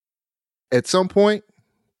At some point,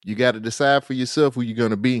 you got to decide for yourself who you're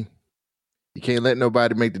going to be. You can't let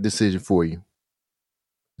nobody make the decision for you.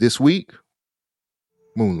 This week,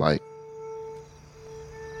 Moonlight.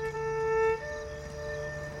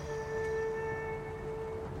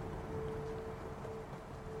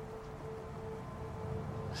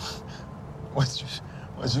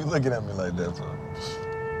 What you looking at me like that for?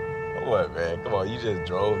 What, man? Come on, you just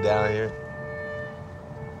drove down here?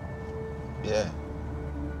 Yeah.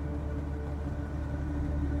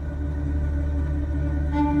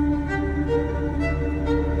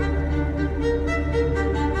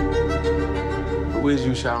 Who is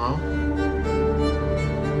you, Sharon?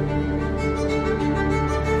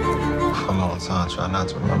 For a long time, try not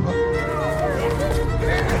to remember.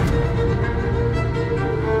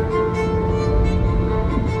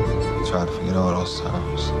 Try to forget all those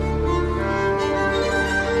times.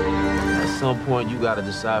 At some point, you gotta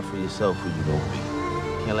decide for yourself who you gonna be.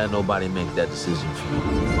 Can't let nobody make that decision for you.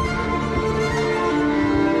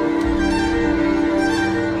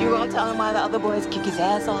 You gonna tell him why the other boys kick his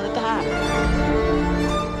ass all the time?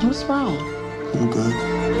 What's wrong? I'm good.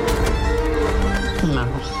 No,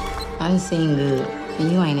 I done seen good,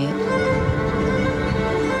 and you ain't it.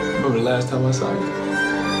 Remember the last time I saw you?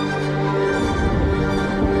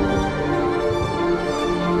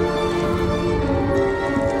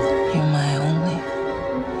 You're my only.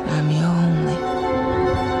 I'm your only.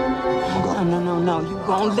 No. You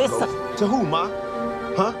gonna listen. To who, Ma?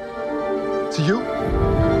 Huh? To you?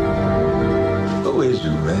 Who is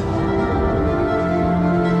you, man?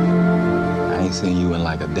 I ain't seen you in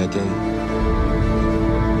like a decade.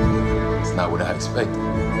 It's not what I expected.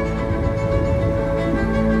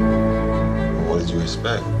 What did you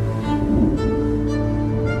expect?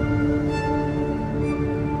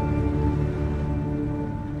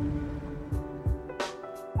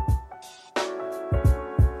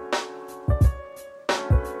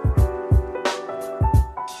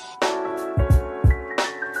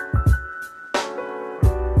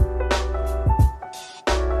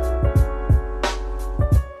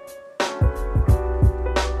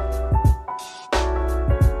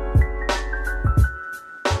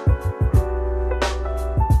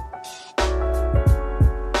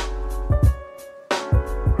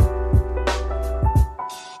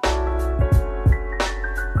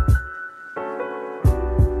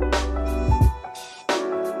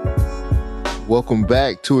 Welcome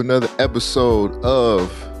back to another episode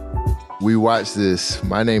of We Watch This.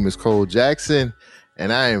 My name is Cole Jackson,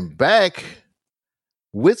 and I am back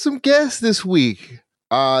with some guests this week.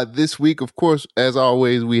 This week, of course, as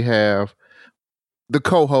always, we have the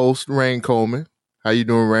co-host, Rain Coleman. How you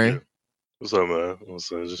doing, Rain? Yeah. What's up, man?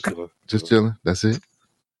 What's up? Just chilling. Just chilling. That's it.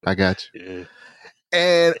 I got you. Yeah.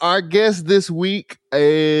 And our guest this week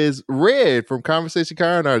is Red from Conversation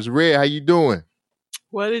Coroners. Red, how you doing?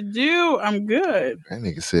 What it do? I'm good. That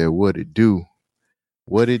nigga said, what it do?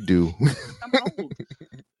 What it do? I'm old.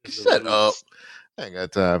 Shut up. I ain't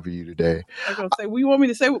got time for you today. I gonna say, you want me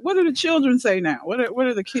to say? What do the children say now? What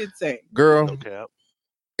are the kids saying? Girl. No cap.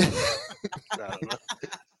 I don't know.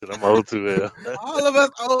 I'm old too well. All of us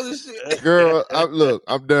old as shit. Girl,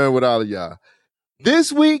 I'm done with all of y'all.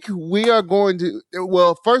 This week, we are going to,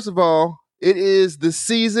 well, first of all, it is the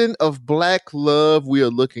season of Black love. We are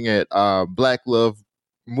looking at Black love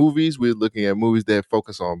movies. We're looking at movies that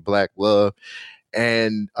focus on Black love.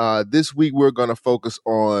 And this week, we're going to focus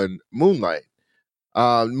on Moonlight.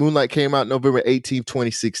 Moonlight came out November 18th,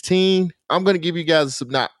 2016. I'm going to give you guys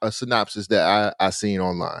a synopsis that I seen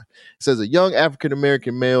online. It says a young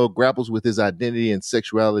African-American male grapples with his identity and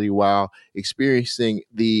sexuality while experiencing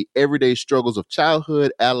the everyday struggles of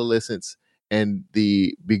childhood, adolescence, and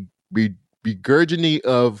the begrudging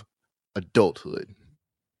of adulthood.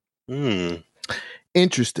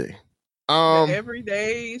 Interesting. The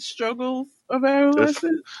everyday struggles of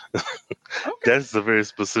adolescence. Okay. That's a very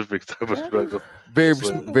specific type of struggle.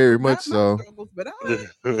 Very much so. Struggles, but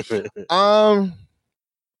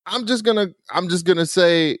I'm just gonna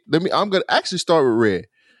say, I'm gonna actually start with Red.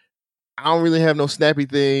 I don't really have no snappy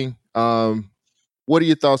thing. What are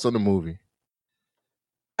your thoughts on the movie?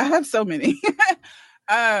 I have so many.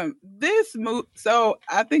 This movie. So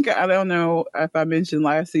I don't know if I mentioned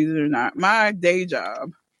last season or not. My day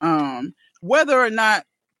job, whether or not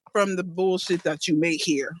from the bullshit that you may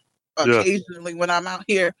hear occasionally when I'm out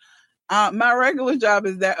here, my regular job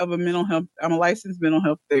is that of a mental health. I'm a licensed mental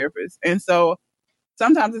health therapist, and so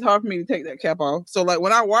sometimes it's hard for me to take that cap off. So like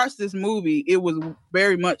when I watched this movie, it was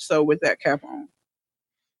very much so with that cap on.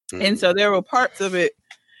 And so there were parts of it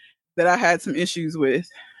that I had some issues with.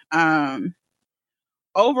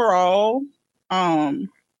 Overall,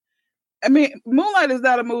 I mean, Moonlight is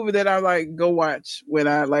not a movie that I like go watch when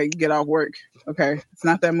I like get off work. Okay, it's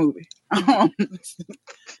not that movie.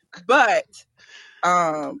 But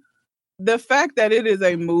the fact that it is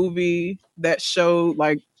a movie that showed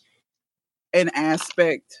like an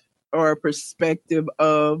aspect or a perspective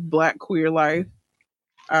of Black queer life,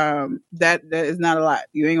 that is not a lot.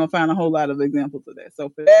 You ain't gonna find a whole lot of examples of that. So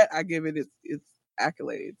for that, I give it its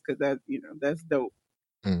accolades because that's dope.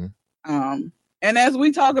 Mm-hmm. And as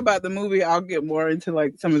we talk about the movie, I'll get more into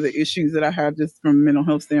like some of the issues that I have just from a mental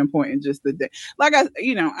health standpoint and just the day. Like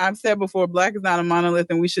I've said before, Black is not a monolith,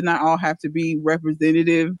 and we should not all have to be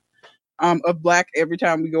representative of Black every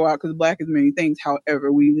time we go out because Black is many things.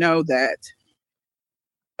 However, we know that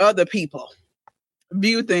other people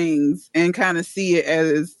view things and kind of see it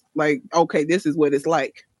as like, okay, this is what it's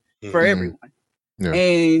like for everyone. Yeah.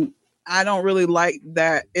 And I don't really like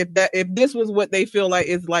that. If this was what they feel like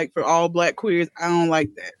it's like for all Black queers, I don't like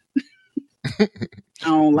that. I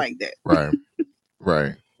don't like that.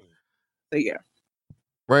 Right. So yeah.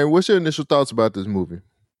 Ryan, what's your initial thoughts about this movie?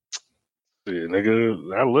 Shit,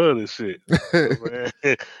 nigga, I love this shit.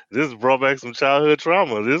 Man, this brought back some childhood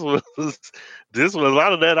trauma. This was a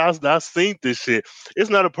lot of that. I seen this shit. It's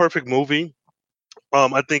not a perfect movie.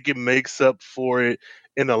 I think it makes up for it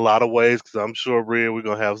in a lot of ways because I'm sure, Red, we're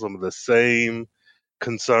gonna have some of the same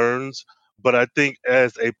concerns. But I think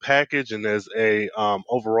as a package and as a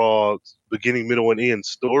overall beginning, middle, and end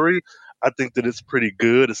story, I think that it's pretty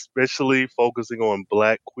good, especially focusing on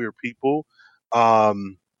Black queer people.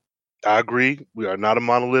 I agree. We are not a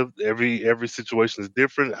monolith. Every situation is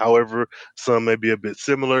different. However, some may be a bit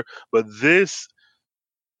similar. But this,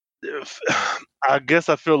 I guess,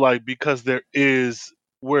 I feel like because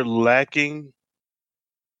we're lacking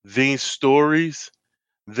these stories,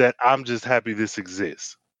 that I'm just happy this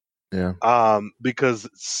exists. Yeah. Because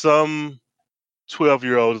some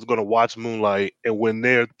 12-year-old is going to watch Moonlight, and when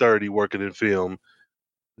they're 30 working in film,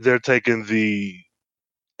 they're taking the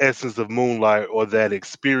essence of Moonlight or that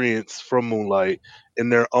experience from Moonlight in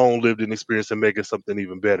their own lived-in experience and making something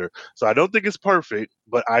even better. So I don't think it's perfect,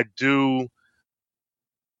 but I do.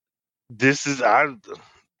 I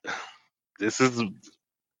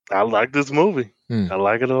like this movie. I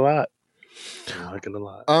like it a lot.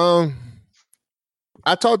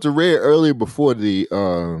 I talked to Red earlier before the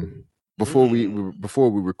before we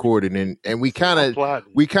recorded, and she kind of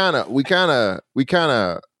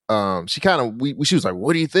she was like,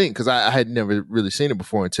 "What do you think?" Because I had never really seen it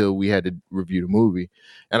before until we had to review the movie,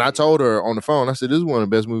 and I told her on the phone, I said, "This is one of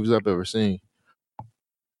the best movies I've ever seen.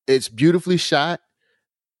 It's beautifully shot.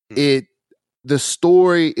 The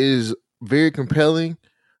story is very compelling.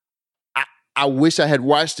 I wish I had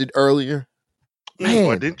watched it earlier. Man,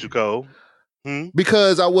 why didn't you go?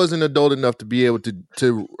 Because I wasn't adult enough to be able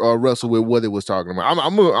to wrestle with what it was talking about.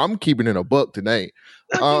 I'm keeping it a buck tonight.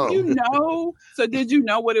 Did you know? So did you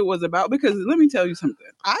know what it was about? Because let me tell you something.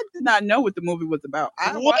 I did not know what the movie was about.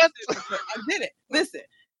 I watched it. I did it. Listen,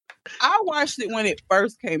 I watched it when it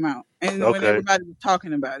first came out and when everybody was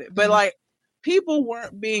talking about it. But like, people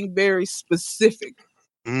weren't being very specific.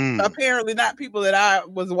 Apparently, not people that I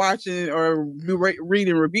was watching or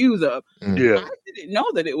reading reviews of. Yeah. I didn't know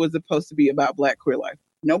that it was supposed to be about Black queer life.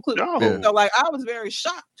 No clue. No. So like, I was very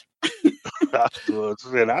shocked. I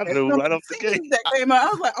knew right off the gate. That came out, I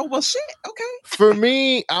was like, "Oh well, shit, okay." For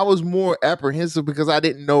me, I was more apprehensive because I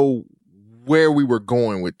didn't know where we were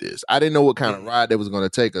going with this. I didn't know what kind of ride that was going to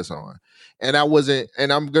take us on. And I wasn't,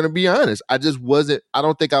 and I'm going to be honest, I just wasn't, I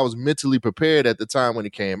don't think I was mentally prepared at the time when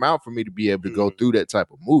it came out for me to be able to go through that type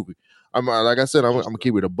of movie. Like I said, I'm going to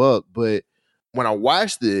keep it a buck. But when I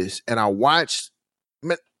watched this and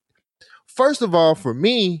first of all, for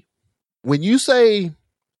me, when you say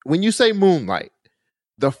Moonlight,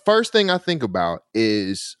 the first thing I think about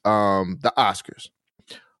is the Oscars.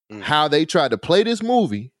 How they tried to play this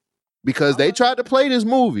movie, because they tried to play this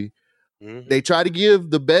movie. They try to give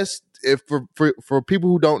the best, for people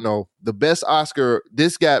who don't know, the best Oscar.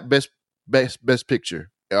 This got best picture.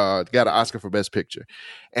 Got an Oscar for best picture,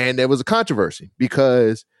 and there was a controversy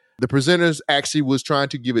because the presenters actually was trying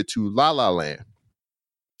to give it to La La Land.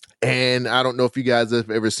 And I don't know if you guys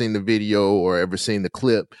have ever seen the video or ever seen the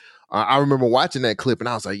clip. I remember watching that clip and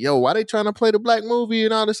I was like, "Yo, why they trying to play the Black movie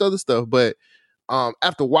and all this other stuff?" But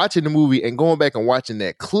after watching the movie and going back and watching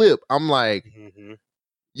that clip, I'm like,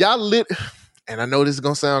 y'all and I know this is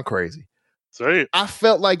gonna sound crazy. Sorry. I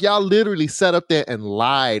felt like y'all literally sat up there and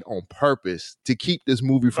lied on purpose to keep this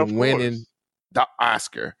movie from winning the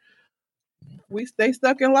Oscar. We stay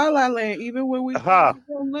stuck in La La Land even when we lose.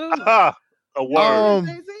 A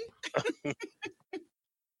word.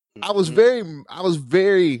 I was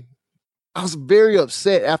very I was very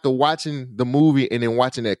upset after watching the movie and then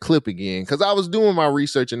watching that clip again because I was doing my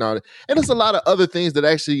research and all that. And there's a lot of other things that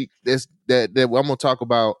actually that I'm gonna talk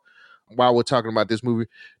about while we're talking about this movie.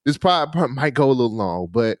 This probably might go a little long,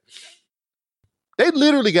 but they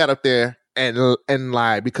literally got up there and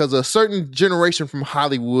lied because a certain generation from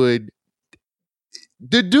Hollywood.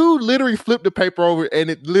 The dude literally flipped the paper over and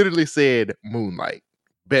it literally said Moonlight,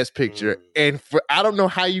 Best Picture. And I don't know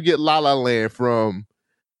how you get La La Land from.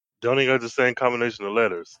 Don't even got the same combination of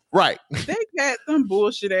letters. Right. They had some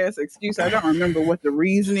bullshit ass excuse. I don't remember what the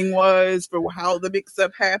reasoning was for how the mix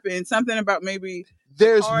up happened. Something about maybe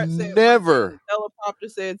there's never the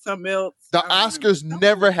teleprompter said something else. The Oscars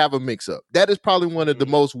never have a mix up. That is probably one of the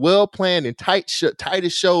most well planned and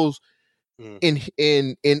tightest shows in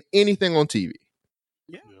anything on TV.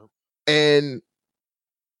 Yeah. And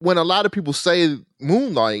when a lot of people say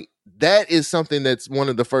Moonlight, that is something that's one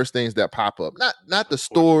of the first things that pop up. Not the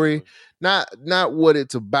story, not what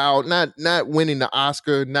it's about, not winning the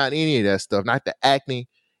Oscar, not any of that stuff, not the acting.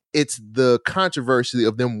 It's the controversy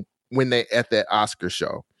of them when they at that Oscar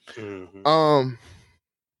show. And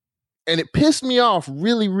it pissed me off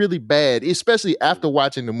really, really bad, especially after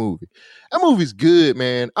watching the movie. That movie's good,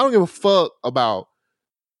 man. I don't give a fuck about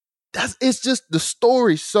it's just the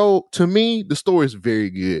story. So to me, the story is very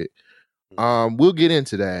good. We'll get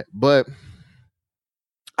into that, but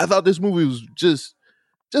I thought this movie was just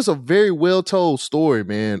a very well told story,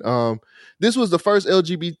 man. This was the first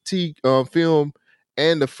LGBT film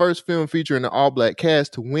and the first film featuring an all black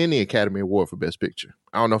cast to win the Academy Award for Best Picture.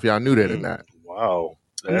 I don't know if y'all knew that or not. Wow,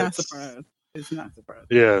 I'm not surprised. It's not surprising.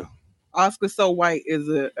 Yeah, Oscar so white is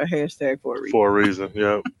a hashtag for a reason. For a reason,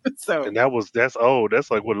 yeah. So and that's old. That's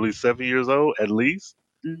like what, at least 7 years old, at least.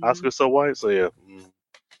 Oscar so white. So yeah.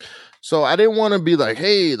 So I didn't want to be like,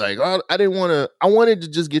 hey, like I didn't want to. I wanted to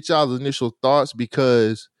just get y'all's initial thoughts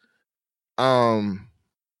because, I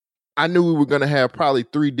knew we were gonna have probably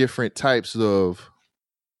 3 different types of,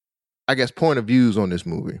 I guess, point of views on this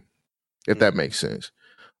movie, if that makes sense.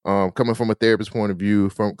 Coming from a therapist point of view,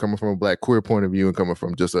 coming from a black queer point of view, and coming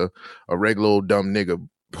from just a regular old dumb nigga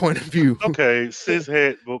point of view. Okay,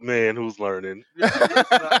 cishet man who's learning.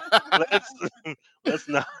 Let's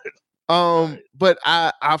not. But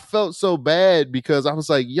I felt so bad because I was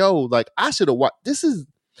like, yo, like I should have watched. This is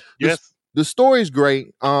the story's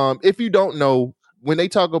great. If you don't know, when they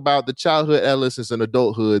talk about the childhood, adolescence, and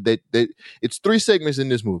adulthood, that it's 3 segments in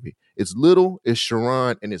this movie. It's Little, it's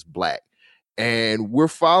Sharon, and it's Black. And we're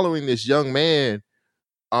following this young man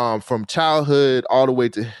from childhood all the way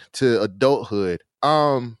to adulthood.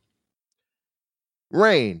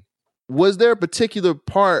 Rain, was there a particular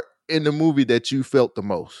part in the movie that you felt the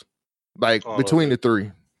most? Like All between the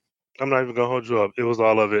 3? I'm not even gonna hold you up. It was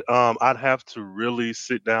all of it. I'd have to really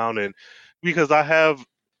sit down and because I have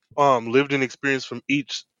lived an experience from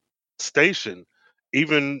each station,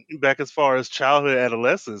 even back as far as childhood,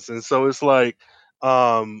 adolescence, and so it's like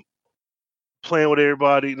playing with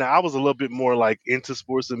everybody. Now I was a little bit more like into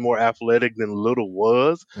sports and more athletic than Little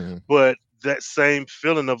was, but that same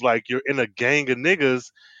feeling of like you're in a gang of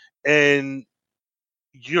niggas and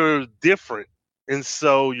you're different. And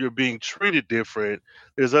so you're being treated different.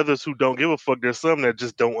 There's others who don't give a fuck. There's some that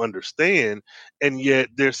just don't understand. And yet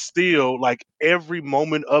there's still like every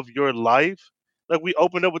moment of your life. Like we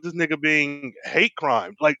opened up with this nigga being hate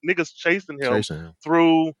crime. Like niggas chasing him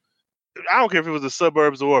through, I don't care if it was the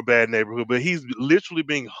suburbs or a bad neighborhood, but he's literally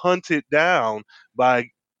being hunted down by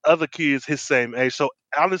other kids his same age. So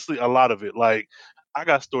honestly, a lot of it, like I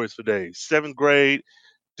got stories for days. 7th grade,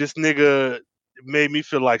 this nigga made me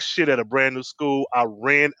feel like shit at a brand new school. I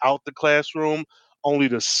ran out the classroom only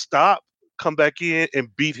to stop, come back in, and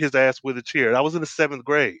beat his ass with a chair. I was in the 7th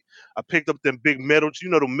grade. I picked up them big metal,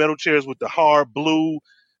 the metal chairs with the hard blue,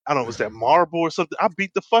 I don't know, was that marble or something? I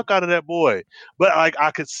beat the fuck out of that boy. But like I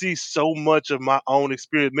could see so much of my own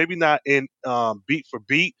experience, maybe not in beat for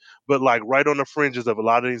beat, but like right on the fringes of a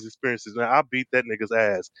lot of these experiences. Man, I beat that nigga's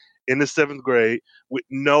ass in the 7th grade with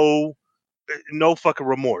no fucking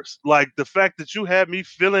remorse. Like the fact that you had me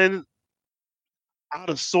feeling out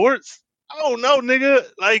of sorts. Oh no, nigga.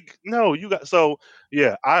 Like, no, you got so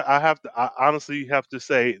yeah, I honestly have to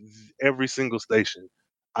say every single station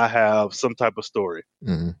I have some type of story.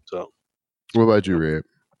 So what about you, Red?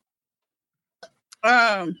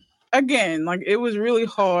 Again, like it was really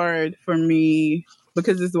hard for me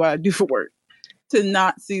because this is what I do for work to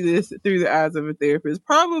not see this through the eyes of a therapist.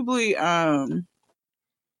 Probably I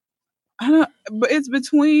don't, but it's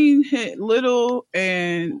between Little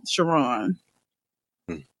and Sharon.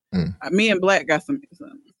 Me and Black got some so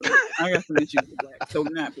I got some issues with Black, so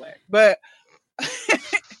not Black. But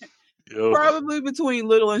Yo. Probably between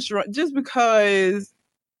Little and Sharon, just because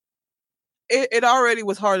it already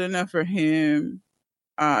was hard enough for him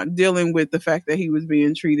dealing with the fact that he was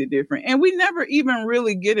being treated different. And we never even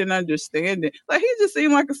really get an understanding. Like, he just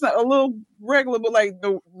seemed like a little regular, but like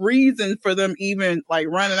the reason for them even like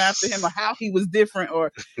running after him or how he was different,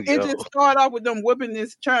 or it just started off with them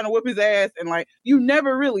trying to whip his ass. And like, you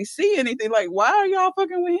never really see anything. Like, why are y'all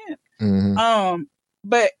fucking with him? Mm-hmm.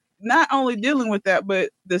 But not only dealing with that,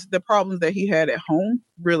 but the problems that he had at home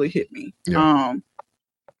really hit me. Yeah.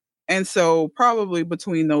 And so probably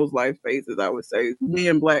between those life phases, I would say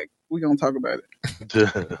being black, we're gonna talk about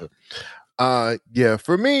it. Yeah,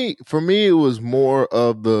 for me it was more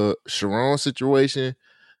of the Sharon situation.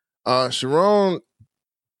 Sharon,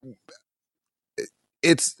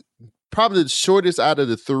 it's probably the shortest out of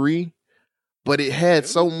the three, but it had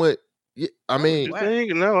so much. I mean, you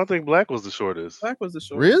think? No, I think Black was the shortest. Black was the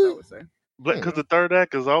shortest, really? I would say. Black, because the third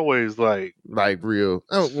act is always like real.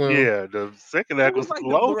 Oh, well, yeah, the second act was like the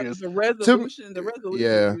longest. The resolution.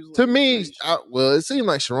 Yeah, to me, it seemed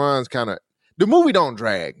like Sharon's kind of, the movie don't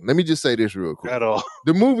drag. Let me just say this real quick. At all.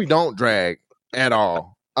 The movie don't drag at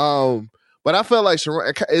all. But I felt like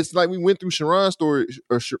Sharon, it's like we went through Sharon's story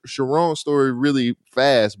or Sharon's story really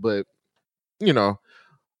fast, but you know,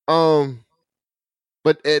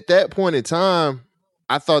 but at that point in time,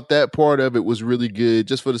 I thought that part of it was really good,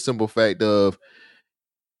 just for the simple fact of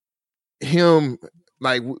him.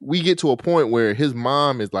 Like, we get to a point where his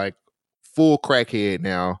mom is like full crackhead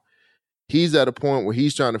now. He's at a point where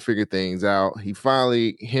he's trying to figure things out. He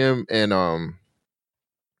finally, him and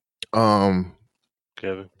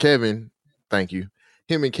Kevin, thank you.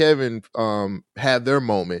 Him and Kevin have their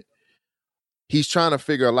moment. He's trying to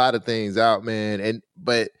figure a lot of things out, man.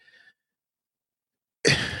 But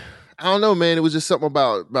I don't know, man. It was just something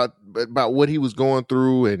about what he was going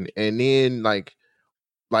through, and then like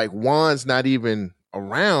Juan's not even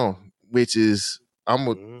around, which is, I'm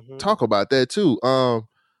gonna talk about that too.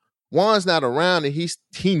 Juan's not around, and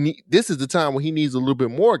this is the time when he needs a little bit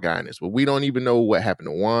more guidance, but we don't even know what happened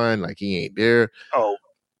to Juan. Like, he ain't there. Oh,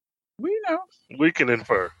 we know. We can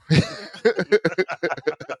infer.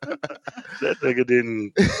 That nigga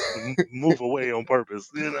didn't move away on purpose,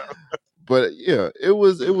 you know. But yeah, it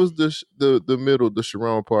was the middle, the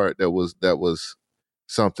Sharon part that was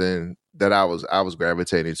something that I was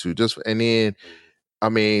gravitating to. Just, and then, I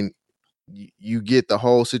mean, you get the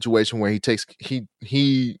whole situation where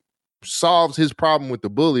he solves his problem with the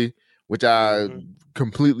bully, which I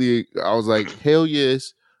was like, hell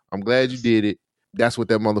yes, I'm glad you did it. That's what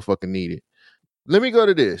that motherfucker needed. Let me go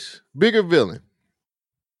to this. Bigger villain.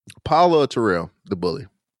 Paula or Terrell, the bully?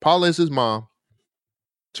 Paula is his mom.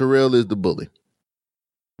 Terrell is the bully.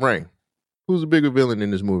 Rain. Who's the bigger villain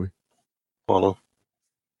in this movie? Paula.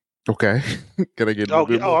 Okay. Can I get a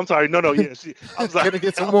bit more? I'm sorry. No, yeah. I was like, can I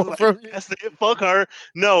get some more from you? That's it. Fuck her.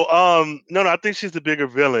 No, I think she's the bigger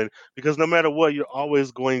villain, because no matter what, you're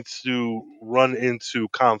always going to run into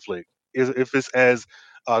conflict. If it's as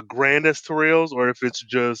grand as Terrell's, or if it's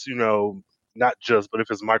just, not just, but if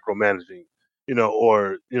it's micromanaging,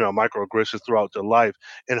 or microaggressions throughout your life.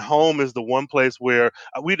 And home is the one place where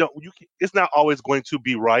it's not always going to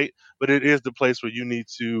be right, but it is the place where you need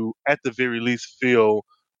to, at the very least, feel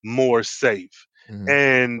more safe.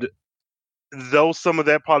 And though some of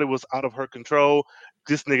that probably was out of her control,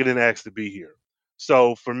 this nigga didn't ask to be here.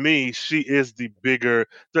 So for me, she is the bigger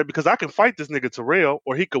threat, because I can fight this nigga Terrell,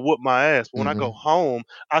 or he could whoop my ass. But when I go home,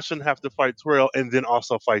 I shouldn't have to fight Terrell and then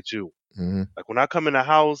also fight you. Like, when I come in the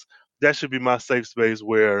house, that should be my safe space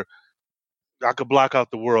where I could block out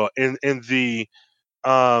the world. And the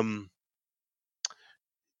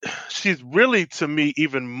she's really, to me,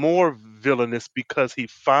 even more villainous because he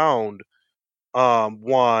found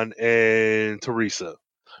Juan and Teresa,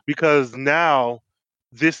 because now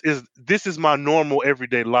this is my normal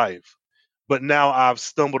everyday life, but now I've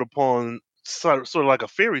stumbled upon sort of like a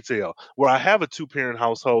fairy tale where I have a 2-parent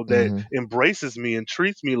household that embraces me and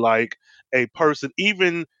treats me like a person,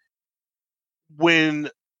 even when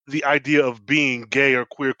the idea of being gay or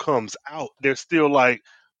queer comes out. They're still like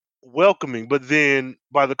welcoming. But then,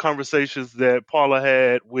 by the conversations that Paula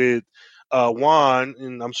had with Juan,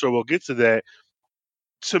 and I'm sure we'll get to that,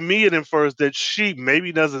 to me it infers that she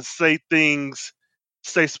maybe doesn't say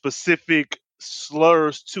specific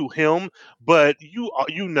slurs to him, but you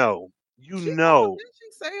know. Didn't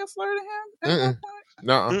she say a slur to him at one point?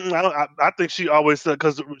 No, I think she always said,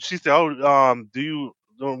 because she said, do you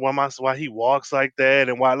why he walks like that,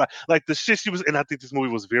 and why like the shit she was. And I think this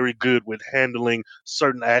movie was very good with handling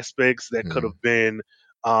certain aspects that could have been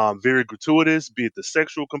very gratuitous, be it the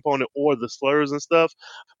sexual component or the slurs and stuff.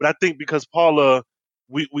 But I think because Paula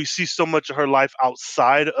we see so much of her life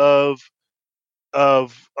outside of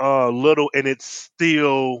Little, and it's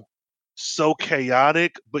still so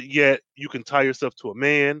chaotic, but yet you can tie yourself to a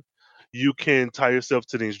man. You can tie yourself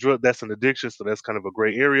to these drugs. That's an addiction, so that's kind of a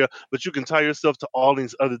gray area. But you can tie yourself to all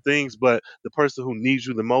these other things. But the person who needs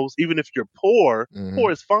you the most, even if you're poor,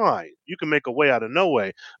 poor is fine. You can make a way out of no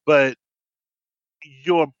way. But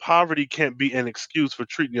your poverty can't be an excuse for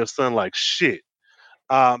treating your son like shit.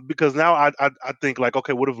 Because now I think like,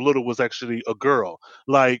 okay, what if Little was actually a girl?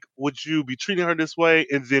 Like, would you be treating her this way,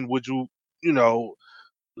 and then would you, you know,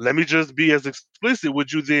 let me just be as explicit.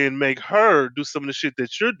 Would you then make her do some of the shit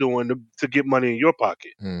that you're doing to get money in your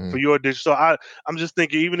pocket for your addiction? So I'm just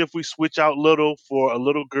thinking, even if we switch out Little for a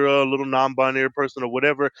little girl, a little non-binary person, or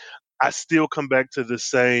whatever, I still come back to the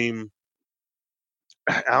same.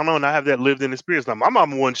 I don't know, and I have that lived-in experience. Now, my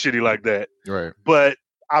mama wasn't shitty like that, Right. but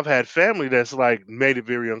I've had family that's like made it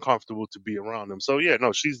very uncomfortable to be around them. So yeah,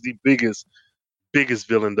 no, she's the biggest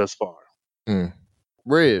villain thus far.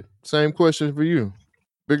 Red, same question for you.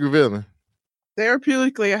 Bigger villain.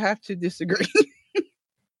 Therapeutically, I have to disagree.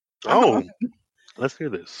 Oh, let's hear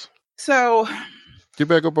this. So, get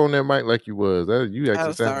back up on that mic like you was. You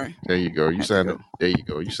actually sounded. Sorry. There you go. You sounded. There you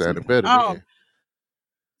go. You sounded better.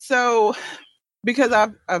 So, because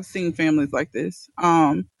I've seen families like this,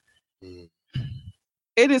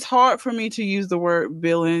 it is hard for me to use the word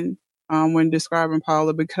villain when describing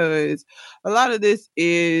Paula, because a lot of this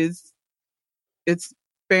is it's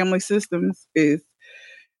family systems, is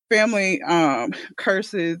family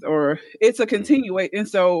curses, or it's a continuation. And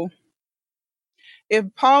so if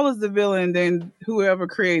Paul is the villain, then whoever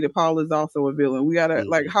created Paul is also a villain. We gotta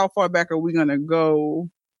like, how far back are we gonna go?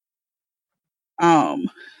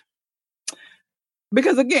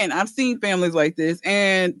 Because again, I've seen families like this,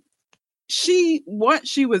 and once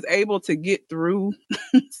she was able to get through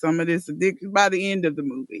some of this addiction by the end of the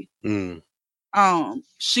movie,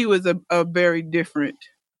 she was a very different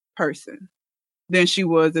person than she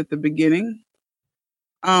was at the beginning.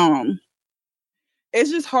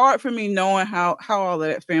 It's just hard for me knowing how all of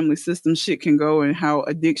that family system shit can go and how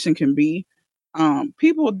addiction can be.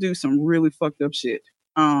 People do some really fucked up shit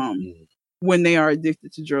when they are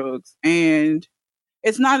addicted to drugs, and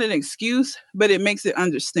it's not an excuse, but it makes it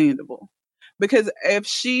understandable. Because if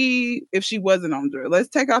she wasn't on drugs, let's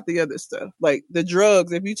take out the other stuff, like the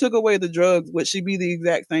drugs. If you took away the drugs, would she be the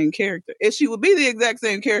exact same character? If she would be the exact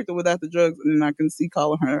same character without the drugs, then I can see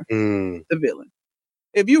calling her the villain.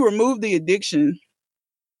 If you remove the addiction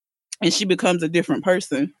and she becomes a different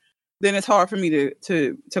person, then it's hard for me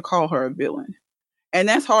to call her a villain. And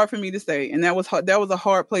that's hard for me to say. And that was a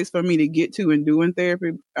hard place for me to get to and do in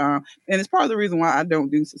therapy. And it's part of the reason why I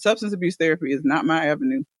don't do substance abuse therapy. Is not my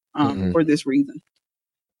avenue for this reason.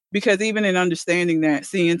 Because even in understanding that,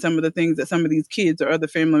 seeing some of the things that some of these kids or other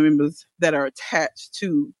family members that are attached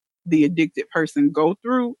to the addicted person go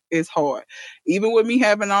through is hard. Even with me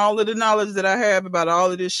having all of the knowledge that I have about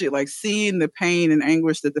all of this shit, like seeing the pain and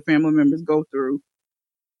anguish that the family members go through,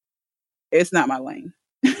 it's not my lane.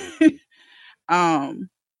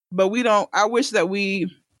 But I wish that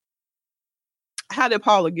how did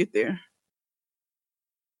Paula get there?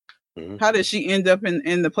 How did she end up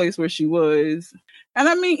in the place where she was? And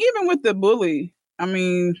I mean, even with the bully, I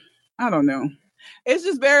mean, I don't know. It's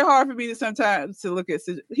just very hard for me to sometimes to look at.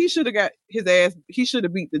 He should have got his ass. He should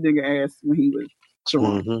have beat the nigga ass when he was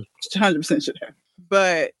Sharon. 100% should have.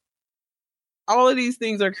 But all of these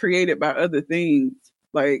things are created by other things.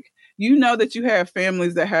 Like, you know that you have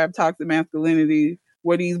families that have toxic masculinity,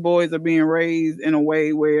 where these boys are being raised in a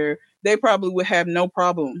way where they probably would have no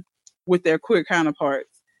problem with their queer counterparts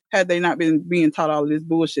had they not been being taught all of this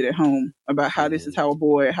bullshit at home about how this is how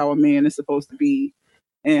a man is supposed to be,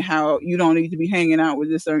 and how you don't need to be hanging out with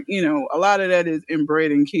this. Or, a lot of that is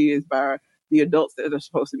inbred in kids by the adults that are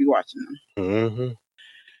supposed to be watching them.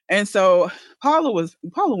 And so Paula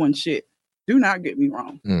wasn't shit. Do not get me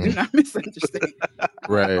wrong. Do not misunderstand.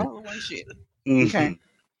 Right. Paula wasn't shit. Okay.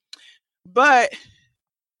 But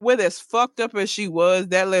with as fucked up as she was,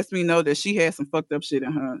 that lets me know that she had some fucked up shit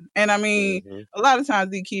in her. And I mean, a lot of times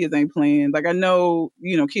these kids ain't playing. Like, I know,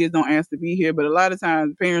 kids don't ask to be here, but a lot of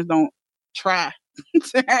times parents don't try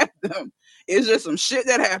to have them. It's just some shit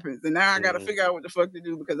that happens. And now I got to figure out what the fuck to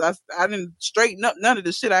do, because I didn't straighten up none of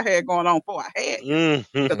the shit I had going on before I had you.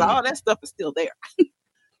 Because all that stuff is still there.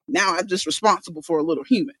 Now I'm just responsible for a little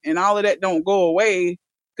human. And all of that don't go away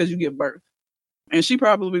because you give birth. And she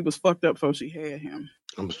probably was fucked up before she had him.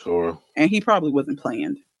 I'm sure. And he probably wasn't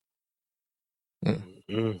planned.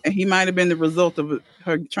 And he might have been the result of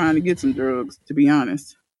her trying to get some drugs, to be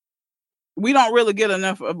honest. we don't really get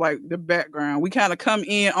enough of like the background. We kind of come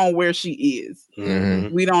in on where she is.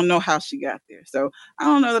 Mm-hmm. We don't know how she got there. So I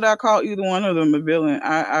don't know that I call either one of them a villain.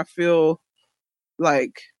 I feel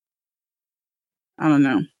like, I don't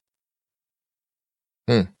know.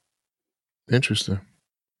 Interesting.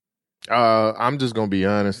 I'm just gonna be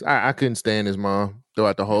honest. I couldn't stand his mom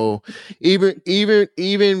throughout the whole, even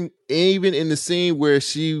in the scene where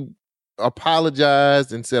she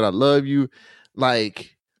apologized and said I love you.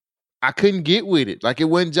 Like, I couldn't get with it. Like, it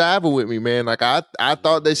wasn't jiving with me, man. Like, I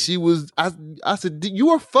thought that she was. I said, you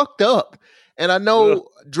are fucked up, and I know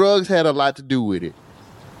drugs had a lot to do with it.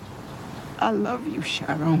 I love you,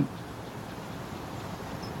 Sharon.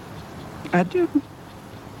 I do.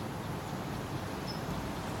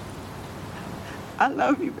 I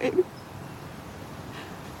love you, baby.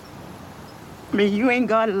 I mean, you ain't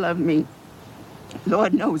gotta love me.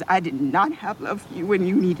 Lord knows I did not have love for you when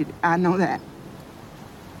you needed it. I know that.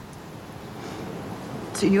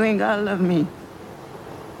 So you ain't gotta love me.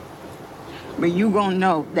 But you gonna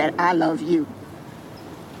know that I love you.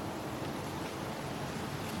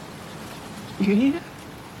 You hear?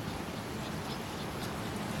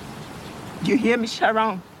 You hear me,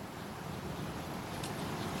 Sharon?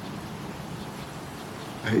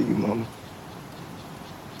 I hear you, Mama.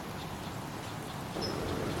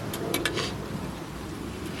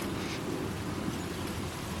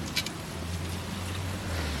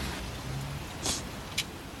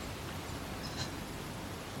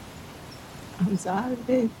 I'm sorry,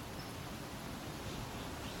 babe.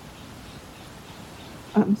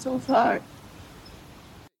 I'm so sorry.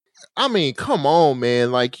 I mean, come on,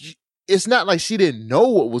 man. Like, it's not like she didn't know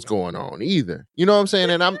what was going on either. You know what I'm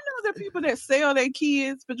saying? And You know the people that sell their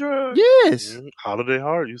kids for drugs? Yes. Holiday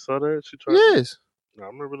Heart, you saw that? She tried. Yes. I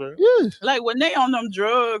remember that. Yes. Like, when they on them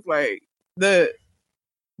drugs, like the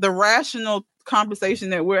rational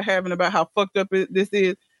conversation that we're having about how fucked up this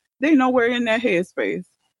is, they nowhere in that headspace.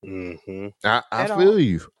 Mm-hmm. I feel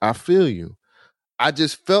you. I feel you. I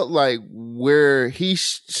just felt like where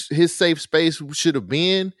his safe space should have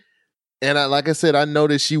been, and like I said, I know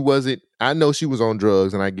that she wasn't. I know she was on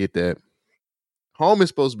drugs, and I get that. Home is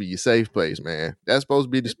supposed to be your safe place, man. That's supposed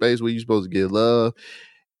to be the space where you're supposed to get love.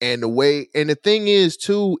 And the thing is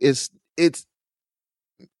too, it's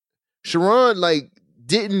Sharon, like,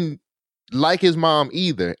 didn't like his mom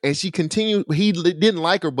either, and he didn't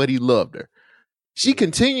like her, but he loved her. She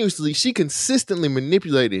consistently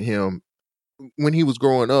manipulated him when he was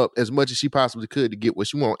growing up as much as she possibly could to get what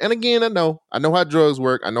she wanted. And again, I know how drugs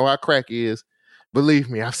work. I know how crack is. Believe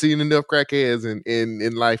me, I've seen enough crackheads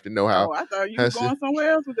in life to know how. Oh, I thought you were going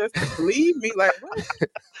somewhere else with this. Believe me, like, what?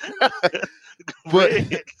 But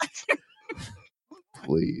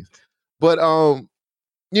please. But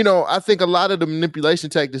I think a lot of the manipulation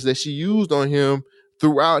tactics that she used on him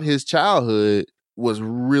throughout his childhood was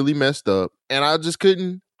really messed up. And I just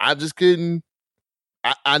couldn't.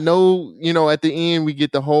 I know, at the end we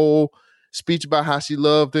get the whole speech about how she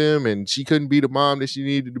loved him and she couldn't be the mom that she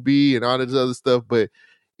needed to be and all this other stuff, but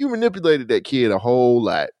you manipulated that kid a whole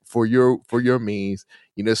lot for your means.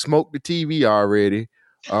 Smoked the TV already.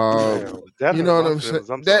 That you know what hurt my I'm saying? feelings.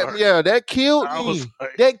 I'm sorry. That killed I was me.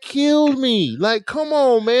 like- That killed me. Like, come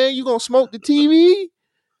on, man, you gonna smoke the TV?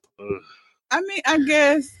 I mean, I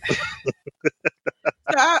guess.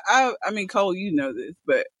 So I mean, Cole, you know this,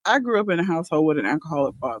 but I grew up in a household with an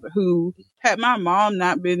alcoholic father who, had my mom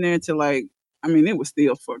not been there to, like, I mean, it was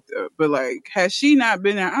still fucked up, but like, had she not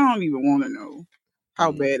been there, I don't even want to know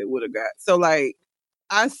how bad it would have got. So, like,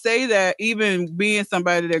 I say that even being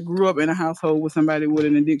somebody that grew up in a household with somebody with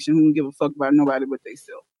an addiction who don't give a fuck about nobody but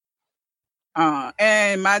themselves.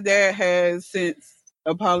 And my dad has since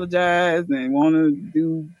apologized and want to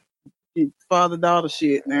do father-daughter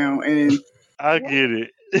shit now, and I get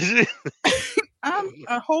it. I'm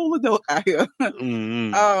a whole adult out here.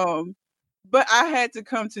 Mm-hmm. But I had to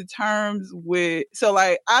come to terms with, so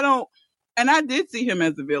like, and I did see him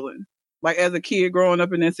as a villain, like as a kid growing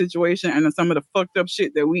up in that situation and some of the fucked up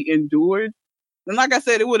shit that we endured. And like I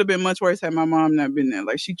said, it would have been much worse had my mom not been there.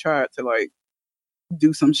 Like, she tried to like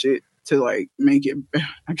do some shit to like make it,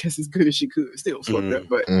 I guess, as good as she could. Still was fucked up,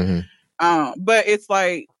 but but it's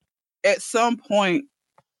like, at some point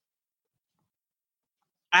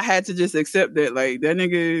I had to just accept that, like, that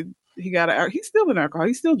nigga, he's still an alcoholic.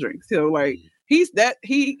 He still drinks. So like, he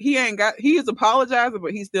is apologizing,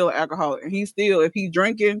 but he's still an alcoholic, and he still, if he's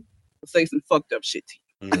drinking, will say some fucked up shit to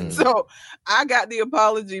you. So I got the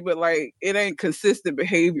apology, but like, it ain't consistent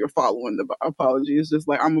behavior following the apology. It's just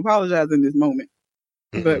like, I'm apologizing this moment,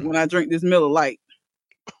 but when I drink this Miller Lite,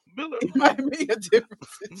 it might be a different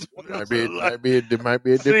situation. It might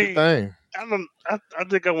be a different thing. I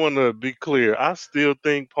think I want to be clear. I still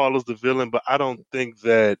think Paula's the villain, but I don't think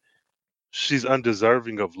that she's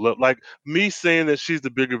undeserving of love. Like me saying that she's the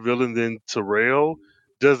bigger villain than Terrell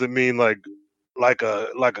doesn't mean like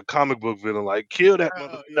a comic book villain, like kill that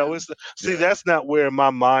mother. Oh, No, yeah. it's see that's not where my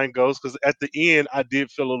mind goes because at the end I did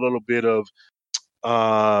feel a little bit of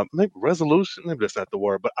maybe resolution. Maybe that's not the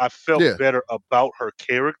word, but I felt Yeah. better about her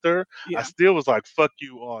character. I Yeah. still was like fuck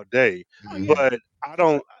you all day, Oh, Mhm. yeah. but I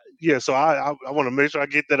don't. Yeah, so I want to make sure I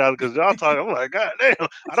get that out because y'all talking. I'm like, God damn,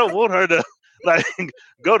 I don't want her to like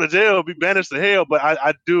go to jail, be banished to hell. But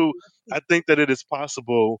I do. I think that it is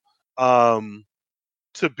possible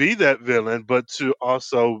to be that villain, but to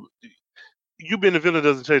also you being a villain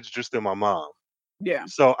doesn't change that you're still my mom. Yeah.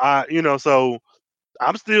 So so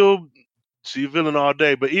I'm still she villain all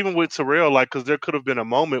day. But even with Terrell, like, because there could have been a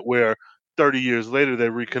moment where 30 years later they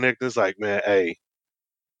reconnect. It's like, man, hey,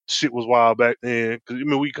 shit was wild back then. Because I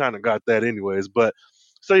mean, we kind of got that anyways. But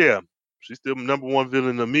so yeah, she's still number one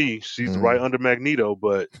villain to me. She's Mhm. right under Magneto,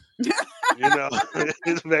 but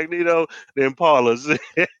it's Magneto then Paula's.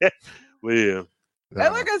 But yeah,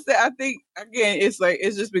 And like I said, I think again, it's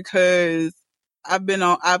just because I've been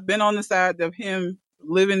on the side of him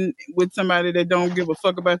living with somebody that don't give a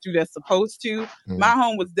fuck about you that's supposed to. My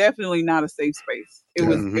home was definitely not a safe space. It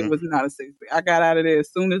was Mhm. it was not a safe space. I got out of there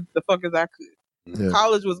as soon as the fuck as I could. Yeah.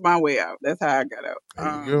 College was my way out. That's how I got out.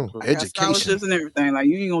 There you go. I got Education. scholarships and everything. Like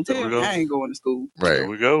you ain't gonna There tell we me go. I ain't going to school. There Right.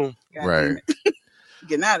 we go. God Right. damn it.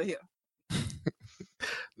 Getting out of here.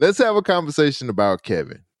 Let's have a conversation about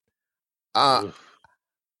Kevin. Ugh.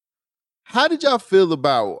 How did y'all feel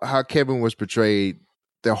about how Kevin was portrayed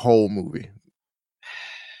the whole movie?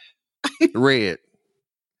 Red.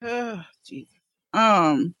 Oh, Jesus.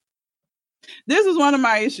 This is one of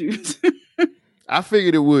my issues. I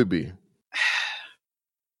figured it would be.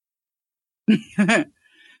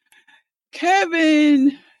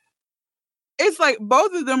 Kevin, it's like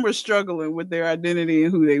both of them were struggling with their identity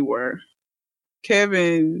and who they were.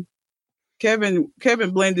 Kevin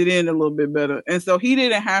blended in a little bit better. And so he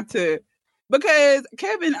didn't have to, because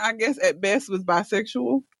Kevin, I guess at best was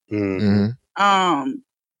bisexual. Mhm.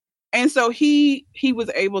 And so he was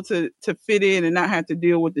able to fit in and not have to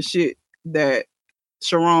deal with the shit that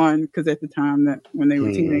Sharon, because at the time that when they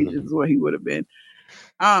were teenagers is what he would have been.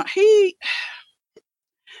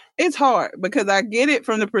 It's hard because I get it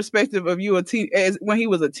from the perspective of you as when he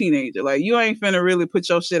was a teenager. Like you ain't finna really put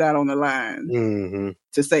your shit out on the line Mhm.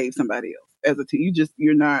 to save somebody else. As a teen,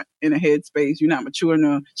 you're not in a headspace. You're not mature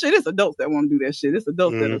enough. Shit, it's adults that want to do that shit. It's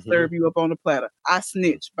adults that'll serve you up on the platter. I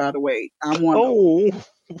snitch, by the way. I'm one of them. Oh.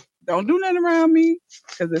 Don't do nothing around me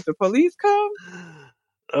because if the police come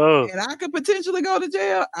Oh. and I could potentially go to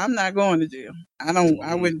jail, I'm not going to jail. I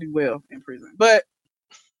Mhm. wouldn't do well in prison. But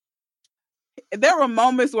there were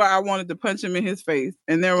moments where I wanted to punch him in his face,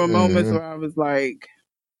 and there were moments where I was like,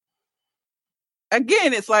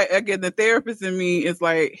 again, it's like the therapist in me is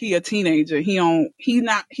like he a teenager. Even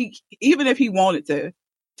if he wanted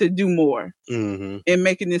to do more Mhm. in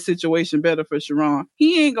making this situation better for Sharon,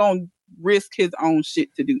 he ain't gonna risk his own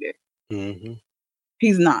shit to do that. Mhm.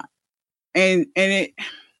 He's not. And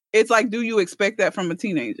it's like, do you expect that from a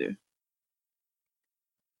teenager?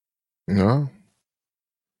 No.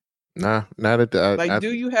 Nah, not at the.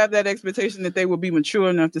 Do you have that expectation that they will be mature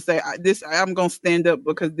enough to say, I'm going to stand up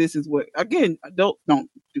because this is what, again, adults don't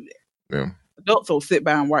do that. Yeah. Adults will sit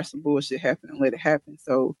by and watch some bullshit happen and let it happen.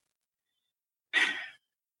 So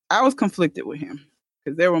I was conflicted with him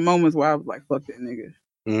because there were moments where I was like, fuck that nigga.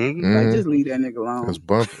 Like, just leave that nigga alone.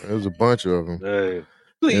 There was a bunch of them. Hey.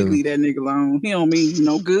 Please leave that nigga alone. He don't mean you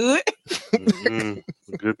no good.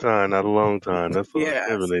 Good time, not a long time. That's what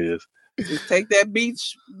Kevin is. Just take that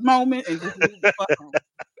beach moment and just move the fuck on.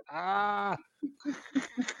 Ah.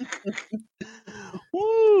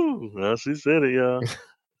 Woo. Well, she said it, y'all.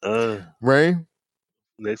 Ray?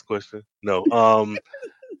 Next question. No.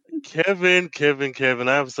 Kevin.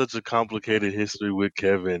 I have such a complicated history with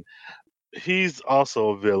Kevin. He's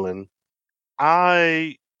also a villain.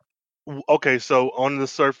 Okay, so on the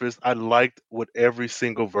surface, I liked what every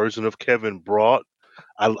single version of Kevin brought.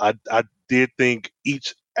 I did think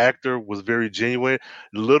each actor was very genuine.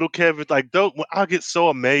 Little Kevin, like though, I get so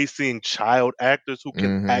amazed seeing child actors who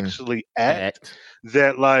can actually act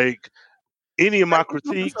that like any of my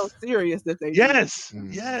critiques. So serious that they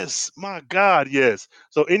Yes, my God, yes.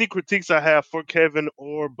 So any critiques I have for Kevin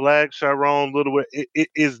or Black, Chiron, Little, it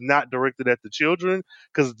is not directed at the children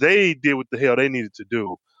because they did what the hell they needed to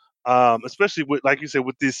do. Especially with, like you said,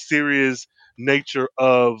 with this serious nature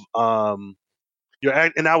of your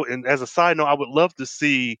act. And as a side note, I would love to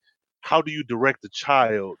see how do you direct a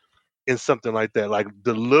child in something like that. Like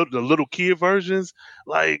the little kid versions,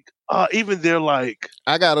 like even they're like,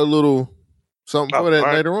 I got a little something oh, for that all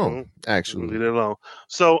right, later on, well, we'll actually. leave it alone.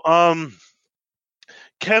 So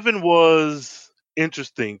Kevin was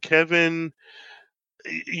interesting. Kevin,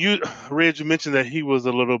 you Reg, you mentioned that he was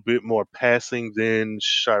a little bit more passing than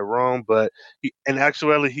Chiron, but in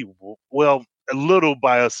actuality, well, a little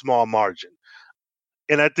by a small margin.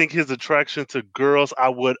 And I think his attraction to girls, I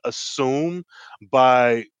would assume,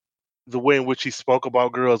 by the way in which he spoke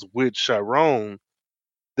about girls with Chiron,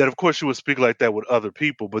 that of course you would speak like that with other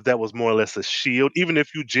people, but that was more or less a shield. Even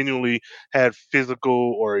if you genuinely had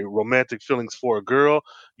physical or romantic feelings for a girl,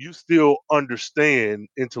 you still understand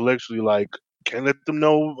intellectually, like, can't let them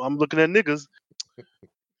know I'm looking at niggas.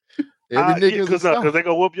 Every Yeah, nigga is a because star. they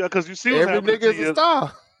gonna whoop you because you see what's Every happening nigga to is a you.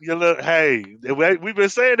 star. You look, hey, we've been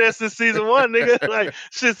saying that since season one, nigga. Like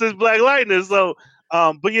shit since Black Lightning. So,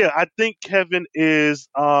 but yeah, I think Kevin is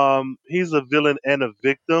he's a villain and a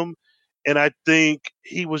victim, and I think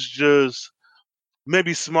he was just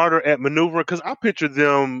maybe smarter at maneuvering because I pictured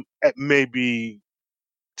them at maybe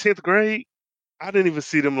 10th grade. I didn't even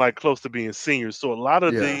see them like close to being seniors. So a lot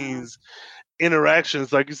of Yeah. these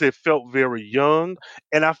interactions, like you said, felt very young,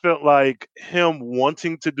 and I felt like him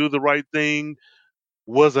wanting to do the right thing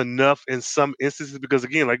was enough in some instances because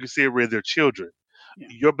again, like you said, Red, they're children. Yeah.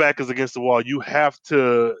 Your back is against the wall. You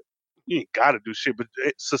ain't gotta do shit, but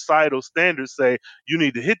societal standards say you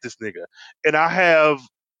need to hit this nigga. And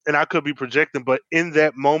I could be projecting, but in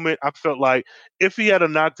that moment, I felt like if he had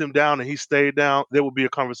knocked him down and he stayed down, there would be a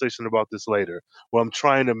conversation about this later. Well, I'm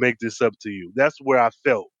trying to make this up to you. That's where I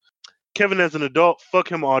felt. Kevin as an adult,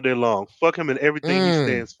 fuck him all day long. Fuck him and everything he Mm,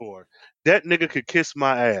 stands for. That nigga could kiss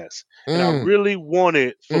my ass. And I mm, really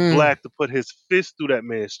wanted for mm, Black to put his fist through that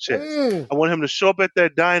man's chest. mm. I want him to show up at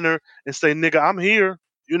that diner and say, nigga, I'm here.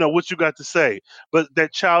 You know what you got to say. But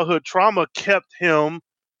that childhood trauma kept him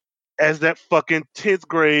as that fucking 10th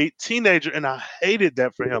grade teenager. And I hated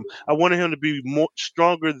that for him. I wanted him to be more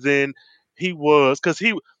stronger than he was.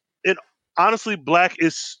 And honestly, Black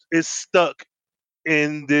is stuck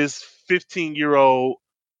in this 15-year old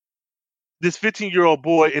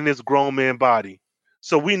boy in this grown man body.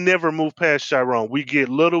 So we never move past Chiron. We get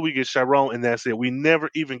little, we get Chiron, and that's it. We never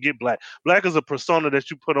even get Black. Black is a persona that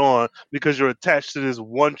you put on because you're attached to this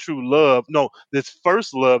one true love. No, this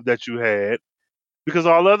first love that you had. Because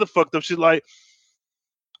all other fucked up shit, like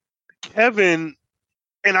Kevin,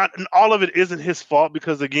 and all of it isn't his fault.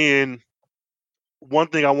 Because again, one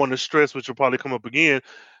thing I want to stress, which will probably come up again,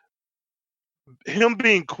 him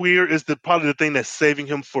being queer is probably the thing that's saving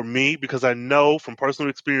him for me because I know from personal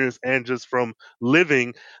experience and just from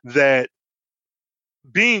living that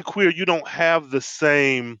being queer you don't have the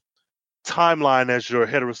same timeline as your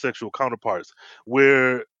heterosexual counterparts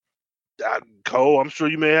where Cole, I'm sure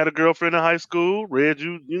you may have had a girlfriend in high school. Red,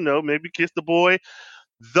 you know, maybe kissed a boy.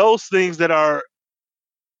 Those things that are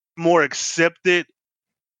more accepted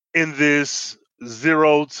in this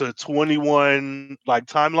 0 to 21 like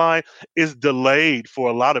timeline is delayed for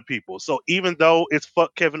a lot of people. So even though it's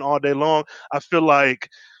fuck Kevin all day long, I feel like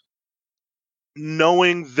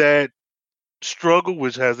knowing that struggle,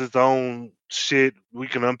 which has its own shit we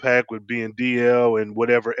can unpack with being DL and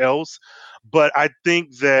whatever else, but I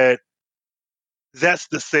think that that's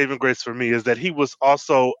the saving grace for me is that he was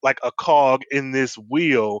also like a cog in this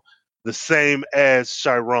wheel, the same as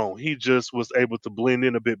Chiron. He just was able to blend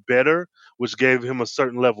in a bit better, which gave him a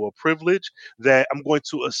certain level of privilege that I'm going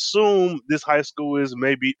to assume this high school is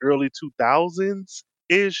maybe early 2000s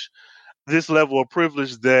ish. This level of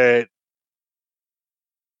privilege that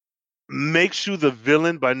makes you the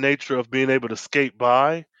villain by nature of being able to skate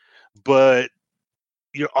by, but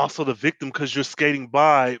you're also the victim because you're skating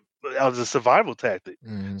by as a survival tactic.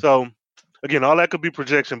 Mhm. So again, all that could be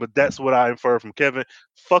projection, but that's what I infer from Kevin.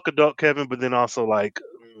 Fuck adult Kevin, but then also like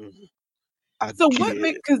mm, I So get what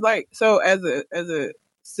makes, it. because like, so as a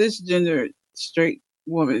cisgender straight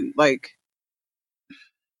woman, like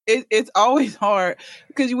it's always hard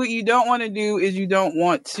because what you don't want to do is you don't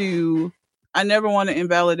want to. I never want to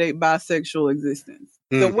invalidate bisexual existence.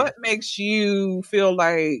 So Mhm. what makes you feel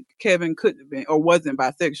like Kevin couldn't have been or wasn't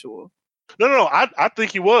bisexual? No. I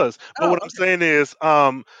think he was, but Oh, what I'm okay. saying is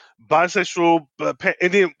bisexual,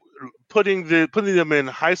 and then putting them in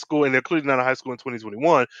high school, and they're clearly not in high school in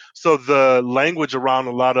 2021. So the language around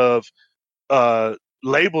a lot of uh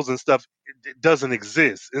labels and stuff it doesn't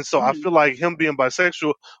exist. And so I Mhm. feel like him being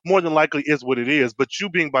bisexual more than likely is what it is. But you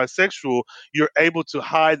being bisexual, you're able to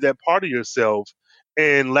hide that part of yourself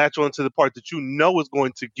and latch on to the part that you know is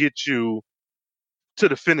going to get you to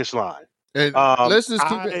the finish line. And let's just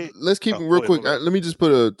keep it. Let's keep it real quick. Let me just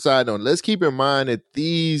put a side note. Let's keep in mind that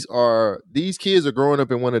these kids are growing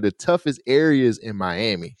up in one of the toughest areas in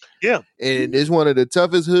Miami. Yeah, and it's one of the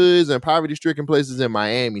toughest hoods and poverty-stricken places in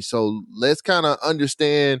Miami. So let's kind of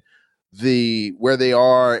understand where they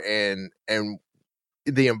are and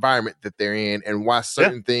the environment that they're in and why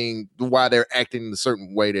why they're acting the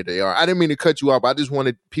certain way that they are. I didn't mean to cut you off. I just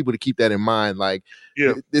wanted people to keep that in mind. Like,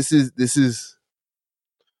 this is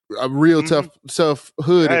a real tough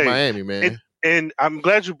hood in Miami, man. And I'm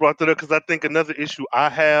glad you brought that up because I think another issue I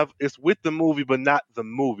have is with the movie, but not the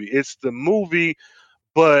movie. It's the movie,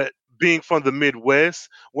 but being from the Midwest,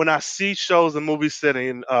 when I see shows and movies set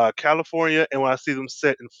in California and when I see them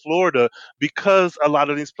set in Florida, because a lot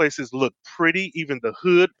of these places look pretty, even the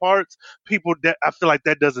hood parts, I feel like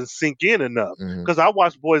that doesn't sink in enough. Because I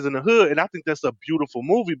watch Boys in the Hood and I think that's a beautiful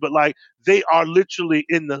movie, but like they are literally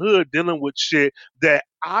in the hood dealing with shit that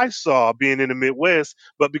I saw being in the Midwest,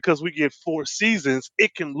 but because we get 4 seasons,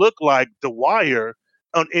 it can look like The Wire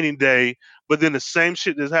on any day, but then the same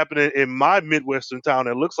shit that's happening in my Midwestern town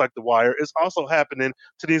that looks like The Wire is also happening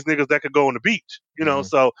to these niggas that could go on the beach, you know?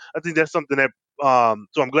 So I think that's something that,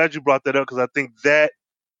 so I'm glad you brought that up because I think that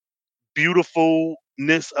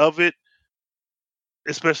beautifulness of it,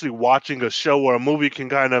 especially watching a show or a movie, can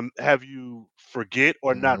kind of have you forget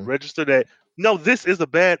or not register that, no, this is a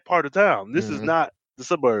bad part of town. This is not the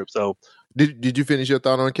suburbs. So did you finish your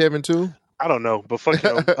thought on Kevin too? I don't know, but fuck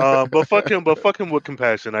him. But fuck him with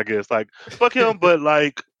compassion, I guess. Like fuck him, but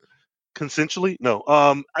like consensually. No.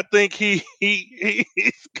 I think he's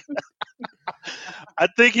I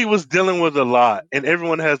think he was dealing with a lot, and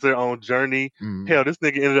everyone has their own journey. Hell, this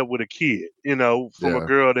nigga ended up with a kid, you know, from a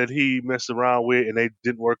girl that he messed around with, and they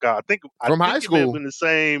didn't work out. I think high it school. may have been the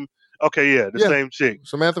same. Okay, yeah, the same chick,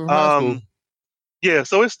 Samantha from high school. Yeah,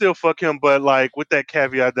 so it's still fuck him, but like with that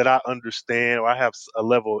caveat that I understand, or I have a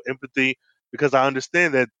level of empathy because I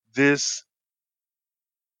understand that this,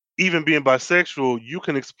 even being bisexual, you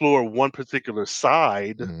can explore one particular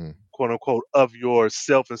side, quote unquote, of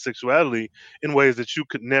yourself and sexuality in ways that you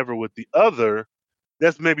could never with the other.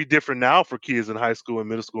 That's maybe different now for kids in high school and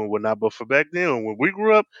middle school and whatnot, but for back then when we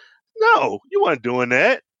grew up, no, you weren't doing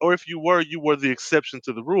that. Or if you were the exception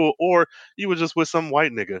to the rule, or you were just with some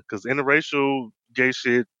white nigga. Because interracial gay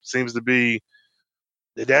shit seems to be,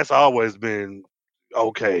 that's always been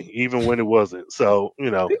okay, even when it wasn't. So, you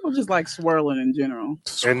know. People just like swirling in general.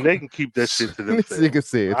 And they can keep that shit to themselves. This nigga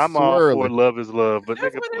said I'm all for love is love, but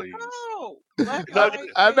That's nigga, what please. it's called.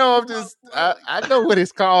 I know. I know what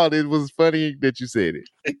it's called. It was funny that you said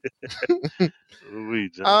it.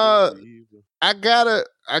 I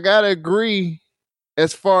gotta agree.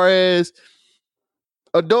 As far as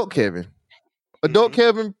adult Kevin,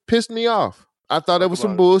 Kevin pissed me off. I thought that was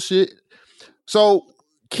some bullshit. So,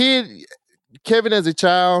 Kevin as a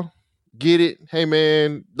child, get it? Hey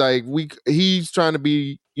man, like he's trying to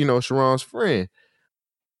be, you know, Sharon's friend.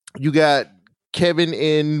 You got Kevin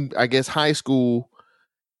in, I guess, high school,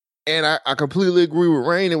 and I completely agree with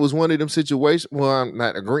Rain. It was one of them situations. Well, I'm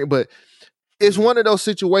not agreeing, but it's one of those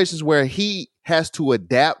situations where he has to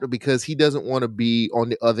adapt because he doesn't want to be on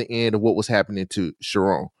the other end of what was happening to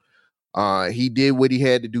Sharon. He did what he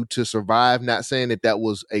had to do to survive. Not saying that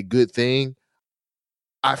was a good thing.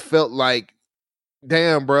 I felt like,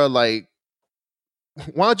 damn, bro, like,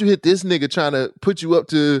 why don't you hit this nigga trying to put you up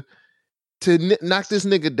to knock this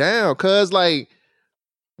nigga down? Cause like,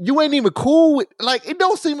 you ain't even cool with, like, it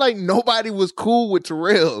don't seem like nobody was cool with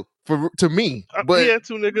Terrell to me. But he had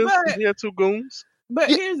 2 niggas. He had 2 goons. But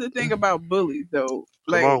here's the thing about bullies, though.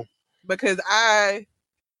 Like, Come on. Because I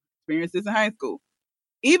experienced this in high school.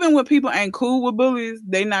 Even when people ain't cool with bullies,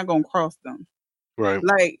 they not gonna cross them. Right.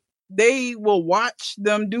 Like, they will watch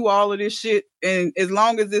them do all of this shit, and as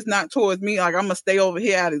long as it's not towards me, like, I'm gonna stay over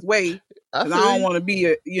here out his way because I don't want to be,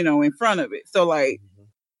 in front of it. So, like,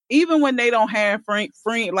 even when they don't have friend,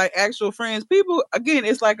 like actual friends, people, again,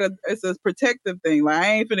 it's like it's a protective thing. Like,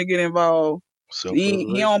 I ain't finna get involved.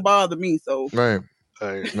 He don't bother me. So right.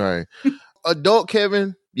 Adult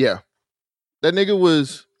Kevin, yeah, that nigga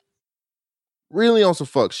was really on some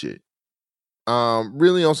fuck shit.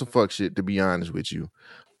 Really on some fuck shit, to be honest with you.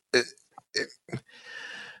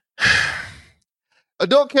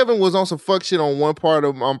 Adult Kevin was on some fuck shit on one part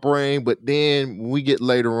of my brain, but then when we get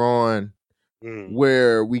later on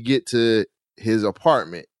where we get to his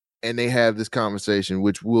apartment and they have this conversation,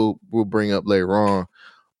 which we'll bring up later on.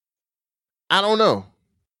 I don't know.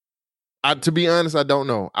 To be honest, I don't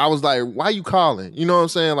know. I was like, why you calling? You know what I'm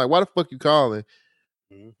saying? Like, why the fuck you calling?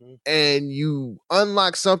 And you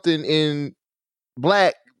unlock something in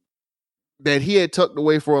Black that he had tucked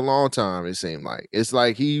away for a long time. It seemed like it's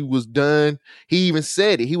like he was done. He even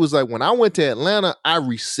said it. He was like, when I went to Atlanta, I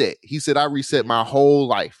reset. He said, I reset my whole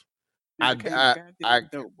life. I can't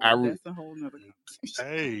dope, boy. That's a whole nother conversation.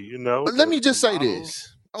 Hey, you know. But let me just say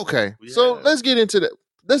this. Okay, so let's get into that.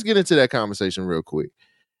 Let's get into that conversation real quick.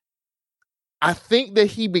 I think that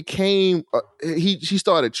he became he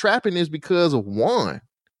started trapping this because of Juan.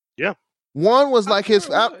 Yeah. Juan was like his.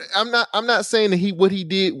 I'm not saying that what he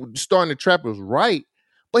did starting to trap was right,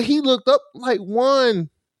 but he looked up like Juan.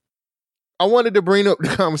 I wanted to bring up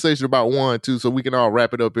the conversation about Juan too, so we can all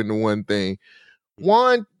wrap it up into one thing.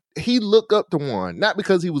 Juan, he looked up to Juan not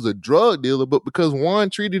because he was a drug dealer, but because Juan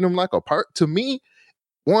treated him like a to me.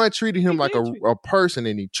 Juan treated him like a person,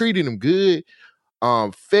 and he treated him good.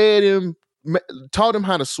 Fed him, taught him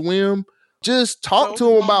how to swim. Just talk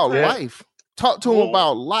to him about life. Talk to him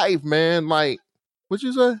about life, man. Like, what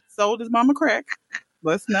you say? Sold his mama crack.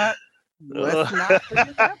 Let's not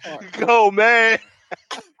forget that part. Go, man.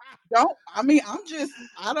 I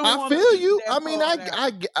feel you. I mean,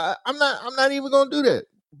 I'm not even gonna do that.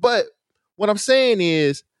 But what I'm saying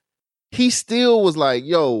is, he still was like,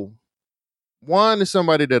 yo, Juan is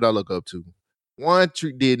somebody that I look up to. Juan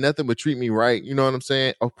did nothing but treat me right. You know what I'm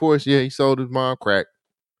saying? Of course, yeah, he sold his mom crack.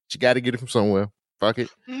 You got to get it from somewhere. Fuck it.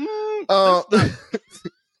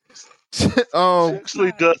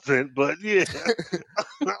 Actually doesn't, but yeah.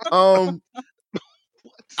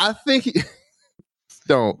 I think he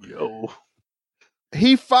don't. Yo.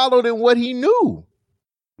 He followed in what he knew.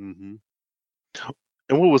 Mm-hmm.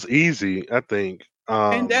 And what was easy, I think.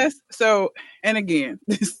 And that's so. And again,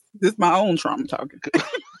 this my own trauma talking,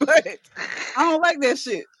 but I don't like that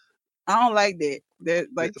shit. I don't like that. That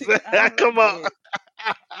like come on.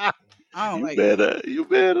 I don't like that. You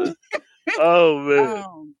better. Oh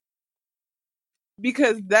man.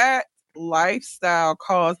 Because that lifestyle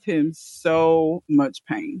caused him so much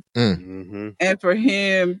pain. Mm-hmm. And for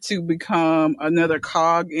him to become another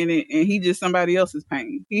cog in it, and he just somebody else's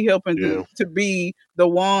pain. He helping to be the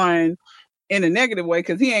one in a negative way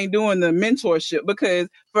because he ain't doing the mentorship. Because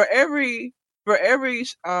for every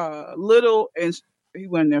little, and he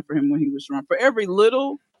wasn't there for him when he was drunk. For every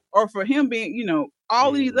little, or for him being, all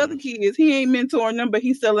of these other kids, he ain't mentoring them, but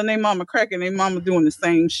he's selling their mama crack and their mama doing the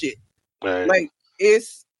same shit. Right. Like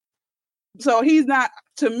it's so he's not.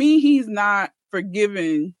 To me, he's not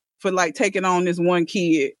forgiven for like taking on this one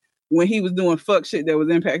kid when he was doing fuck shit that was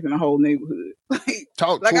impacting the whole neighborhood.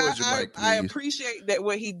 I appreciate that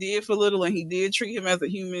what he did for Little, and he did treat him as a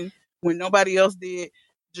human when nobody else did.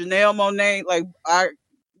 Janelle Monáe,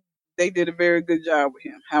 they did a very good job with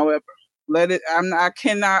him. However, I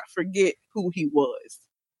cannot forget who he was,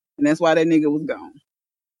 and that's why that nigga was gone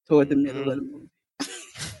toward the middle of the movie.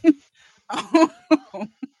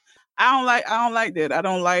 I don't like that. I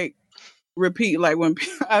don't like repeat like when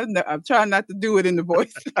I'm trying not to do it in the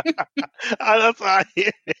voice. That's why.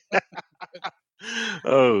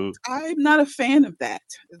 Oh, I'm not a fan of that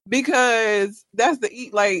because that's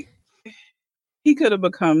he could have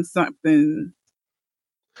become something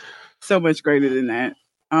so much greater than that.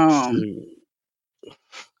 And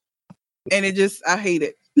it just I hate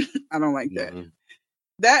it. I don't like that.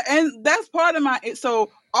 That's part of so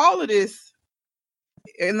all of this,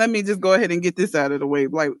 and let me just go ahead and get this out of the way.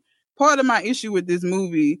 Like part of my issue with this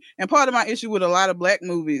movie, and part of my issue with a lot of black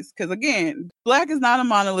movies, because again, black is not a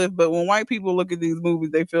monolith, but when white people look at these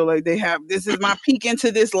movies, they feel like this is my peek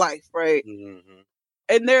into this life, right? Mm-hmm.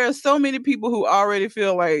 And there are so many people who already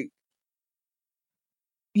feel like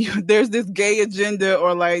there's this gay agenda,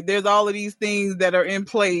 or like there's all of these things that are in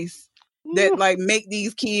place that like make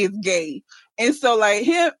these kids gay. And so like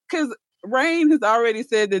him, because Rain has already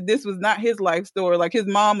said that this was not his life story. Like his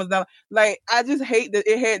mom was not like, I just hate that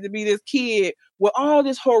it had to be this kid with all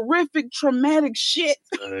this horrific, traumatic shit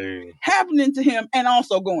happening to him and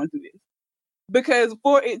also going through this. Because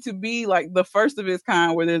for it to be like the first of its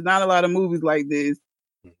kind, where there's not a lot of movies like this,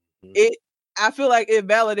 I feel like it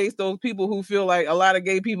validates those people who feel like a lot of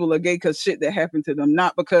gay people are gay because shit that happened to them,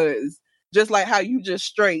 not because just like how you just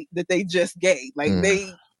straight that they just gay. Like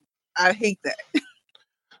I hate that.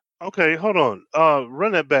 Okay, hold on.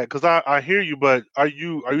 Run that back because I hear you, but are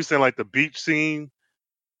you saying like the beach scene?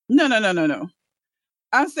 No.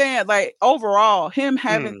 I'm saying like overall, him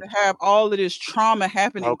having to have all of this trauma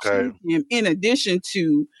happening to him, in addition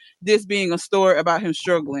to this being a story about him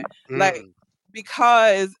struggling, like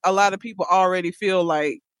because a lot of people already feel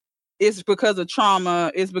like it's because of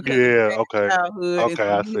trauma, it's because of childhood,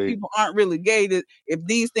 and these people aren't really gay. That if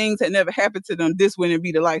these things had never happened to them, this wouldn't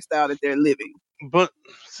be the lifestyle that they're living. But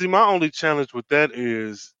see, my only challenge with that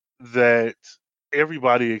is that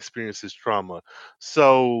everybody experiences trauma.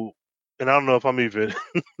 So and I don't know if I'm even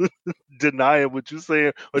denying what you're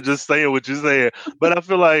saying or just saying what you're saying, but I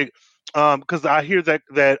feel like because I hear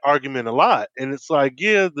that argument a lot, and it's like,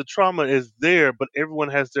 yeah, the trauma is there, but everyone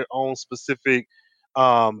has their own specific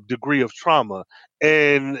degree of trauma,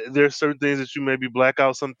 and there's certain things that you maybe black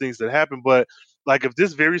out, some things that happen, but like if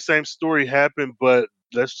this very same story happened, but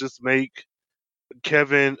let's just make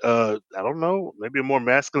Kevin, I don't know, maybe a more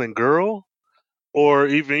masculine girl, or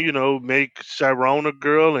even make Chiron a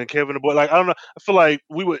girl and Kevin a boy. Like I don't know. I feel like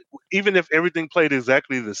we would, even if everything played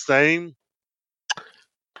exactly the same.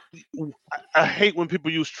 I hate when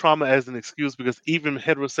people use trauma as an excuse because even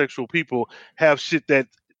heterosexual people have shit that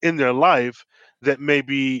in their life that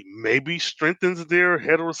maybe strengthens their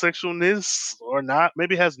heterosexualness or not.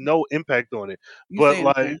 Maybe has no impact on it. You But saying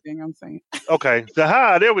the like, same thing I'm saying. okay,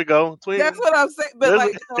 there we go. That's Twin. what I'm saying. But Let's-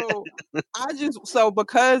 like, so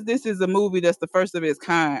because this is a movie that's the first of its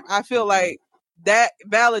kind, I feel like that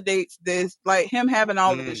validates this, like him having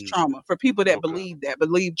all of this Mm, trauma for people that okay.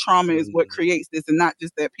 believe trauma is what Mm, creates this and not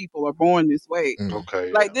just that people are born this way.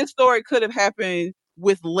 okay. Like Yeah. this story could have happened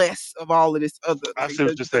with less of all of this other, I like see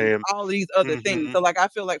what you're saying. all of these other things. Hmm. So like I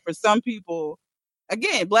feel like for some people,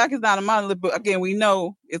 again, black is not a monolith, but again, we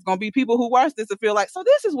know it's gonna be people who watch this and feel like, so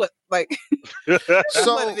this is what like this is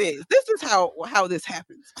what it So is. This is how this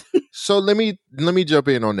happens. so let me jump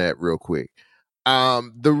in on that real quick.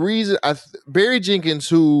 The reason Barry Jenkins,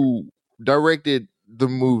 who directed the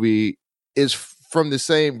movie, is from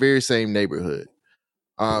the very same neighborhood.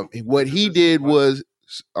 What Is he this his did life? was,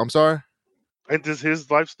 I'm sorry. Ain't this his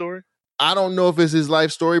life story? I don't know if it's his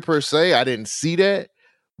life story per se. I didn't see that,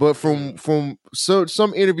 but Mm, from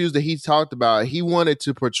some interviews that he talked about, he wanted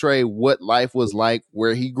to portray what life was like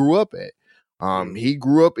where he grew up at. mm, He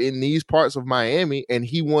grew up in these parts of Miami, and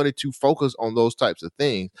he wanted to focus on those types of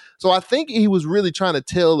things. So I think he was really trying to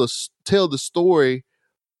tell the story.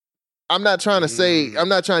 mm. I'm not trying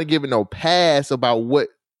to give it no pass about what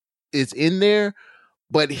is in there,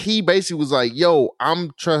 but he basically was like, "Yo,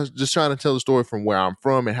 just trying to tell the story from where I'm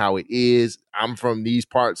from and how it is. I'm from these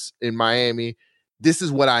parts in Miami. This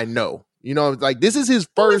is what I know. Like this is his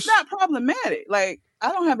Well, it's first." not problematic. Like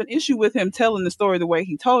I don't have an issue with him telling the story the way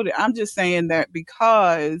he told it. I'm just saying that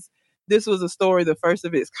because this was a story the first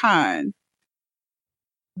of its kind,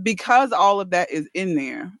 because all of that is in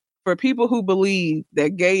there, for people who believe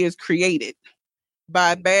that gay is created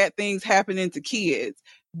by bad things happening to kids,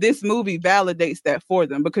 this movie validates that for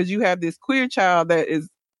them because you have this queer child that is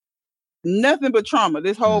nothing but trauma.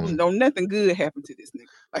 This whole nothing good happened to this nigga.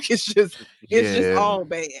 Like it's just Yeah, all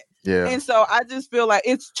bad. yeah. And so I just feel like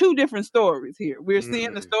it's two different stories here. We're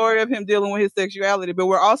seeing the Mm. story of him dealing with his sexuality, but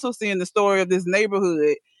we're also seeing the story of this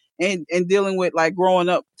neighborhood and dealing with like growing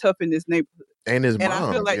up tough in this neighborhood. And his And I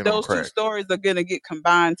feel mom like being on those two crack. stories are gonna get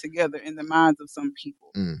combined together in the minds of some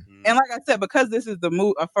people. Mm. And like I said, because this is the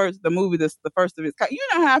movie that's the first of its kind. You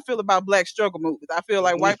know how I feel about black struggle movies. I feel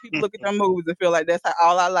like white people look at them movies and feel like that's how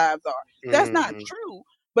all our lives are. That's not Mhm. true.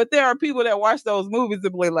 But there are people that watch those movies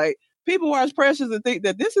and be like, people watch Precious and think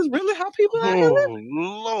that this is really how people out here live. Oh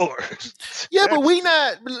Lord. Yeah, but we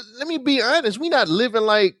not. Let me be honest. We not living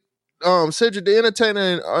like Cedric the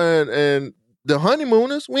Entertainer and the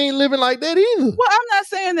Honeymooners. We ain't living like that either. Well, I'm not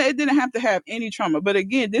saying that it didn't have to have any trauma, but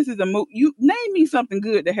again, this is a movie. You name me something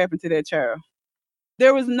good that happened to that child.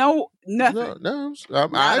 There was nothing. No. Nada,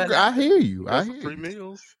 nada. I hear you. You I got some hear free you,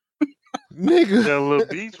 meals. nigga. Got a little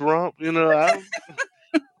beach romp,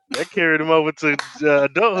 that carried him over to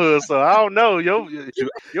adulthood. So I don't know.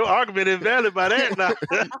 Your argument invalid by that now,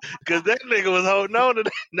 because that nigga was holding on to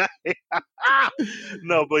that night.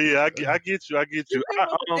 No, but yeah, I get you. I get you.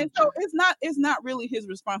 And so it's not really his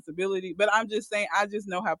responsibility, but I'm just saying I just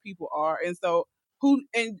know how people are. And so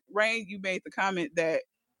Rain, you made the comment that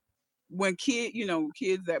when kids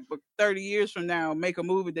that 30 years from now make a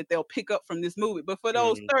movie that they'll pick up from this movie. But for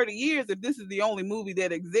those 30 years, if this is the only movie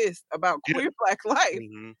that exists about Yeah. queer black life,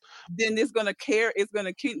 Mhm. then it's going to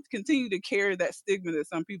continue to carry that stigma that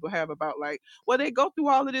some people have about like, well, they go through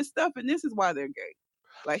all of this stuff and this is why they're gay.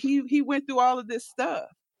 Like he went through all of this stuff.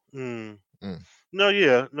 Mm. Mm. No,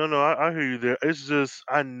 yeah, no, I hear you there. It's just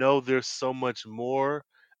I know there's so much more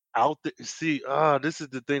out there. See, this is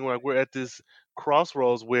the thing. Like we're at this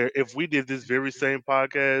crossroads where if we did this very same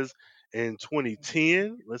podcast in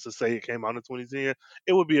 2010, let's just say it came out in 2010,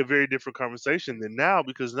 it would be a very different conversation than now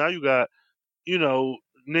because now you got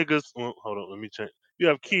niggas. Well, hold on, let me change. You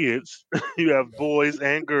have kids, you have boys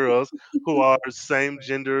and girls who are same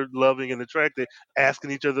gender loving and attracted, asking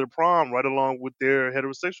each other to prom right along with their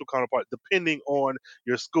heterosexual counterpart, depending on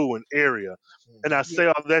your school and area. And I Yeah. say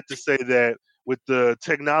all that to say that with the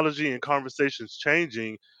technology and conversations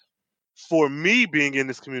changing, for me being in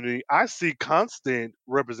this community, I see constant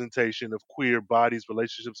representation of queer bodies,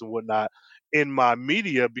 relationships, and whatnot in my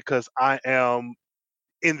media because I am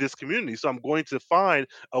in this community. So I'm going to find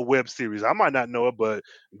a web series. I might not know it, but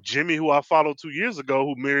Jimmy, who I followed 2 years ago,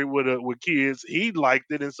 who married with kids, he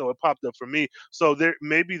liked it, and so it popped up for me. So there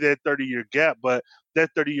may be that 30-year gap, but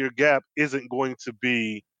that 30-year gap isn't going to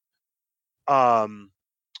be um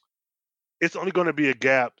it's only going to be a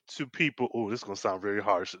gap to people. Oh, this is going to sound very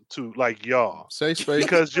harsh to like y'all Safe space.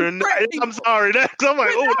 because you're not. Straight I'm people. sorry. I'm like,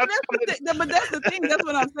 But oh, no, but that's the thing. That's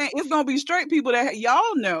what I'm saying. It's gonna be straight people that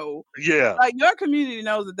y'all know. yeah, Like your community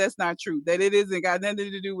knows that that's not true. That it isn't got nothing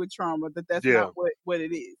to do with trauma. That's yeah. not what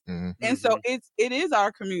it is. Mhm. And so it is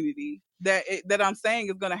our community that I'm saying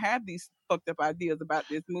is gonna have these fucked up ideas about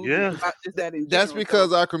this movie, Yeah. about just that in That's general.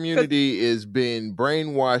 because our community has been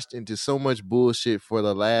brainwashed into so much bullshit for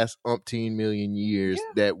the last umpteen million years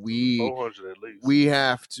Yeah. that we 400 at least. we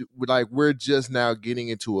have to like we're just now getting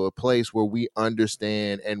into a place where we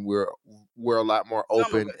understand and we're a lot more Some of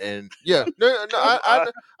open us. and yeah no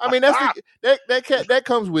I mean that's that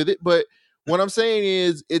comes with it, but what I'm saying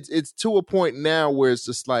is it's to a point now where it's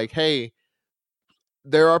just like, hey,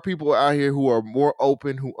 there are people out here who are more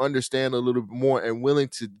open, who understand a little bit more and willing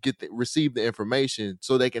to receive the information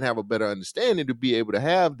so they can have a better understanding to be able to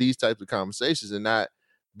have these types of conversations and not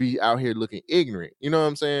be out here looking ignorant. You know what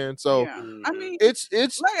I'm saying? So Yeah. I mean, it's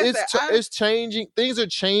like I said, it's changing. Things are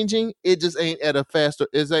changing. It just ain't at a faster.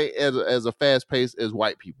 It ain't as a fast pace as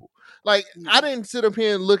white people. Like I didn't sit up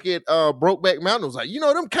here and look at Brokeback Mountain. I was like, you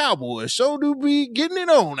know, them cowboys sure do be getting it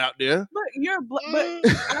on out there. But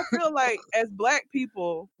I feel like as black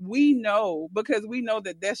people, we know because we know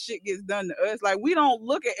that shit gets done to us. Like we don't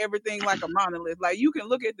look at everything like a monolith. Like you can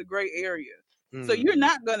look at the gray area. So you're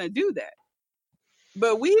not gonna do that.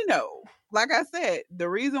 But we know, like I said, the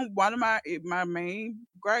reason one of my main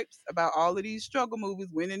gripes about all of these struggle movies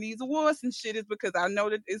winning these awards and shit is because I know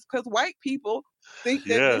that it's because white people think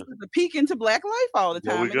that this is a peek into black life all the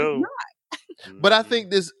There time, we and go. it's not. But I think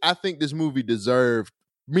this movie deserved,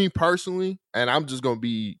 me personally, and I'm just gonna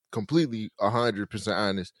be completely 100%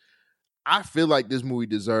 honest. I feel like this movie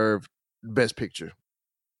deserved Best Picture.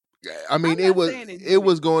 I mean, it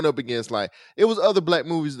was going up against like it was other black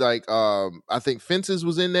movies like I think Fences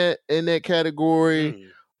was in that category.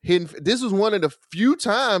 This was one of the few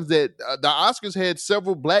times that the Oscars had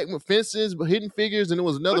several black Fences, Hidden Figures, and it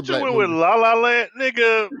was another But you black went movie. with La La Land,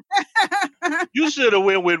 nigga. You should have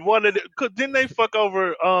went with one of the. Cause didn't they fuck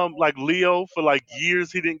over like Leo for like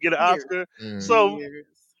years? He didn't get an Oscar. So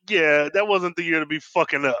yeah, that wasn't the year to be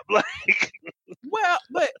fucking up. Like, well,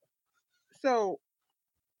 but so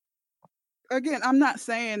again, I'm not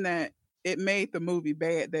saying that it made the movie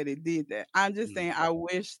bad that it did that. I'm just saying I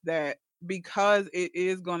wish that because it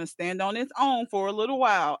is going to stand on its own for a little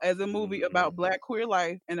while as a movie about black queer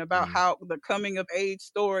life and about how the coming of age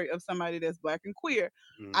story of somebody that's black and queer.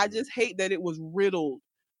 I just hate that it was riddled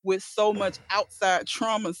with so much outside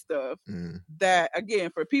trauma stuff that,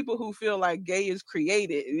 again, for people who feel like gay is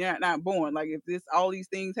created and you're not born, like if all these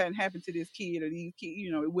things hadn't happened to this kid or these kids,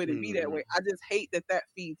 it wouldn't be that way. I just hate that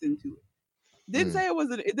feeds into it. Didn't say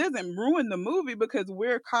it doesn't ruin the movie because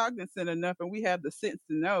we're cognizant enough and we have the sense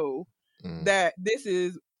to know that this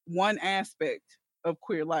is one aspect of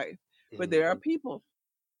queer life. But there are people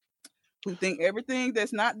who think everything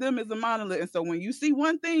that's not them is a monolith. And so when you see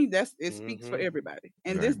one thing, it speaks for everybody.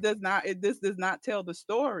 And this does not tell the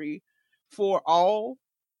story for all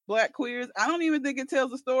black queers. I don't even think it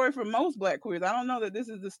tells the story for most black queers. I don't know that this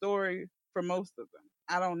is the story for most of them.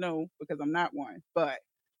 I don't know because I'm not one, but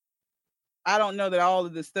I don't know that all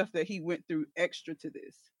of the stuff that he went through extra to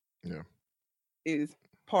this is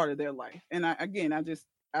part of their life. And I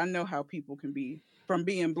know how people can be from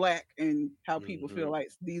being black and how people feel like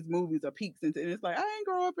these movies are peaks into, and it's like, I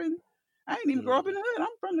ain't even grow up in the hood. I'm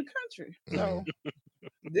from the country. So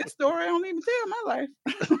this story I don't even tell my life.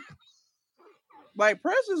 Like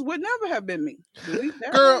Precious would never have been me.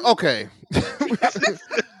 Girl, okay.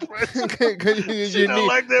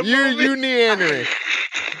 You meandering.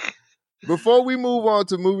 Before we move on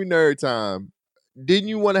to movie nerd time, didn't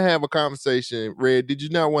you want to have a conversation, Red? Did you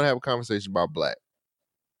not want to have a conversation about Black?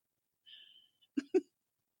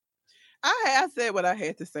 I said what I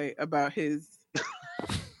had to say about his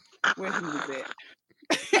where he was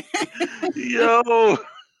at. Yo,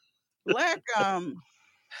 Black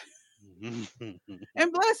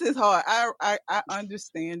and bless his heart. I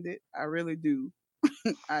understand it. I really do.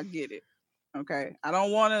 I get it. Okay.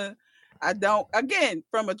 Again,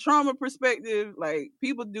 from a trauma perspective, like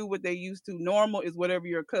people do what they used to. Normal is whatever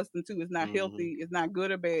you're accustomed to. It's not healthy. It's not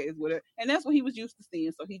good or bad. It's whatever. And that's what he was used to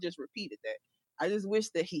seeing. So he just repeated that. I just wish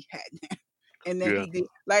that he hadn't. And then he did.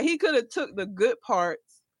 Like, he could have took the good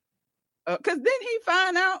parts. Because didn't he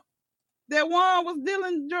find out that Juan was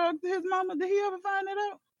dealing drugs to his mama? Did he ever find that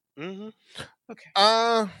out? Mm-hmm. Okay.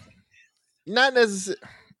 Not necessarily.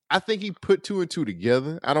 I think he put two and two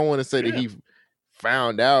together. I don't want to say that he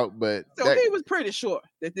found out, but so he was pretty sure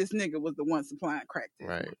that this nigga was the one supplying crack to him.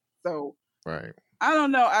 Right. So right. I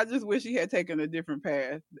don't know. I just wish he had taken a different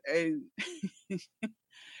path. And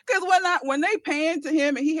because when they panned to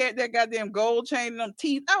him and he had that goddamn gold chain in them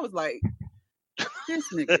teeth, I was like, this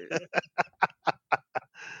nigga.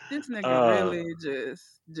 This nigga really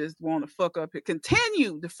just want to fuck up it.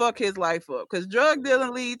 Continue to fuck his life up. Because drug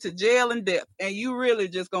dealing leads to jail and death. And you really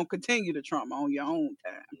just going to continue the trauma on your own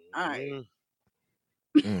time. All right.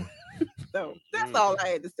 So that's all I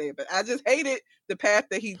had to say. But I just hated the path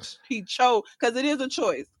that he chose. Because it is a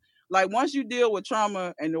choice. Like, once you deal with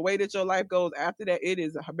trauma and the way that your life goes after that, it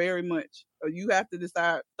is very much. You have to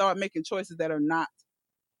start making choices that are not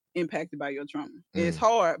impacted by your trauma. It's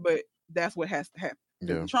hard, but that's what has to happen.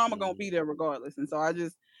 The trauma gonna be there regardless. And so I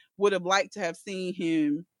just would have liked to have seen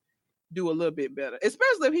him do a little bit better,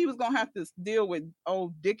 especially if he was gonna have to deal with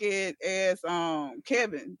old dickhead ass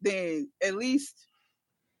Kevin. Then at least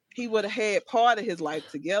he would have had part of his life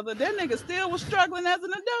together. That nigga still was struggling as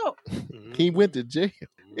an adult. He went to jail.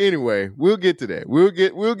 Anyway, we'll get to that. We'll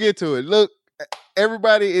get to it. Look,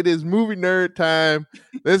 everybody, it is movie nerd time.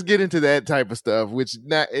 Let's get into that type of stuff, which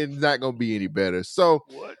it's not gonna be any better. So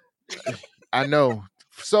what? I know.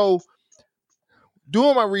 So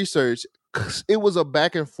doing my research, it was a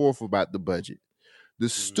back and forth about the budget. The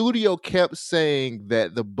studio kept saying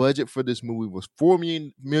that the budget for this movie was $4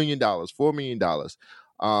 million. $4 million.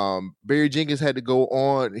 Barry Jenkins had to go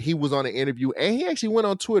on. He was on an interview, and he actually went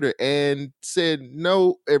on Twitter and said,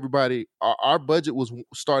 "No, everybody, our budget was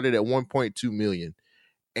started at 1.2 million,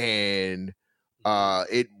 and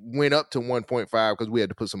it went up to 1.5 because we had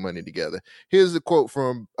to put some money together." Here's a quote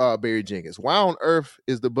from Barry Jenkins. "Why on earth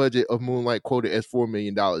is the budget of Moonlight quoted as $4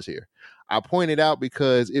 million here? I pointed out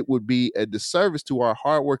because it would be a disservice to our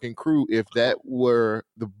hardworking crew if that were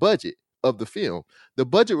the budget of the film. The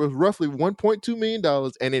budget was roughly $1.2 million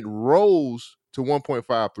and it rose to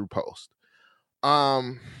 1.5 through post."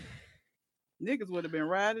 Niggas would have been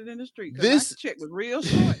riding in the street. This check was real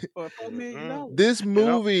short for $4 million. This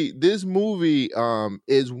movie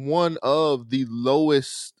is one of the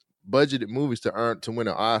lowest budgeted movies to win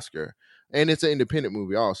an Oscar, and it's an independent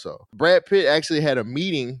movie also. Brad Pitt actually had a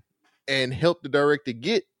meeting and helped the director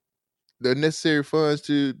get the necessary funds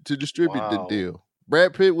to distribute the deal.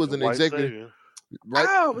 Brad Pitt was an executive. Right?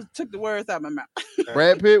 I took the words out of my mouth.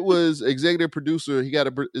 Brad Pitt was executive producer. He got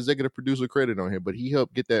an executive producer credit on here, but he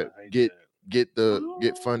helped get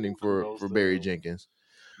funding for Barry Jenkins.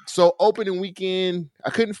 So opening weekend, I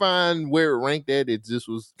couldn't find where it ranked at. It just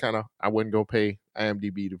was kind of, I wasn't gonna pay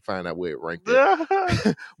IMDb to find out where it ranked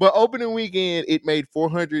at. But opening weekend, it made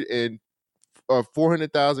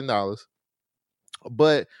 $400,000.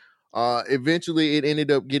 But eventually, it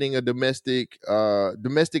ended up getting a domestic.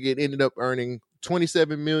 It ended up earning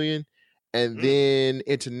 $27 million, and then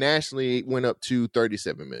internationally, it went up to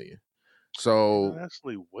 $37 million. So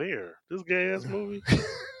actually, where this gay ass movie?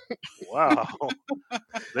 Wow,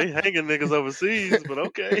 they hanging niggas overseas, but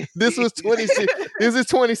okay. This is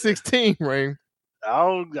 2016, Rain.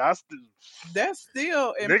 That's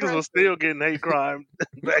still niggas impressive. was still getting hate crime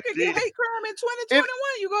back then. Hate crime in 2021.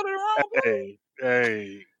 You go to the wrong movie.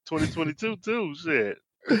 Hey, 2022 too. Shit.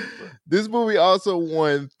 This movie also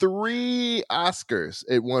won 3 Oscars.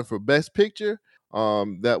 It won for Best Picture.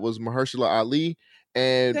 That was Mahershala Ali.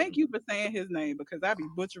 And thank you for saying his name because I be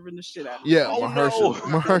butchering the shit out of him. Yeah,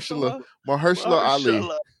 Mahershala Ali.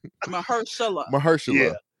 Mahershala.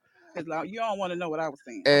 Yeah. Like, you don't want to know what I was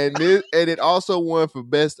saying. And it also won for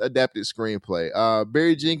Best Adapted Screenplay.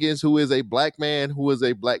 Barry Jenkins, who is a black man, who is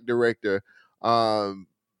a black director.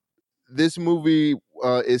 This movie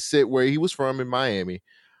is set where he was from in Miami.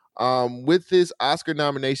 With his Oscar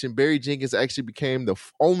nomination, Barry Jenkins actually became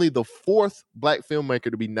only the 4th black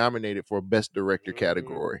filmmaker to be nominated for a Best Director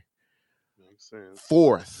category. Makes sense.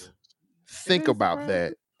 4th. Think about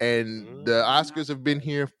that. And the Oscars have been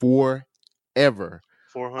here forever.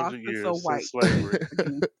 400 years since slavery.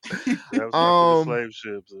 That was after the slave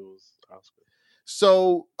ships. It was Oscar.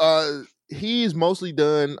 So he's mostly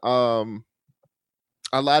done a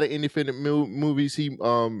lot of independent movies. He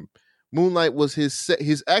Moonlight was his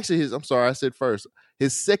second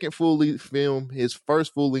full-length film. His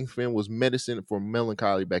first full-length film was Medicine for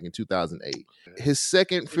Melancholy back in 2008. His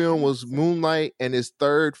second film was Moonlight, and his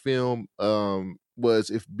third film was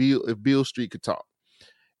If Beale Street Could Talk.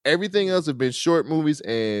 Everything else have been short movies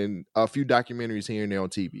and a few documentaries here and there on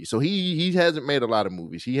TV. So he hasn't made a lot of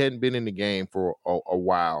movies. He hadn't been in the game for a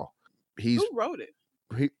while. Who wrote it?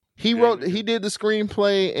 He did the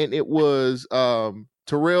screenplay, and it was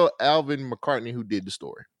Terrell Alvin McCartney who did the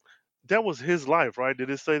story. That was his life, right? Did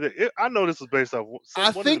it say that? I know this was based off.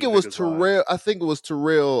 I think it was Terrell. I think it was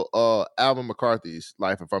Terrell Alvin McCarthy's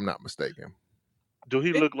life, if I'm not mistaken. Do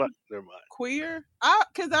he look like? Never mind. Queer?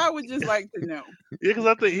 Because I would just like to know. Yeah, because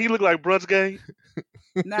I think he looked like Brunch Gay.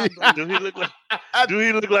 Not Do he look like? Do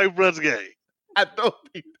he look like Brunch Gay? I don't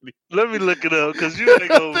think. Let me look it up because you ain't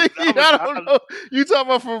gonna. I don't know. You talking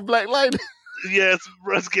about from Black Lightning? Yes,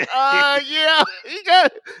 Brunch Gay. Yeah, he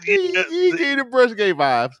got. He gave the Brunch Gay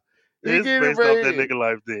vibes. It's based off that nigga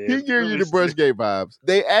life. Then he gave you the Brunch Gay vibes.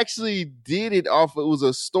 They actually did it off. It was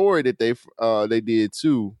a story that they did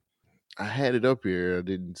too. I had it up here. I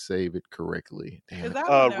didn't save it correctly. Damn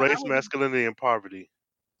it. Race, masculinity, and poverty.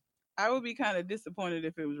 I would be kind of disappointed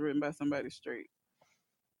if it was written by somebody straight.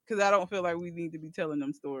 Because I don't feel like we need to be telling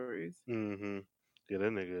them stories. Mm-hmm. Yeah,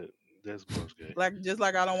 that nigga, that's Brunch Gay. Just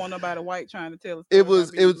like I don't want nobody white trying to tell a It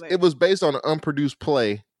story. was based on an unproduced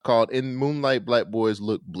play called "In Moonlight, Black Boys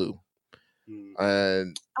Look Blue."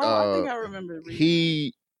 And I think I remember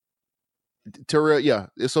reading Terrell. Yeah,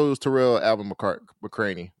 so it was Terrell Alvin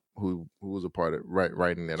McCraney who was a part of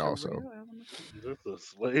writing that also. That's a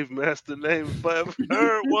slave master name if I ever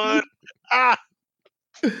heard one.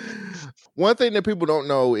 One thing that people don't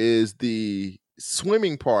know is the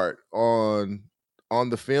swimming part on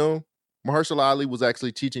the film. Mahershala Ali was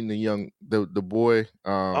actually teaching the boy.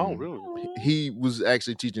 Oh, really? He was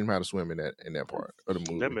actually teaching him how to swim in that part of the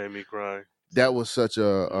movie. That made me cry. That was such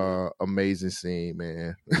a amazing scene,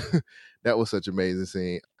 man. That was such an amazing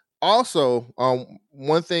scene. Also,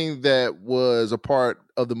 one thing that was a part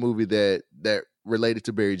of the movie that related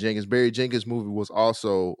to Barry Jenkins. Barry Jenkins' movie was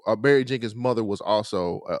also Barry Jenkins' mother was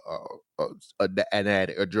also an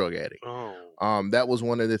addict, a drug addict. Oh. That was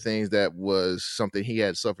one of the things that was something he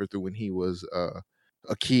had suffered through when he was a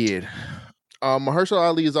kid. Mahershala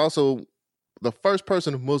Ali is also the first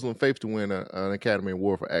person of Muslim faith to win an Academy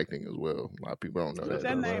Award for acting as well. A lot of people don't know that.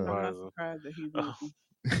 That name, I'm not surprised that he's Muslim.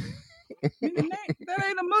 That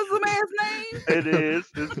ain't a Muslim ass name. It is.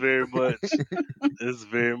 It's very much. It's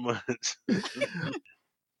very much.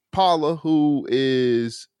 Paula, who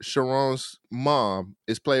is Sharon's mom,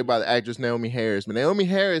 is played by the actress Naomi Harris. But Naomi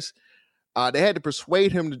Harris, they had to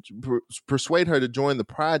persuade her to join the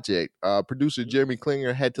project. Producer Jeremy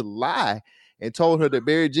Klinger had to lie and told her that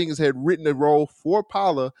Barry Jenkins had written the role for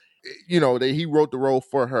Paula. That he wrote the role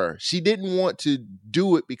for her. She didn't want to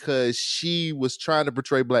do it because she was trying to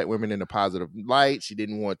portray black women in a positive light. She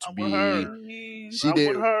didn't want to be. She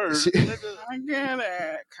did. I get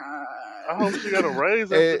it. I hope she got a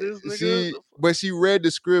raise after this, nigga. But she read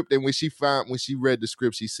the script, and when she read the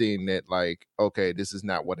script, she seen that like, okay, this is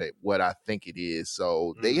not what I think it is.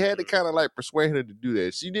 So they had to kind of like persuade her to do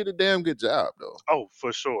that. She did a damn good job, though. Oh,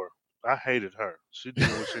 for sure. I hated her. She did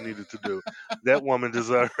what she needed to do. That woman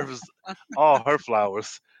deserves all her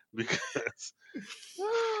flowers because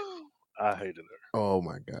I hated her. Oh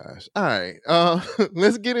my gosh! All right,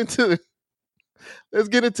 let's get into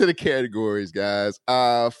the categories, guys.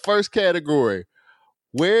 First category: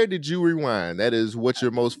 where did you rewind? That is, what's your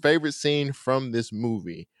most favorite scene from this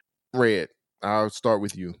movie? Red, I'll start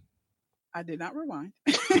with you. I did not rewind.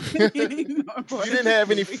 You didn't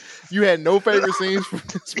have any. You had no favorite scenes from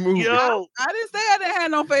this movie. Yo. I didn't say I didn't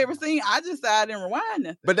have no favorite scene. I just said I didn't rewind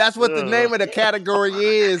nothing. But that's what the name of the category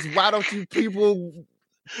is. Why don't you people?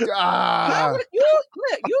 You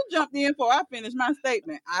jumped in before I finished my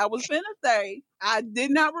statement. I was finna say I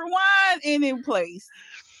did not rewind any place,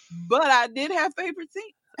 but I did have favorite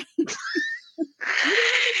scenes.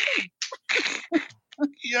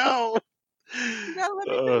 Yo. You gotta let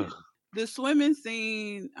me finish. The swimming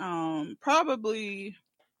scene, probably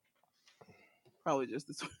just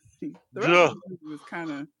the swimming scene. The rest of the movie was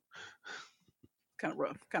kind of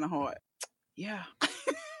rough, kind of hard. Yeah.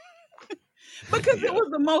 Because it was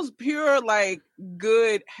the most pure, like,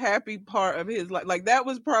 good, happy part of his life. Like, that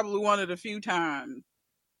was probably one of the few times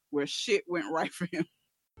where shit went right for him.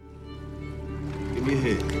 Give me your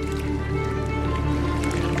head.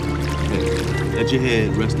 Hey, let your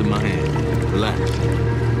head rest in my hand. Relax.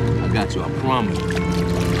 I got you, I promise.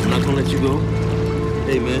 I'm not gonna let you go.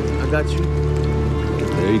 Hey, man, I got you.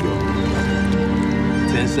 There you go.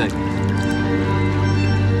 10 seconds.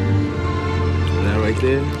 That right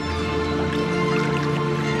there,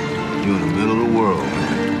 you're in the middle of the world.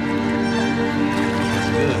 That's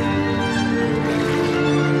good.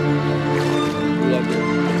 You like that?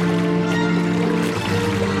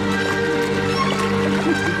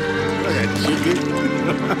 Look at chicken.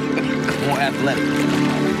 More athletic.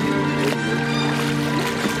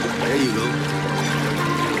 There you go.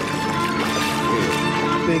 Yeah.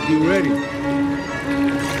 I think you're ready.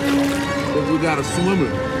 But we got a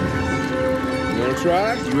swimmer. You wanna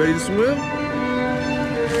try? You ready to swim?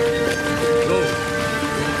 Go.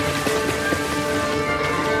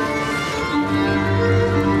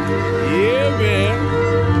 Yeah, man.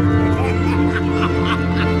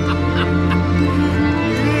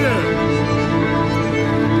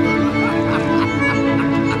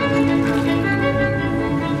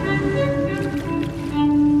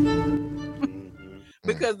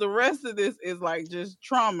 Because the rest of this is like just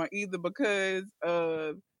trauma, either because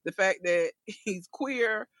of the fact that he's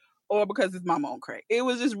queer or because his mama on crack. It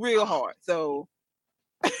was just real hard. So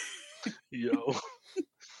Yo.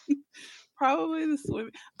 probably the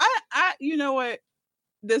swimming. You know what?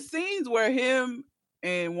 The scenes where him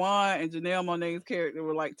and Juan and Janelle Monáe's character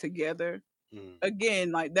were like together,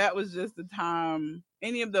 again, like that was just the time.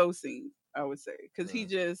 Any of those scenes, I would say, because he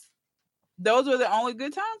just those were the only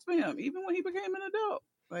good times for him, even when he became an adult.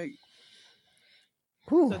 Like,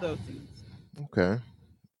 so those scenes. Okay.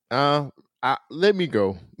 Let me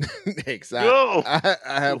go next. Go. I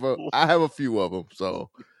have a few of them. So,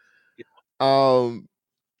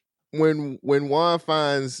 when Juan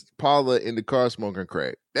finds Paula in the car smoking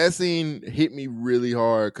crack, that scene hit me really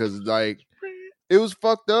hard because like it was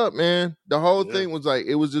fucked up, man. The whole thing was like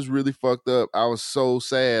it was just really fucked up. I was so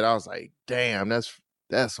sad. I was like, damn, that's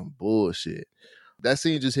some bullshit. That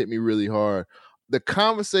scene just hit me really hard. The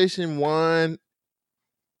conversation Juan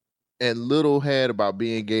and Little had about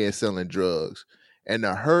being gay and selling drugs, and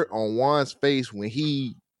the hurt on Juan's face when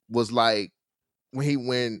he was like,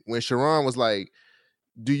 when Sharon was like,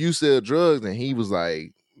 "Do you sell drugs?" and he was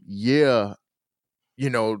like, "Yeah." You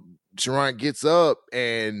know, Sharon gets up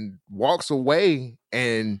and walks away,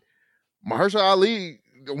 and Mahershala Ali,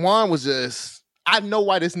 Juan was just, I know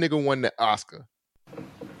why this nigga won the Oscar.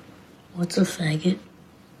 What's a faggot?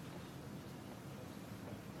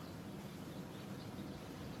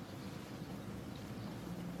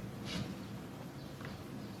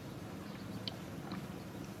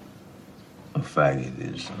 A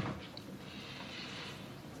faggot is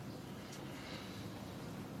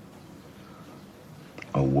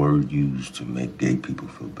a word used to make gay people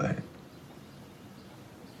feel bad.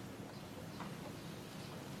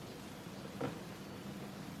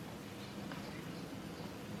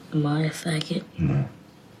 Am I a faggot? No.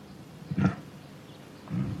 You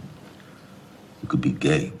could be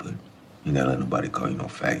gay, but you never let nobody call you no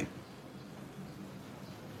faggot.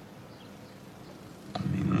 I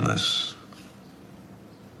mean, unless...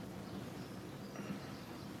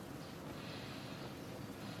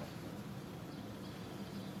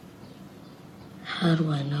 How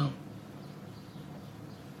do I know?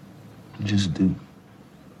 You just do.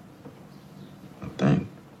 I think.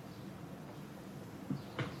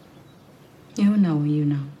 You'll know when you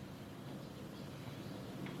know.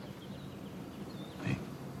 Hey.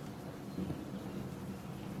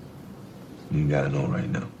 You gotta know right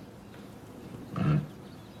now. All right?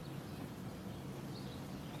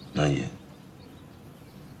 Not yet.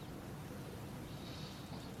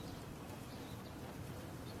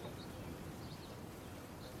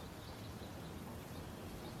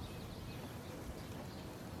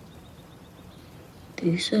 Do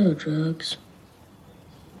you sell drugs?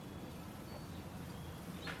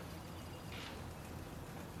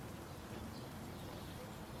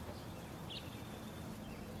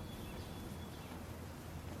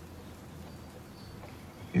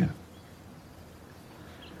 Yeah.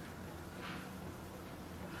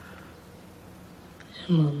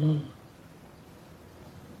 And my mama.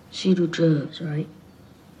 She do drugs, right?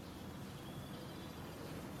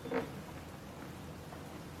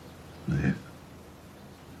 Yeah.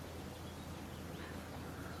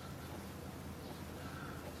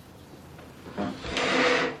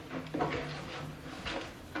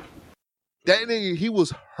 That nigga, he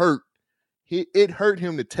was hurt. It hurt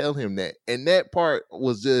him to tell him that, and that part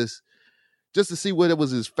was just to see what it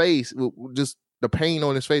was his face, just the pain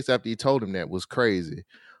on his face after he told him that was crazy.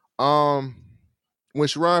 When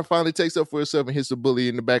Sharon finally takes up for herself and hits the bully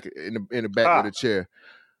in the back in the back of the chair,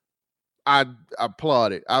 I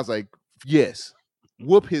applauded. I was like, yes,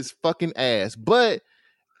 whoop his fucking ass. But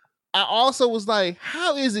I also was like,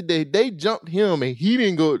 how is it that they jumped him and he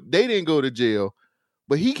didn't go? They didn't go to jail,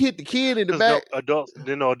 but he hit the kid in the back. Adults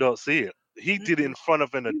see it. He did it in front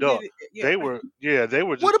of an adult. They were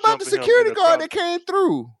just. What about the security guard that came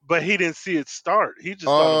through? But he didn't see it start. He just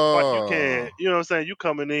thought, "What you can?" You know what I'm saying? You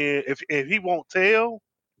coming in if he won't tell,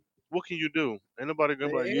 what can you do? Ain't nobody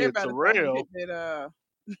gonna be like, yeah, Everybody supposed to Terrell. hit that.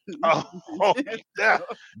 Oh, yeah.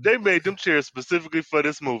 They made them chairs specifically for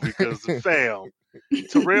this movie because, fam,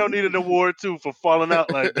 Terrell needed an award too for falling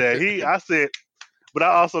out like that. I said, but I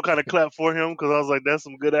also kind of clapped for him because I was like, that's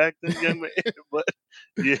some good acting, young man. But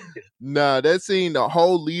yeah, Nah, that scene, the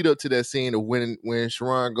whole lead up to that scene of when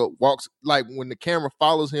Sharon walks, like when the camera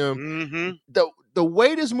follows him, mm-hmm. the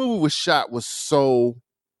way this movie was shot was so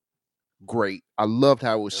great. I loved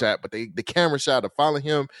how it was shot, but the camera shot of following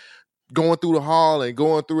him going through the hall and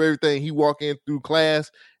going through everything. He walk in through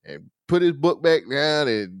class and put his book back down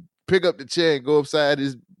and pick up the chair and go upside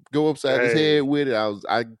his head with it.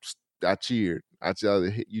 I cheered. I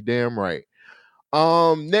said, you damn right.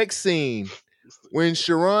 Next scene, when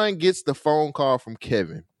Sharon gets the phone call from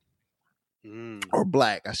Kevin or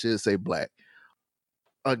Black, I should say Black.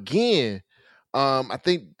 Again, I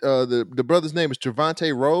think the brother's name is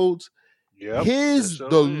Trevante Rhodes. Yep,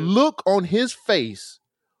 The look on his face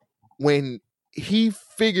when he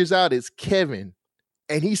figures out it's Kevin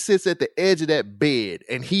and he sits at the edge of that bed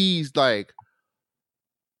and he's like,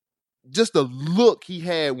 just the look he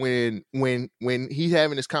had when he's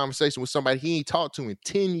having this conversation with somebody he ain't talked to in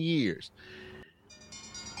 10 years.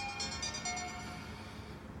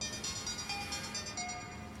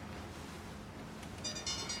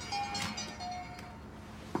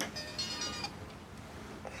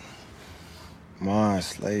 Ma,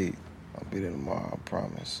 it's late. I'll be there tomorrow, I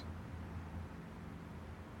promise.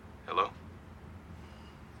 Hello?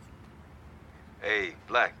 Hey,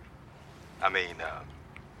 Black.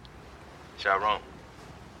 Sharon.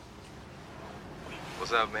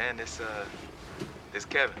 What's up, man? This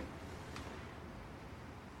Kevin.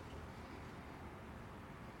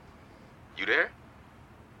 You there?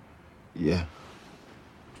 Yeah.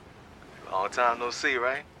 Long time no see,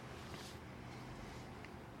 right?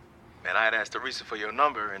 Man, I had asked Teresa for your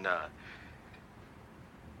number and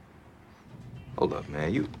hold up,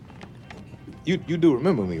 man. You do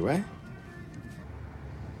remember me, right?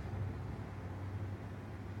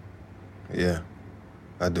 Yeah,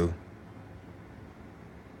 I do.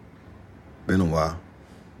 Been a while.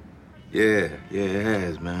 Yeah, it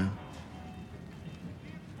has, man.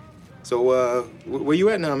 So, where you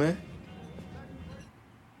at now, man?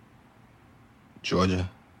 Georgia.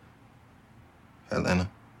 Atlanta.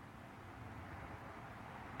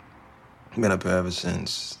 Been up here ever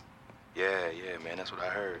since. Yeah, man, that's what I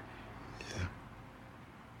heard. Yeah.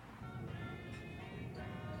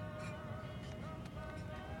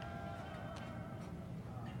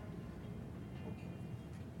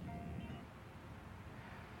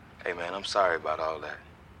 Hey, man, I'm sorry about all that.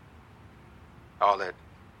 All that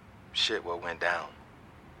shit what went down.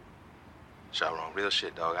 Sharon, real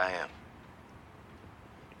shit, dog, I am.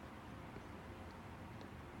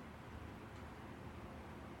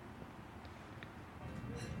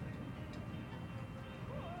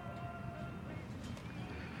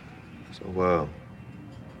 So,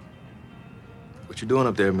 what you doing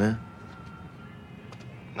up there, man?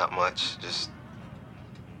 Not much, just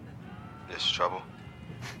trouble.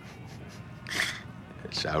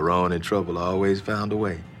 Sharon in trouble always found a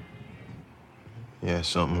way. Yeah,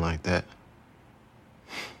 something like that.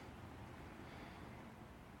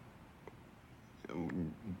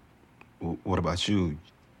 What about you?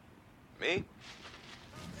 Me?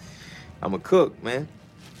 I'm a cook, man.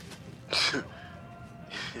 You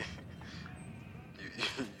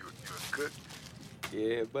a cook?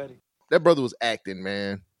 Yeah, buddy. That brother was acting,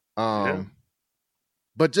 man.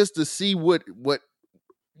 But just to see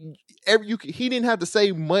he didn't have to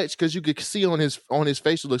say much because you could see on his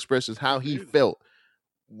facial expressions how he felt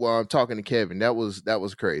while I'm talking to Kevin. That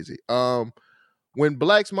was crazy. When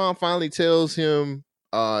Black's mom finally tells him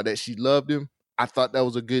that she loved him, I thought that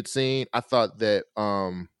was a good scene. I thought that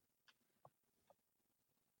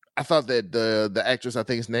the actress, I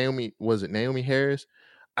think it's Naomi Harris?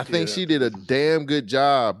 I think she did a damn good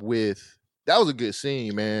job with that. Was a good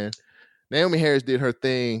scene, man. Naomi Harris did her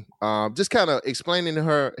thing, just kind of explaining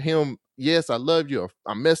to him, yes, I love you.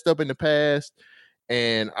 I messed up in the past,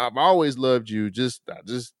 and I've always loved you. Just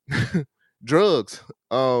drugs.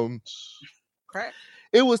 Crack.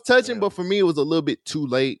 It was touching, but for me, it was a little bit too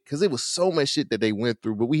late because it was so much shit that they went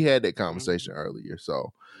through. But we had that conversation earlier,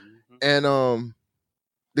 so and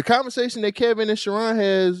the conversation that Kevin and Sharon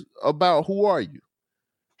has about who are you.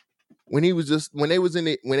 When they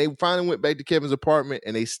finally went back to Kevin's apartment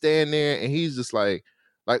and they stand there and he's just like,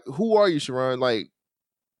 who are you, Sharon? Like,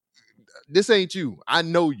 this ain't you. I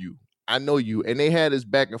know you. And they had this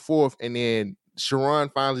back and forth. And then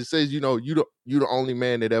Sharon finally says, you the only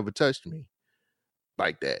man that ever touched me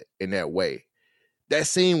like that, in that way. That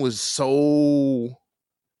scene was so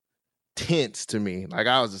tense to me. Like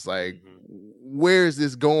I was just like, Mhm. where is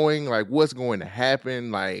this going? Like what's going to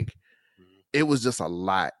happen? Like Mhm. it was just a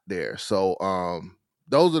lot there. So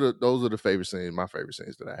those are the favorite scenes, my favorite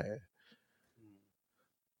scenes that I had.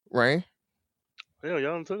 Right? Hell,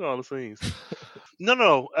 y'all done took all the scenes.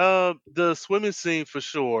 No. The swimming scene for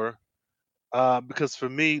sure. Because for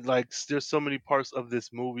me, like, there's so many parts of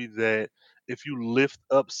this movie that if you lift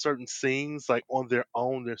up certain scenes, like on their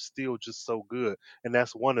own, they're still just so good, and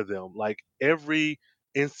that's one of them. Like every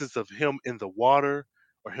instance of him in the water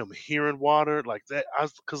or him hearing water, like that,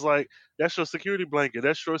 because like that's your security blanket,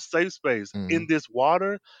 that's your safe space in Mhm. this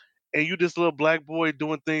water, and you this little black boy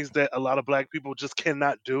doing things that a lot of black people just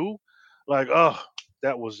cannot do. Like, oh,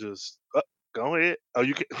 that was just. Go ahead. Oh,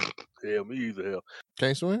 you can. Hell, me either. Hell.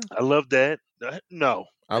 Can't swim? I love that. No,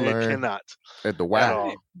 I it learned cannot at the at Y. I did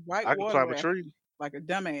all. white I can water climb a tree. rafting like a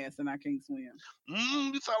dumbass, and I can't swim.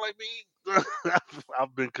 You sound like me.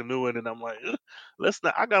 I've been canoeing, and I'm like, "Ugh, let's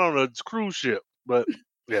not. I got on a cruise ship, but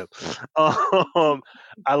yeah. Um,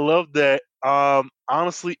 I love that.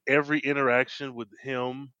 Honestly, every interaction with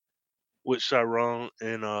him, with Chiron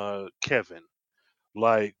and Kevin,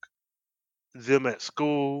 like them at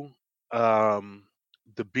school, um,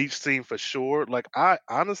 the beach scene for sure. Like I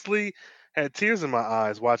honestly had tears in my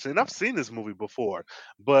eyes watching, and I've seen this movie before,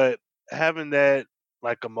 but having that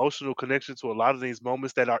like emotional connection to a lot of these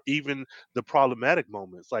moments that are even the problematic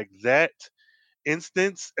moments, like that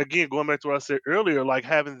instance again, going back to what I said earlier, like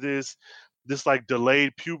having this like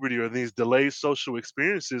delayed puberty or these delayed social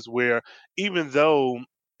experiences where even though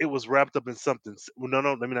it was wrapped up in something well,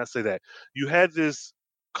 no, let me not say that. You had this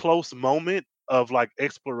close moment of like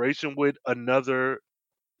exploration with another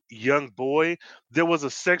young boy. There was a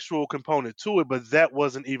sexual component to it, but that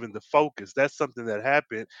wasn't even the focus. That's something that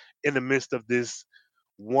happened in the midst of this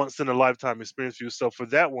once in a lifetime experience for you. So for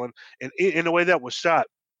that one, and in the way that was shot,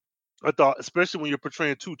 I thought, especially when you're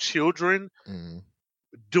portraying two children Mhm.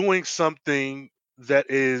 doing something that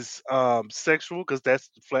is sexual, because that's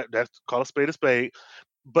flat, that's call a spade,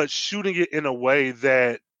 but shooting it in a way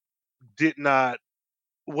that did not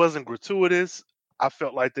wasn't gratuitous. I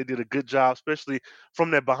felt like they did a good job, especially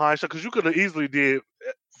from that behind shot, because you could have easily did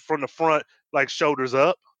from the front, like shoulders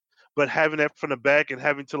up, but having that from the back and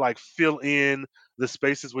having to like fill in the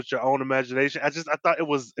spaces with your own imagination. I thought I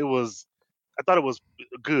thought it was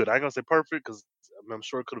good. I ain't gonna say perfect because I'm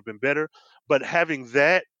sure it could have been better, but having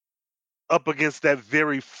that up against that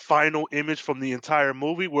very final image from the entire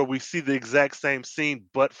movie where we see the exact same scene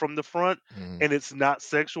but from the front, Mhm. and it's not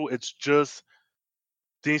sexual, it's just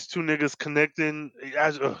these two niggas connecting.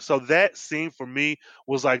 So that scene for me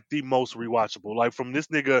was like the most rewatchable. Like from this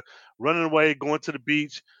nigga running away, going to the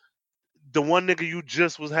beach, the one nigga you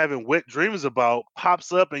just was having wet dreams about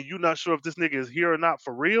pops up and you not sure if this nigga is here or not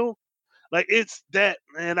for real. Like it's that,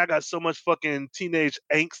 man. I got so much fucking teenage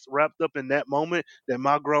angst wrapped up in that moment that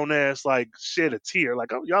my grown ass like shed a tear.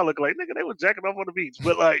 Like, oh, y'all look like nigga, they were jacking off on the beach.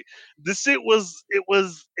 But like the shit was it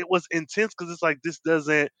was intense because it's like this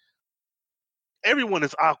doesn't. Everyone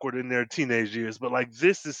is awkward in their teenage years, but like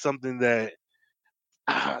this is something that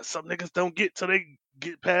some niggas don't get till they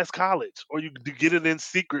get past college, or you get it in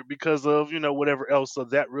secret because of whatever else. So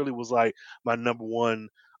that really was like my number one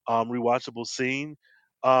rewatchable scene.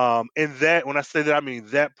 And that when I say that, I mean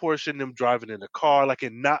that portion, them driving in the car, like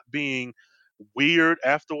and not being weird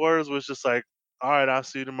afterwards, was just like, all right, I'll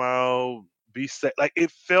see you tomorrow. Be safe. Like it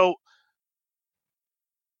felt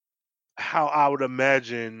how I would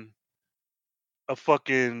imagine a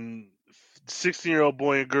fucking 16-year-old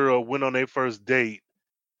boy and girl went on their first date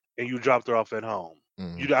and you dropped her off at home.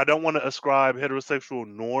 Mhm. I don't want to ascribe heterosexual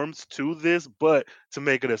norms to this, but to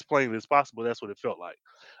make it as plain as possible, that's what it felt like.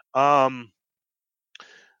 Um,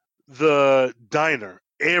 the diner,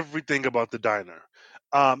 everything about the diner.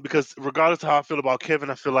 Because regardless of how I feel about Kevin,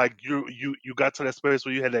 I feel like you got to that space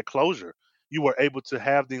where you had that closure. You were able to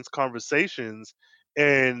have these conversations,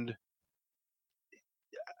 and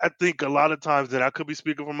I think a lot of times that I could be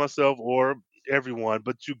speaking for myself or everyone,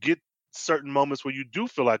 but you get certain moments where you do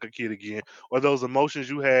feel like a kid again, or those emotions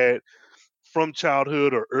you had from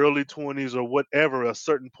childhood or early 20s or whatever, a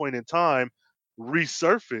certain point in time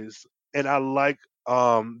resurface. And I like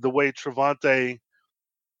the way Trevante,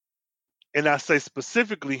 and I say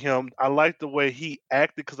specifically him, I like the way he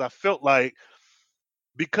acted because I felt like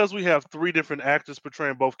because we have three different actors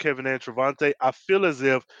portraying both Kevin and Trevante, I feel as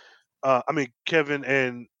if I mean Kevin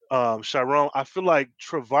and Chiron, I feel like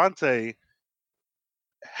Trevante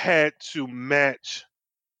had to match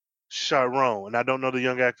Chiron, and I don't know the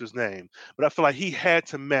young actor's name, but I feel like he had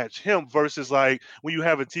to match him versus like when you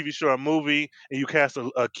have a TV show or movie and you cast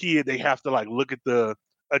a kid, they have to like look at the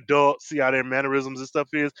adults, see how their mannerisms and stuff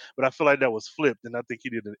is. But I feel like that was flipped, and I think he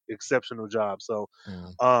did an exceptional job. So,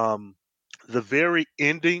 um, the very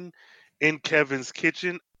ending in Kevin's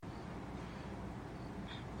kitchen.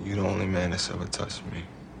 You the only man that's ever touched me.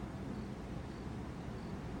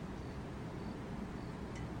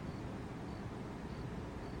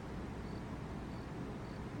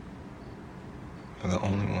 You're the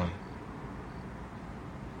only one.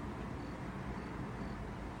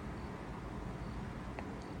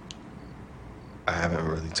 I haven't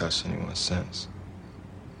really touched anyone since.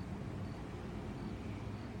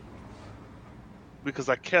 Because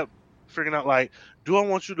I kept figuring out, like, do I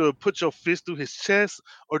want you to put your fist through his chest,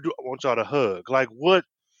 or do I want y'all to hug? Like, what?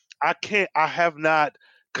 I have not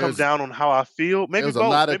come down on how I feel. Maybe There's a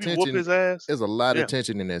both. lot of Maybe whoop tension. his ass. There's a lot Yeah. of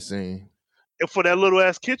tension in that scene. And for that little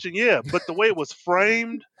ass kitchen, yeah. But the way it was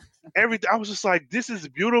framed, everything, I was just like, this is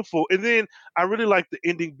beautiful. And then I really like the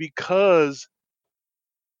ending because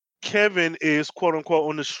Kevin is quote unquote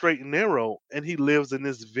on the straight and narrow, and he lives in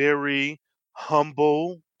this very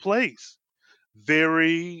humble place.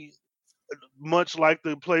 Very much like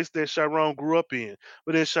the place that Chiron grew up in.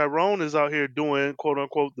 But then Chiron is out here doing quote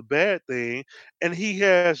unquote the bad thing. And he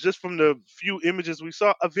has, just from the few images we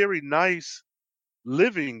saw, a very nice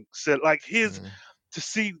living set. Like his, to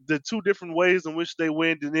see the two different ways in which they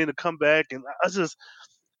went and then to come back. And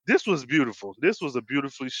this was beautiful. This was a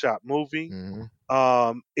beautifully shot movie.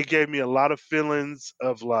 It gave me a lot of feelings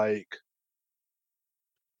of like,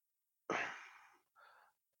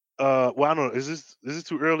 well, I don't know. Is this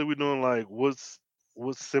too early? We doing like what's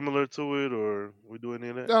similar to it, or we doing any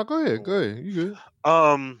of that? No, go ahead. Go ahead. You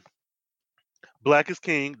good? Black is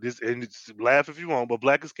King. Laugh if you want, but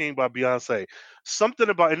Black is King by Beyonce. Something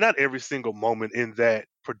about, and not every single moment in that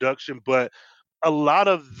production, but a lot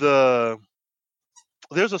of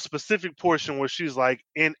there's a specific portion where she's like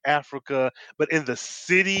in Africa, but in the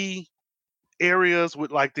city areas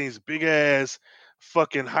with like these big ass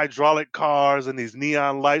fucking hydraulic cars and these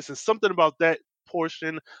neon lights, and something about that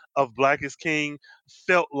portion of Black is King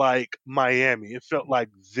felt like Miami. It felt like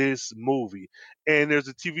this movie. And there's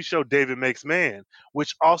a TV show, David Makes Man,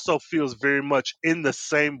 which also feels very much in the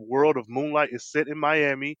same world of Moonlight. It's set in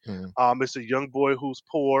Miami. It's a young boy who's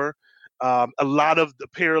poor. A lot of the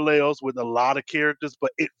parallels with a lot of characters,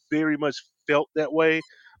 but it very much felt that way.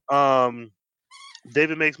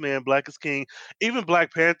 David Makes Man, Black is King, even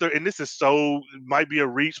Black Panther, and this is so, might be a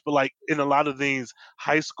reach, but like in a lot of these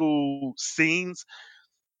high school scenes,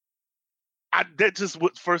 that just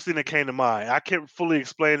what first thing that came to mind. I can't fully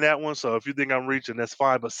explain that one, so if you think I'm reaching, that's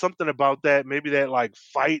fine. But something about that, maybe that like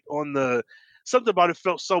fight on something about it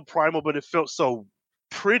felt so primal, but it felt so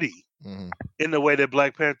pretty in the way that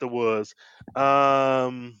Black Panther was.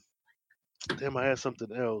 Damn, I had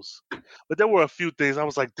something else, but there were a few things I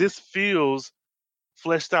was like, this feels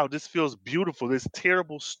fleshed out. This feels beautiful. This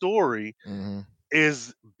terrible story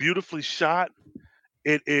is beautifully shot.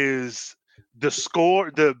 It is the score,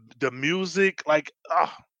 the music, like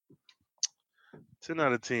 10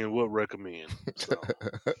 out of 10 would recommend. So,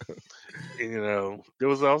 there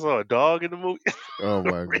was also a dog in the movie. Oh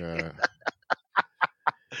my god.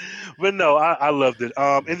 But no, I loved it.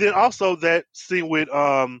 And then also that scene with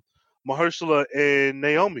Mahershala and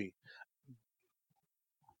Naomi,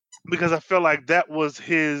 because I felt like that was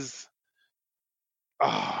his.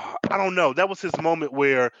 I don't know. That was his moment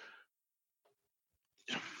where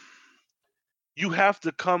you have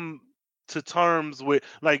to come to terms with,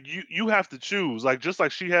 like, you have to choose, like, just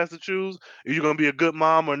like she has to choose if you're gonna be a good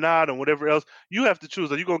mom or not, and whatever else. You have to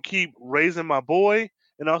choose. Are you gonna keep raising my boy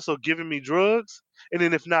and also giving me drugs? And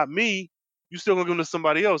then if not me, you still gonna give them to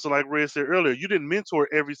somebody else. So like Red said earlier, you didn't mentor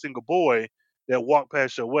every single boy that walked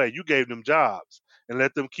past your way. You gave them jobs and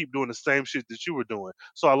let them keep doing the same shit that you were doing.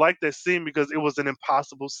 So I like that scene because it was an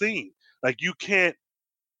impossible scene. Like, you can't,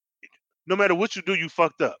 no matter what you do, you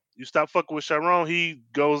fucked up. You stop fucking with Chiron, he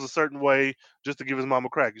goes a certain way just to give his mama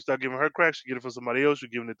crack. You start giving her crack, she get it for somebody else, you're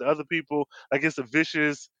giving it to other people. Like, it's a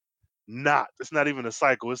vicious knot. It's not even a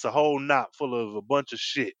cycle. It's a whole knot full of a bunch of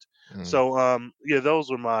shit. So yeah, those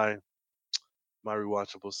were my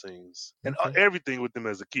rewatchable scenes. And everything with them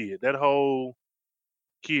as a kid. That whole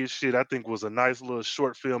kid shit, I think, was a nice little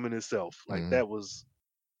short film in itself. Like, that was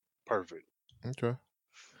perfect. Okay.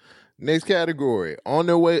 Next category, on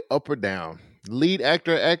their way up or down. Lead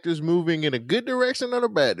actor, actors moving in a good direction or a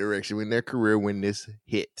bad direction in their career when this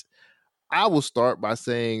hit. I will start by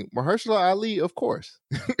saying Mahershala Ali, of course.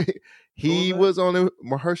 He was on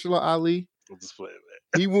Mahershala Ali. I'm just playing,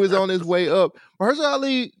 man. He was on his way up. Mahershala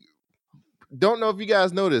Ali, don't know if you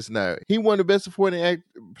guys know this now. He won the Best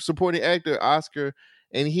Supporting Actor Oscar,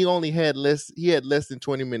 and he only had less than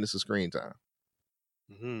 20 minutes of screen time.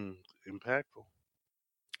 Hmm. Impactful.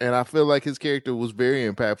 And I feel like his character was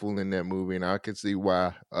very impactful in that movie, and I can see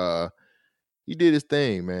why. He did his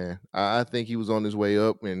thing, man. I think he was on his way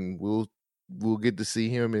up, and we'll get to see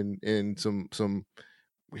him in some.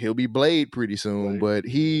 He'll be Blade pretty soon, Blade. but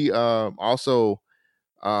he also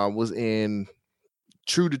was in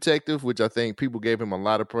True Detective, which I think people gave him a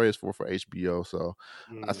lot of praise for HBO. So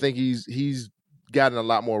I Mm. think he's gotten a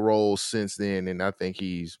lot more roles since then, and I think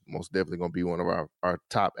he's most definitely going to be one of our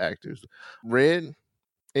top actors. Red,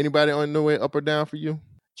 anybody on the way up or down for you?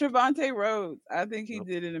 Trevante Rhodes, I think he Yep.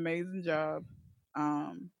 did an amazing job.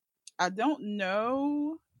 Um, I don't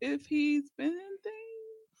know if he's been in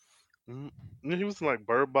things. Mm. Yeah, he was in like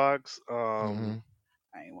Bird Box. Mm-hmm.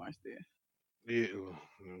 I ain't watched it. Yeah, it was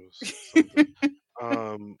something. It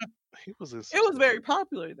Um, he was in some was stuff. very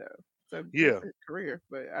popular though, so good Yeah. for his career.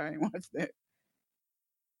 But I ain't watched that.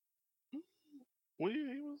 Well,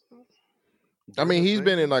 yeah, he was. I mean, Burning he's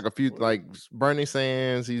been in like Sands. a few, What like else? Burning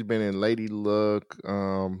Sands. He's been in Lady Luck.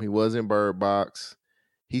 He was in Bird Box.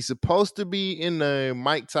 He's supposed to be in the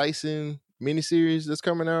Mike Tyson miniseries that's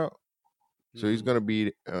coming out, so he's Mm. gonna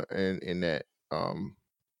be in that.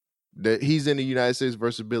 That he's in the United States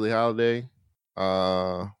versus Billie Holiday.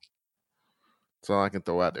 Uh, so I can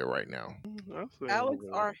throw out there right now. I say on the Alex way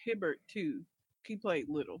R. up. Hibbert too. He played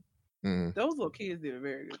Little. Mm. Those little kids did a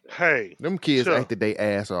very good job. Hey, Them kids Chuck, acted their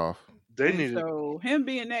ass off, they And needed. so him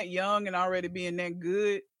being that young and already being that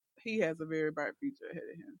good, he has a very bright future ahead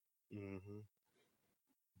of him.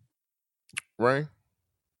 Hmm. right?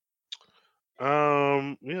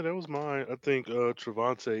 Yeah, that was mine. I think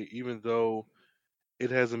Trevante, even though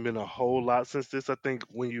it hasn't been a whole lot since this, I think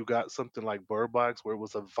when you got something like Bird Box where it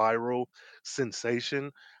was a viral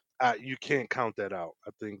sensation, you can't count that out.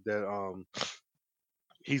 I think that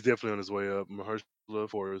he's definitely on his way up. Mahershala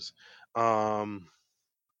for his um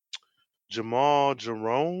Jamal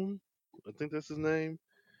Jerome, I think that's his name.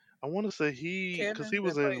 I want to say because he Kevin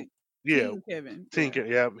was that in, played yeah, Teen Kevin. Teen Yeah. Can,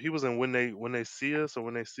 yeah, he was in when they see us or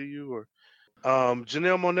when they see you, or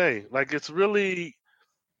Janelle Monet. Like it's really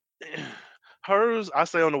hers. I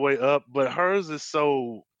say on the way up, but hers is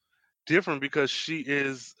so different because she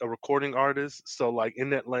is a recording artist. So like in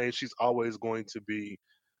that lane, she's always going to be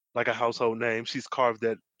like a household name. She's carved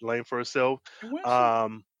that lane for herself. And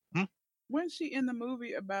Um, hmm? when she in the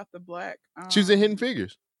movie about the black She was in Hidden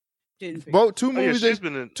Figures. Hidden Both Figures? two Oh yeah, movies she's that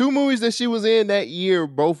been in. two movies that she was in that year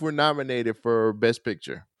both were nominated for Best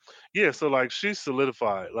Picture. Yeah, so like she's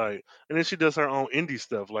solidified, like, and then she does her own indie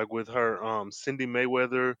stuff, like with her Cindy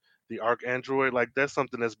Mayweather, the Arc Android, like that's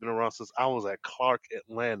something that's been around since I was at Clark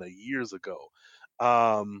Atlanta years ago.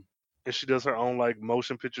 Um, and she does her own like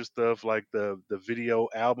motion picture stuff, like the video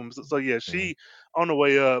albums. So yeah, Mhm. she on the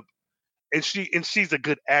way up, and she's a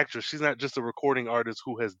good actress. She's not just a recording artist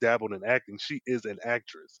who has dabbled in acting. She is an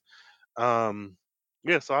actress. Um,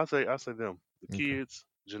 yeah, so I say them, the Okay. kids,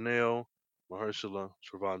 Janelle, Mahershala,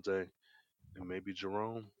 Trevante, and maybe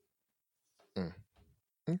Jerome. Mm.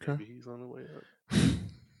 Okay. Maybe he's on the way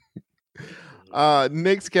up.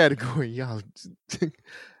 Next category, y'all.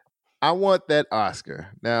 I want that Oscar.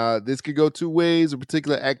 Now, this could go two ways. A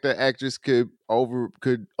particular actor, actress could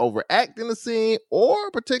overact in a scene, or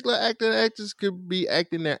a particular actor, actress could be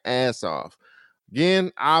acting their ass off.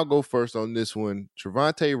 Again, I'll go first on this one.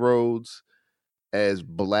 Trevante Rhodes as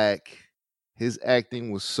Black. His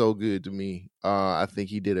acting was so good to me. I think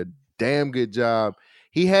he did a damn good job.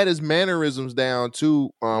 He had his mannerisms down too,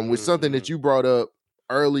 with something that Hmm. you brought up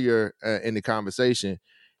earlier in the conversation.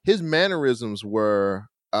 His mannerisms were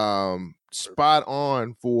spot Perfect.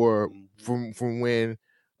 on for Hmm. from when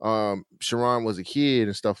Sharon was a kid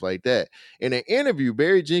and stuff like that. In an interview,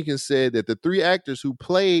 Barry Jenkins said that the three actors who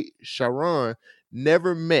played Sharon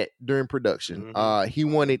never met during production. Hmm. He I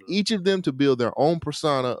heard wanted that. each of them to build their own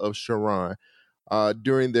persona of Sharon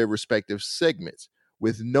during their respective segments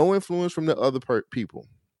with no influence from the other people.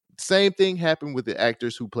 Same thing happened with the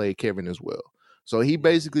actors who played Kevin as well. So he Hmm.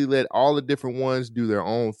 basically let all the different ones do their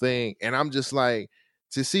own thing. And I'm just like,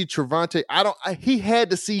 to see Trevante, he had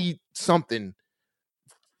to see something.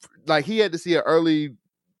 Like he had to see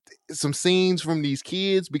some scenes from these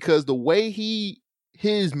kids because the way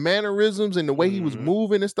his mannerisms and the way he was Hmm.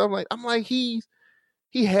 moving and stuff like I'm like he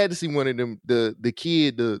had to see one of them the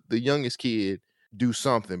youngest kid do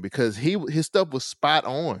something because his stuff was spot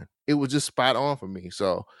on. It was just spot on for me.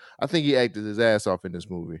 So I think he acted his ass off in this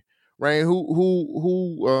movie. Rain,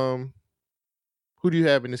 who do you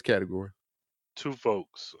have in this category? Two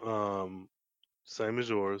folks. Same as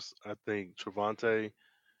yours. I think Trevante.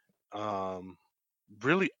 Um,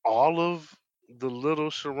 really all of the little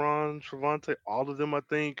Sharon Trevante, all of them. I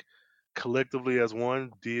think collectively as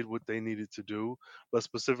one did what they needed to do, but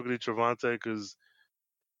specifically Trevante, because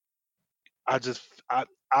I just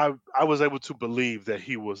I was able to believe that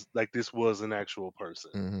he was like this was an actual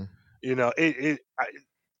person. Mm-hmm. You know,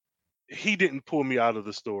 he didn't pull me out of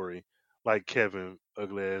the story like Kevin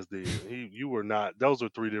Ugly Ass did. You were not. Those were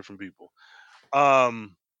three different people.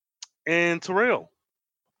 Um, and Terrell,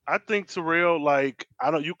 I think Terrell, like I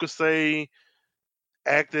don't. You could say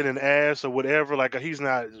acted an ass or whatever. Like he's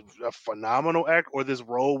not a phenomenal act, or this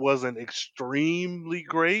role wasn't extremely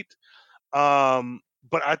great.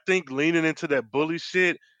 But I think leaning into that bully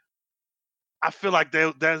shit, I feel like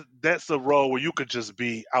that's a role where you could just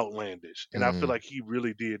be outlandish, and I feel like he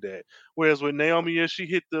really did that. Whereas with Naomi, yeah, she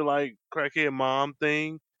hit the like crackhead mom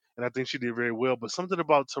thing, and I think she did very well. But something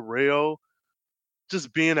about Terrell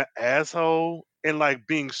just being an asshole and like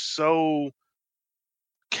being so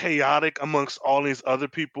chaotic amongst all these other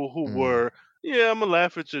people who were, yeah, I'm gonna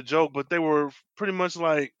laugh at your joke, but they were pretty much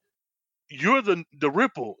like, you're the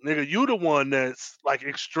ripple, nigga. You the one that's like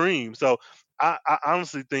extreme. So I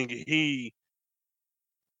honestly think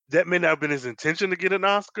that may not have been his intention to get an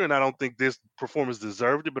Oscar, and I don't think this performance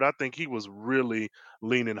deserved it, but I think he was really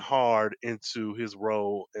leaning hard into his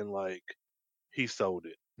role and like he sold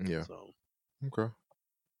it. Yeah. So Okay.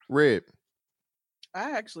 Red.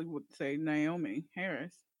 I actually would say Naomi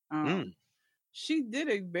Harris. She did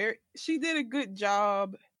a good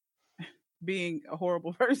job being a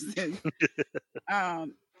horrible person.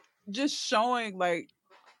 Just showing like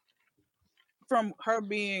from her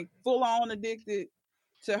being full on addicted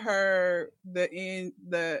to her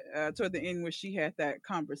toward the end where she had that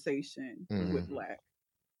conversation with Black,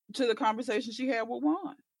 to the conversation she had with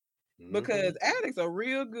Juan. Because addicts are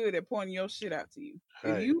real good at pointing your shit out to you.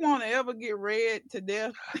 If you want to ever get read to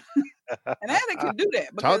death, an addict can do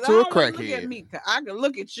that. Because Talk to a I don't want to look crackhead. at me. I can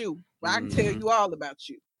look at you, but I can tell you all about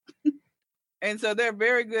you. And so they're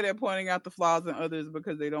very good at pointing out the flaws in others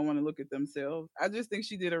because they don't want to look at themselves. I just think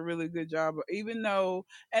she did a really good job, even though,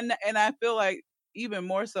 and I feel like even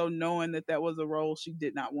more so knowing that was a role she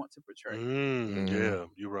did not want to portray. Yeah,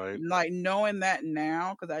 you're right. Like knowing that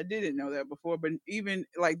now, because I didn't know that before, but even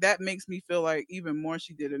like that makes me feel like even more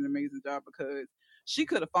she did an amazing job because she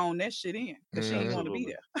could have phoned that shit in because she didn't want to be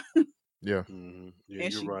there. Yeah. Yeah,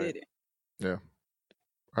 and she right. didn't. Yeah.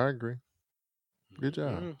 I agree. Good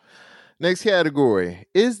job. Next category.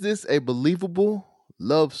 Is this a believable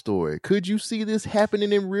love story? Could you see this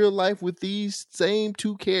happening in real life with these same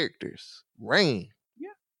two characters? Rain. Yeah.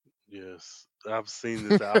 Yes. I've seen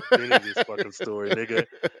this. I've been in this fucking story, nigga.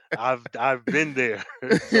 I've been there.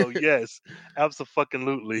 So yes,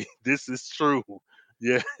 absolutely. This is true.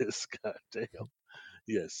 Yes. God damn.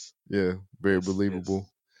 Yes. Yeah. Very believable.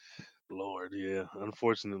 Yes. Lord, yeah.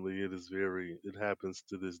 Unfortunately, it happens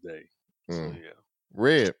to this day. So yeah.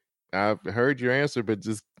 Red. I've heard your answer, but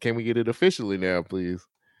just can we get it officially now, please?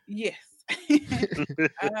 Yes.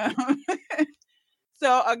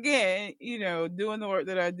 So again, doing the work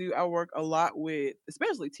that I do, I work a lot with,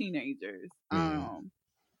 especially teenagers,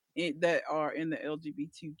 that are in the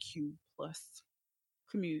LGBTQ plus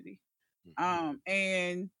community.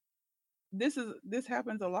 And this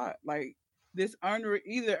happens a lot. Like this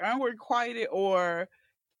either unrequited or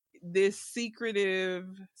this secretive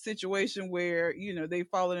situation where they've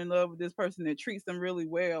fallen in love with this person that treats them really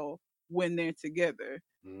well when they're together,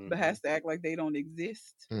 but has to act like they don't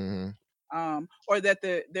exist, or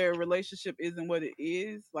that their relationship isn't what it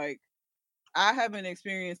is. Like I haven't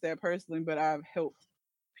experienced that personally, but I've helped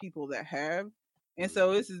people that have, and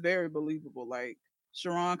so this is very believable. Like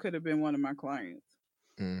Sharon could have been one of my clients.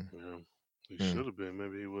 Yeah, he should have been.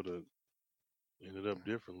 Maybe he would have ended up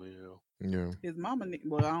differently. Yeah. His mama,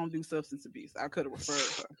 well, I don't do substance abuse. I could have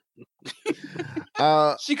referred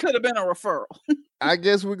her. She could have been a referral. I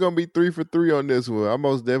guess we're gonna be 3 for 3 on this one. I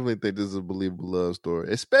most definitely think this is a believable love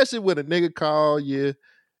story, especially when a nigga call you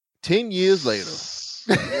 10 years later.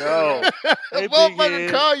 Yo, hey,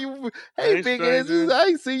 motherfucker call you. Hey, big ass, I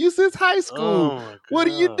ain't seen you since high school. What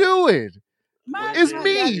are you doing? It's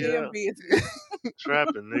me.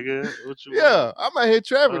 Trapping, nigga. What you want? I'm out here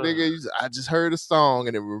trapping, nigga. I just heard a song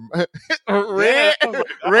and it Red.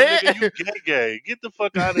 Nigga, you gay. Get the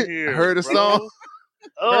fuck out of here. I heard a song.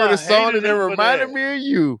 Heard a song and it reminded me of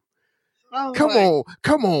you. Come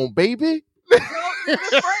on, baby.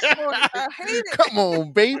 I hate it. Come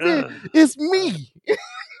on, baby. It's me.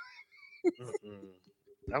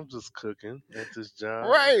 I'm just cooking at this job.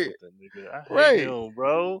 Right. I hate him,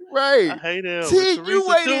 bro. Right. I hate him. Teresa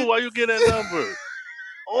too. Why you get that number?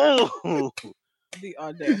 Oh. The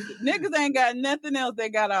audacity. Niggas ain't got nothing else. They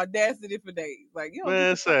got audacity for days. Like,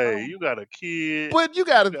 man, say you got a kid. But you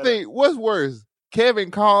gotta think, what's worse? Kevin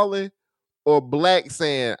calling or Black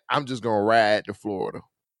saying, I'm just gonna ride to Florida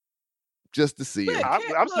just to see him?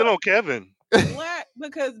 I'm still on Kevin. Black,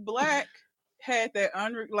 because Black had that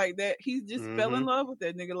like that. He just fell in love with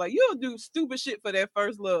that nigga. Like, you'll do stupid shit for that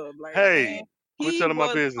first love. Like, Hey, man, quit he telling my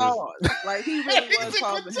was business. paused. Like, he really was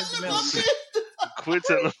paused in his development. Quit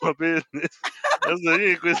telling my business. That's what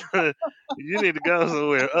you quit. You need to go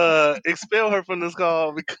somewhere. Expel her from this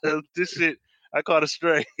call because this shit. I caught a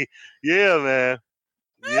stray. Yeah, man.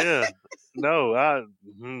 Yeah. No, I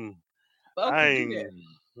ain't.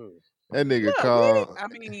 That nigga Look, called. I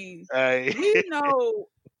mean, Hey. we know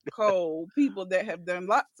Cole people that have done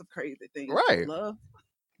lots of crazy things. Right. Love.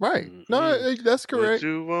 Right. No, that's correct. What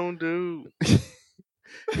you won't do.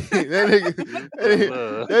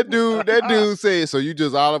 that dude said, so you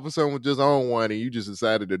just all of a sudden was just on one and you just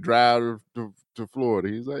decided to drive to Florida.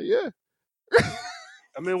 He's like, yeah.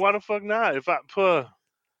 I mean, why the fuck not? If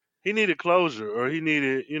he needed closure, or he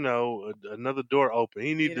needed, another door open.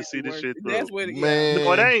 He needed to see this shit through. That's what it, Man.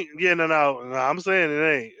 No, it ain't. Yeah, no. I'm saying it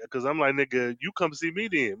ain't, because I'm like, nigga, you come see me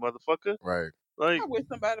then, motherfucker. Right. Like, I wish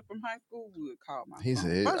somebody from high school would call my he phone.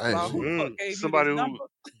 said, First of all, who the fuck gave somebody you this who, number?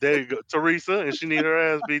 there you go, Teresa, and she need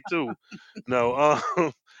her ass beat too. No,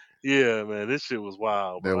 yeah, man, this shit was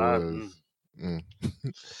wild. That But was.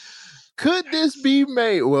 Could this be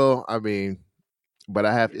made? Well, I mean, but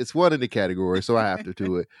I have. It's one in the category, so I have to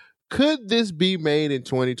do it. Could this be made in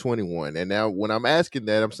 2021? And now, when I'm asking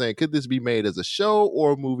that, I'm saying, could this be made as a show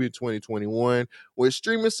or a movie in 2021? With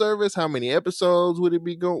streaming service, how many episodes would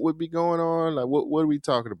be going on? Like, what are we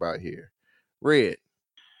talking about here? Red.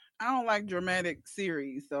 I don't like dramatic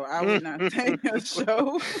series, so I would not say a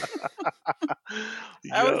show.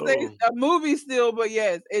 I would say a movie still, but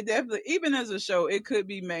yes, it definitely, even as a show, it could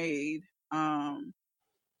be made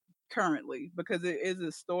currently, because it is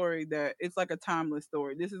a story that it's like a timeless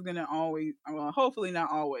story. This is gonna always, well, hopefully not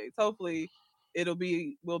always. Hopefully, will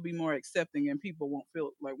be more accepting and people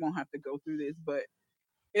won't have to go through this. But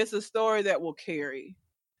it's a story that will carry.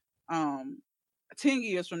 10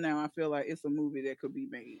 years from now, I feel like it's a movie that could be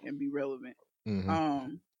made and be relevant.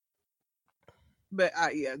 Mm-hmm. But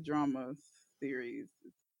drama series.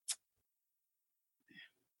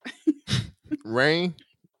 Rain.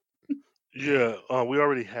 Yeah, we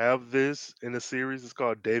already have this in a series. It's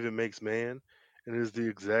called David Makes Man, and it's the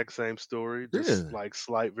exact same story, just Really? like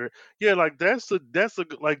slight like that's a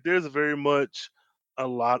like there's very much a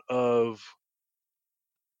lot of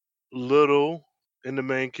little in the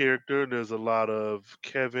main character. There's a lot of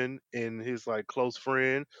Kevin and his like close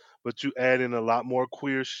friend, but you add in a lot more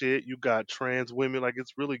queer shit. You got trans women, like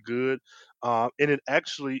it's really good, and it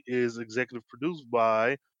actually is executive produced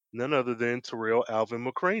by none other than Terrell Alvin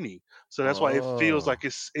McCraney. So that's why it feels like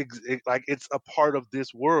like it's a part of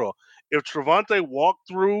this world. If Trevante walked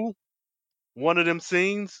through one of them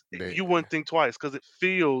scenes, you wouldn't think twice because it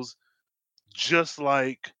feels just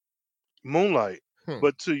like Moonlight.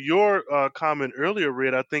 But to your comment earlier,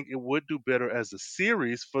 Red, I think it would do better as a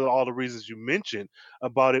series for all the reasons you mentioned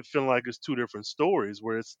about it feeling like it's two different stories,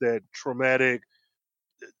 where it's that traumatic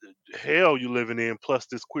hell you living in plus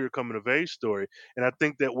this queer coming of age story. And I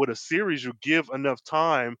think that with a series, you give enough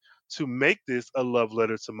time to make this a love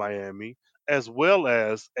letter to Miami, as well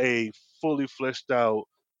as a fully fleshed out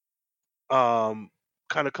kind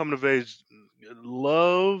of coming of age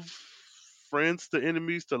love friends to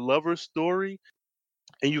enemies to lovers story,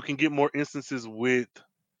 and you can get more instances with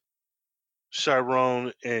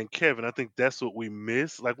Chiron and Kevin. I think that's what we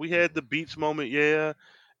miss. Like we had the beach moment, yeah,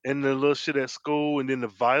 and the little shit at school, and then the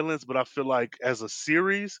violence. But I feel like as a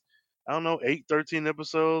series, I don't know, 8, 13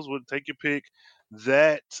 episodes, would take your pick.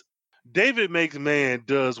 That David Makes Man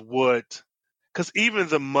does what, because even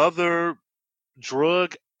the mother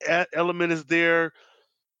drug element is there,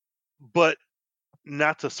 but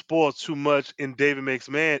not to spoil too much in David Makes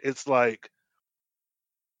Man, it's like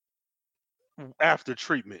after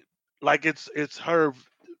treatment. Like it's her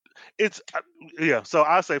it's yeah. So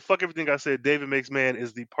I say fuck everything I said. David Makes Man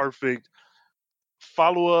is the perfect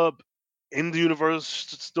follow up in the universe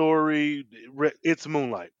story. It's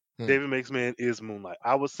Moonlight. David Makes Man is Moonlight.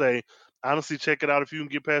 I would say honestly check it out if you can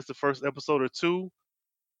get past the first episode or two.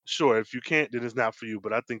 Sure, if you can't, then it's not for you.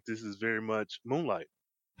 But I think this is very much Moonlight.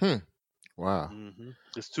 Wow.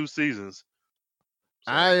 It's 2 seasons.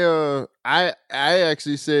 So. I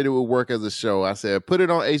actually said it would work as a show. I said put it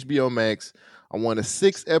on HBO Max. I want a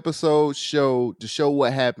 6-episode show to show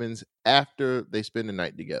what happens after they spend the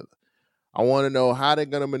night together. I want to know how they're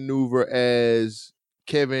gonna maneuver as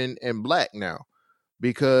Kevin and Black now,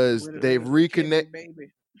 because they've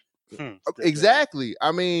reconnected. Exactly.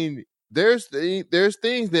 I mean, there's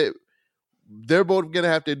things that they're both gonna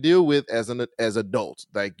have to deal with as adults.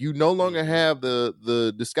 Like you no longer have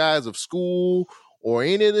the disguise of school or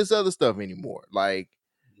any of this other stuff anymore. Like,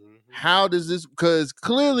 how does this? Because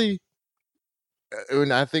clearly,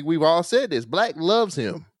 and I think we've all said this, Black loves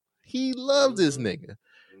him. He loves this nigga,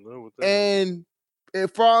 and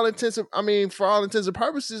for all intents and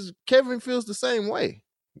purposes, Kevin feels the same way.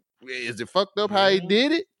 Is it fucked up how he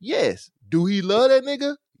did it? Yes. Do he love that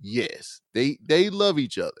nigga? Yes. They love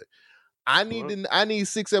each other. I need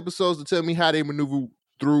 6 episodes to tell me how they maneuver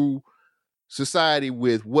through society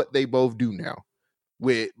with what they both do now.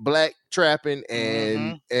 With Black trapping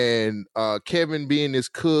and Kevin being his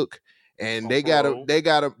cook, and they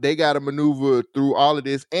gotta maneuver through all of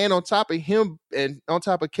this, and on top of him and on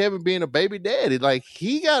top of Kevin being a baby daddy, like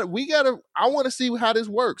I want to see how this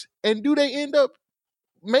works, and do they end up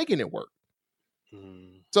making it work?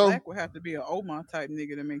 So Black would have to be an Omar type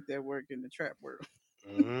nigga to make that work in the trap world.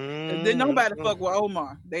 Then nobody fuck with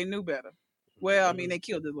Omar. They knew better. Well, I mean, they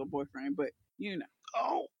killed his little boyfriend, but you know.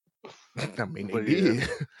 Oh, I mean, they did.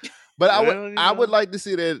 But I would like to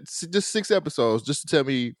see that just 6 episodes, just to tell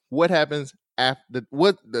me what happens after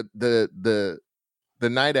the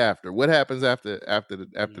night after. What happens after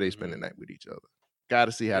they spend the night with each other? Got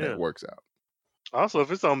to see how that works out. Also,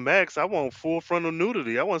 if it's on Max, I want full frontal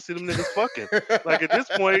nudity. I want to see them niggas fucking. Like at this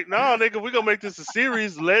point, no, nigga, we gonna make this a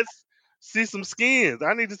series. Let's see some skins.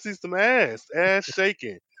 I need to see some ass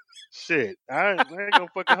shaking. Shit, I ain't gonna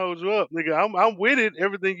fucking hold you up, nigga. I'm with it,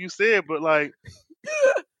 everything you said, but like,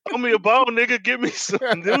 throw me a bone, nigga. Give me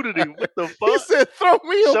some nudity. What the fuck? He said, throw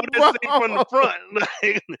me a Show bone. that scene from the front.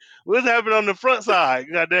 Like, what's happening on the front side?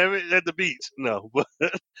 God damn it, at the beach. No, but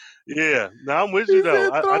yeah, no, I'm with you though.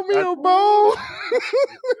 Said, throw me a bone.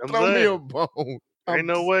 Throw me a saying. bone. Ain't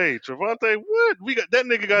no way. Trevante, what? We got that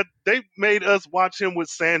nigga they made us watch him with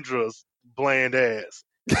Sandra's bland ass.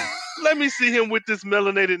 Let me see him with this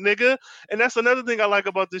melanated nigga. And that's another thing I like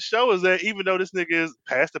about this show is that even though this nigga is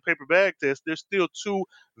past the paper bag test, there's still 2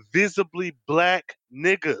 visibly Black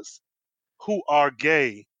niggas who are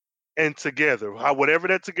gay and together. Whatever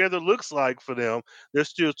that together looks like for them, there's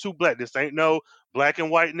still 2 Black. This ain't no black and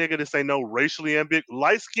white nigga. This ain't no racially ambiguous.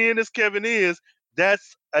 Light skinned as Kevin is,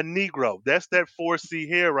 that's a Negro. That's that 4C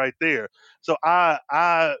hair right there. So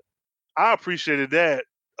I appreciated that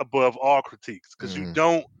above all critiques because you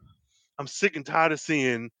don't. I'm sick and tired of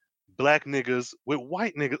seeing Black niggas with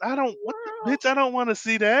white niggas. I don't want to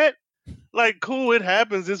see that. Like, cool, it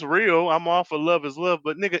happens. It's real. I'm all for love is love.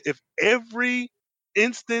 But nigga, if every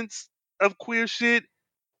instance of queer shit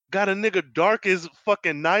got a nigga dark as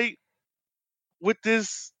fucking night with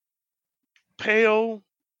this pale,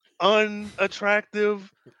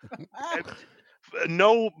 unattractive,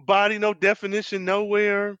 no body, no definition,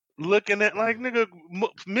 nowhere, looking at like nigga,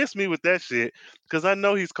 miss me with that shit because I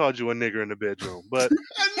know he's called you a nigger in the bedroom, but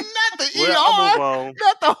not the well, ER, I'll move on.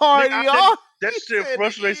 Not the hard ER. That shit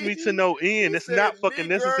frustrates me to no end. It's not fucking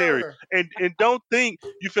necessary. And don't think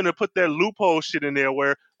you finna put that loophole shit in there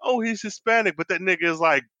where he's Hispanic, but that nigga is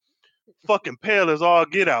like fucking pale as all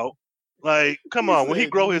get out. Like, come on, when he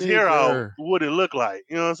grow his hair out, what it look like?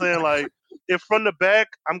 You know what I'm saying? Like, if from the back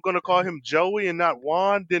I'm gonna call him Joey and not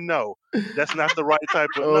Juan, then no, that's not the right type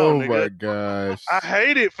of no, nigga. Oh my gosh, I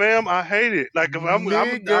hate it, fam. I hate it. Like, if I'm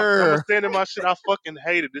standing my shit, I fucking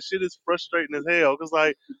hate it. This shit is frustrating as hell. Cause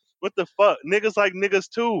like, what the fuck, niggas like niggas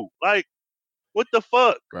too. Like, what the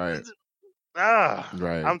fuck? Right.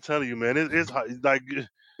 Right. I'm telling you, man, it's like,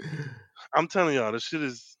 I'm telling y'all, this shit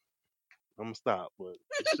is. I'm gonna stop, but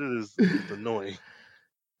this shit is annoying.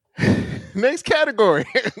 Next category.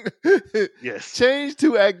 Yes. Change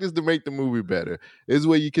 2 actors to make the movie better. This is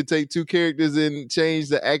where you can take 2 characters and change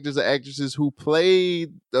the actors or actresses who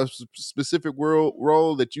played a specific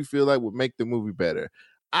role that you feel like would make the movie better.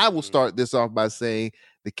 I will start this off by saying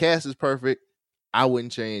the cast is perfect. I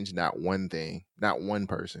wouldn't change not one thing, not one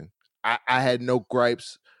person. I had no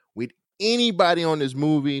gripes with anybody on this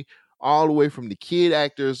movie, all the way from the kid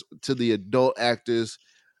actors to the adult actors.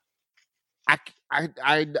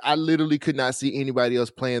 I literally could not see anybody else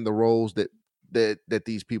playing the roles that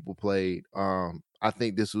these people played. I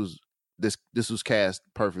think this was cast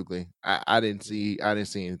perfectly. I didn't see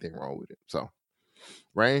anything wrong with it. So,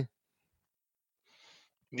 Rain?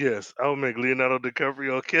 Yes, I would make Leonardo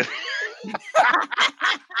DiCaprio okay.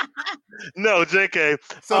 No, JK.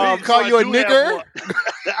 So he call you a nigger?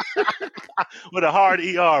 With a hard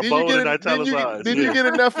ER, bold and italicized. Did you get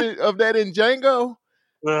enough of that in Django?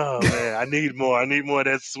 Oh man, I need more. I need more of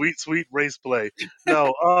that sweet, sweet race play.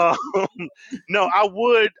 No, no, I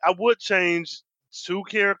would change 2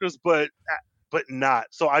 characters, but not.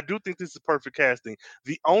 So I do think this is perfect casting.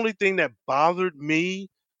 The only thing that bothered me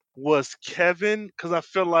was Kevin, because I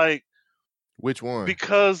feel like Which one?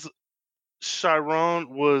 because Chiron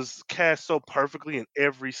was cast so perfectly in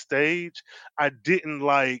every stage, I didn't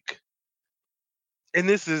like, and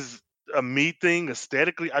this is a me thing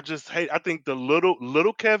aesthetically. I just hate. I think the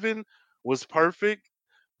little Kevin was perfect,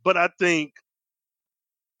 but I think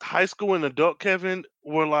high school and adult Kevin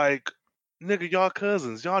were like, nigga, y'all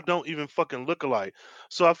cousins. Y'all don't even fucking look alike.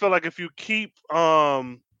 So I feel like if you keep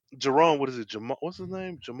Jerome, what is it? Jamal, what's his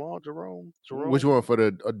name? Jamal Jerome? Which Jerome? one, for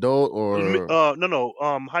the adult or No,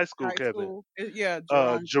 high school High Kevin. school. Yeah,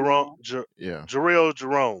 Jerome, Jamal. yeah? Jarrell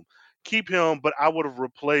Jerome. Keep him, but I would have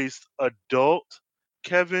replaced adult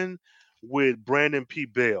Kevin with Brandon P.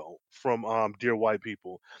 Bell from Dear White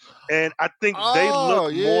People. And I think they Oh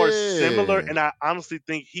look more similar, yeah. and I honestly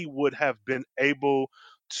think he would have been able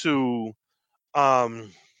to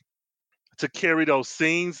um carry those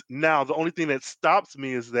scenes. Now, the only thing that stops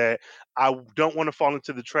me is that I don't want to fall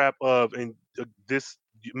into the trap of, and this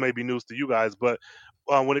may be news to you guys, but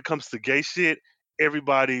when it comes to gay shit,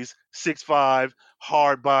 everybody's 6'5",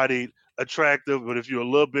 hard bodied, attractive. But if you're a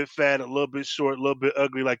little bit fat, a little bit short, a little bit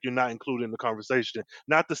ugly, like you're not included in the conversation.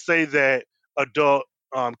 Not to say that adult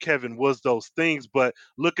Kevin was those things, but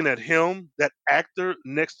looking at him, that actor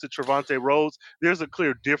next to Trevante Rhodes, there's a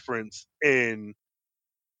clear difference in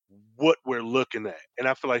what we're looking at. And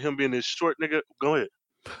I feel like him being this short nigga, go ahead.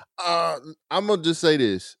 I'm gonna just say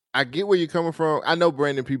this. I get where you're coming from. I know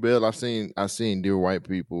Brandon P. Bell. I've seen Dear White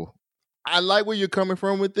People. I like where you're coming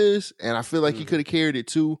from with this, and I feel like he Mm-hmm. could have carried it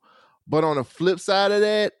too. But on the flip side of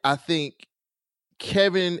that, I think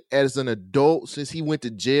Kevin, as an adult, since he went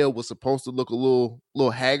to jail, was supposed to look a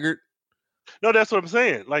little haggard. No, that's what I'm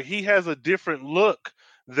saying. Like he has a different look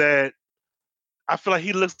that I feel like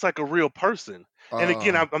he looks like a real person. And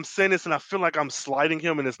again, I'm saying this and I feel like I'm slighting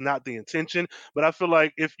him and it's not the intention, but I feel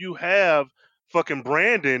like if you have fucking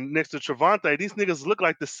Brandon next to Trevante, these niggas look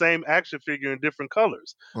like the same action figure in different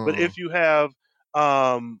colors. But if you have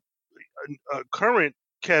um current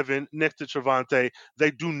Kevin next to Trevante,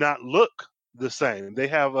 they do not look the same. They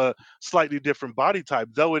have a slightly different body type,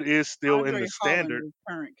 though it is still in Andre the Holland standard. is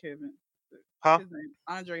current Kevin. Huh? His name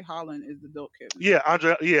Andre Holland is the adult Kevin. Yeah,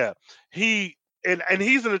 Andre. Yeah, he and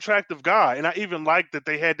he's an attractive guy, and I even like that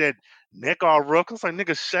they had that neck all rough. I was like,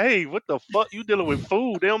 nigga, shave. What the fuck? You dealing with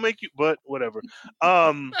food? They don't make you. But whatever.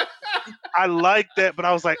 I like that, but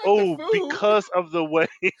I was like, oh, because of the way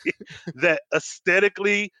that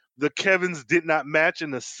aesthetically the Kevins did not match in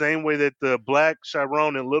the same way that the Black,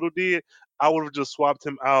 Chiron, and Little did, I would have just swapped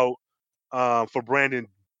him out for Brandon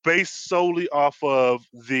based solely off of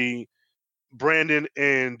the Brandon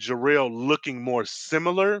and Jarrell looking more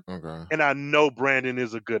similar. Okay. And I know Brandon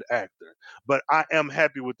is a good actor, but I am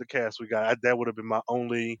happy with the cast we got. That would have been my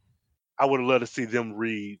only. I would have loved to see them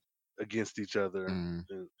read against each other and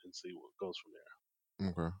see what goes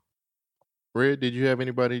from there. Okay. Red, did you have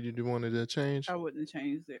anybody you wanted to change? I wouldn't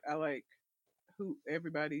change it. I like who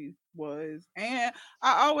everybody was, and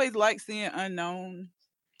I always like seeing unknown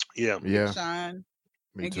Yeah. shine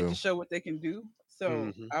Me and too. get to show what they can do.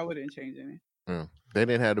 So I wouldn't change any. Yeah. They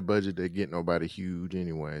didn't have the budget to get nobody huge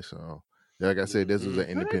anyway, so like I said, this was an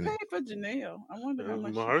independent. But they paid for Janelle. I wonder how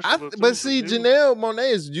much. But see, Janelle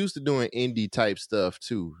Monáe is used to doing indie type stuff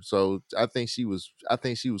too, so I think she was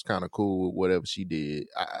kind of cool with whatever she did.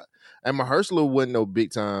 And Mahershala wasn't no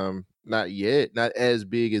big time, not yet, not as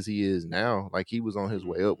big as he is now. Like he was on his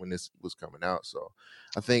way up when this was coming out, so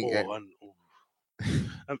I think.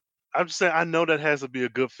 I'm just saying, I know that has to be a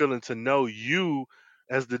good feeling to know you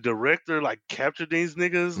as the director, like capture these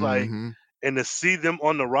niggas, like, and to see them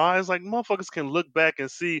on the rise, like motherfuckers can look back and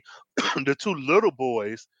see the two little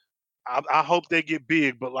boys. I hope they get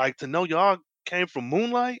big, but like to know y'all came from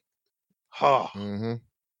Moonlight,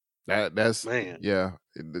 That's man. Yeah,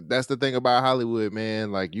 that's the thing about Hollywood,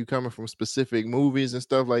 man. Like you coming from specific movies and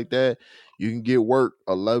stuff like that, you can get work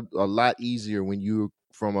a lot easier when you're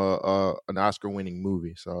from an Oscar winning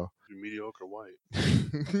movie. So Mediocre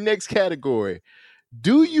white. Next category.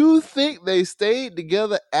 Do you think they stayed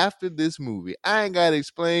together after this movie? I ain't gotta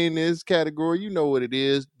explain this category. You know what it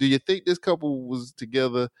is. Do you think this couple was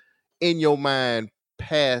together in your mind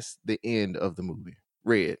past the end of the movie?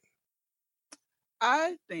 Red.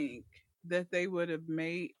 I think that they would have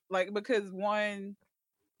made because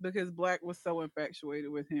Black was so infatuated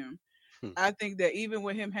with him. I think that even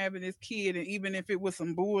with him having his kid, and even if it was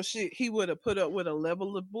some bullshit, he would have put up with a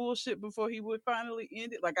level of bullshit before he would finally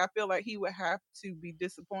end it. Like I feel like he would have to be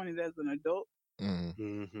disappointed as an adult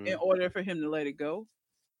in order for him to let it go.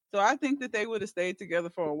 So I think that they would have stayed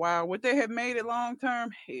together for a while. Would they have made it long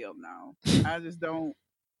term? Hell no. I just don't.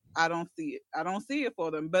 I don't see it. I don't see it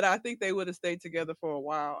for them. But I think they would have stayed together for a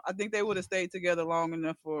while. I think they would have stayed together long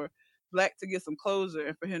enough for Black to get some closure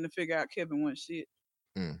and for him to figure out Kevin wasn't shit.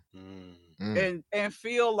 And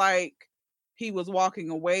feel like he was walking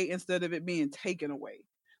away instead of it being taken away.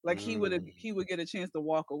 Like he would get a chance to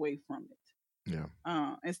walk away from it.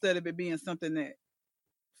 Yeah. Instead of it being something that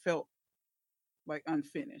felt like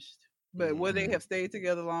unfinished. But would they have stayed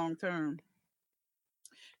together long term?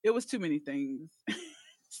 It was too many things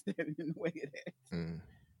standing in the way of that.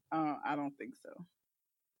 I don't think so.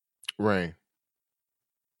 Right.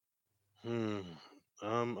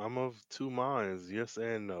 I'm of two minds, yes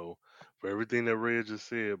and no, for everything that Red just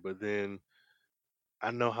said. But then I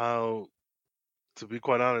know how, to be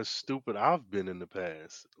quite honest, stupid I've been in the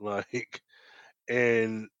past. Like,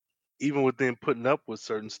 and even within putting up with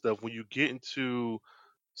certain stuff, when you get into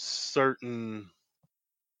certain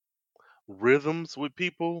rhythms with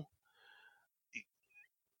people,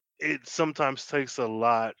 it sometimes takes a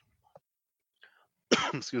lot,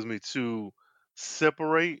 excuse me, to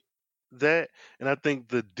separate that. And I think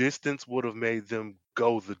the distance would have made them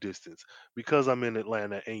go the distance. Because I'm in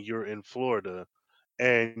Atlanta and you're in Florida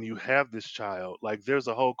and you have this child, like there's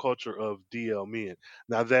a whole culture of DL men.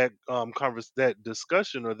 Now that that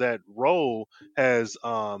discussion or that role has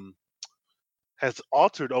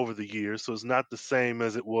altered over the years, so it's not the same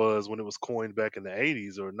as it was when it was coined back in the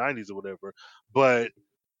 80s or 90s or whatever. But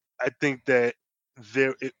I think that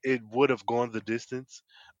it would have gone the distance,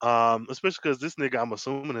 especially because this nigga, I'm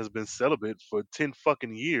assuming, has been celibate for 10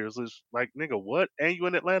 fucking years. It's like, nigga, what? And you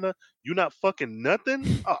in Atlanta? You not fucking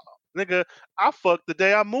nothing? Oh, nigga, I fucked the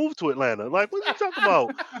day I moved to Atlanta. Like, what you talking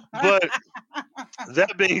about? But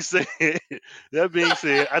that being said,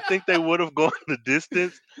 I think they would have gone the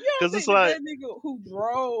distance You don't because it's think that like, that nigga who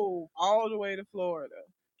drove all the way to Florida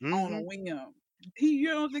on a whim, you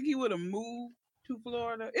don't think he would have moved to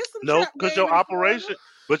Florida? It's some no, trap because game your in Florida. operation,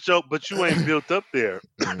 but you ain't built up there.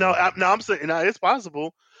 Now, I'm saying, now it's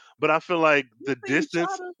possible, but I feel like the You think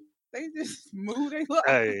distance. Shada, they just moved their little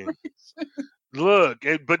Hey, operation. look,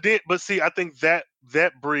 but see, I think that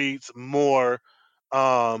breeds more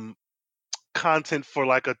um content for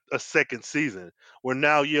like a second season. Where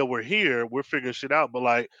now, yeah, we're here, we're figuring shit out, but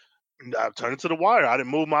like, I've turned to the wire. I didn't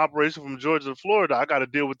move my operation from Georgia to Florida. I got to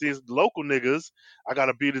deal with these local niggas. I got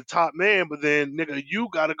to be the top man, but then, nigga, you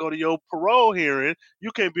got to go to your parole hearing.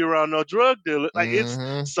 You can't be around no drug dealer. Like, it's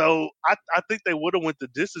so. I think they would have went the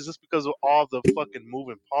distance just because of all the fucking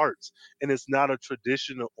moving parts, and it's not a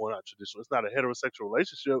traditional, or not traditional. It's not a heterosexual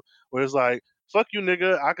relationship where it's like, fuck you,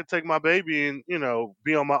 nigga. I could take my baby and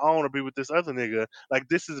be on my own or be with this other nigga. Like,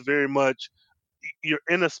 this is very much, you're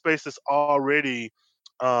in a space that's already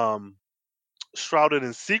um shrouded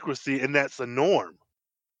in secrecy, and that's a norm,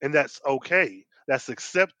 and that's okay, that's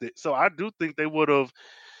accepted. So I do think they would have,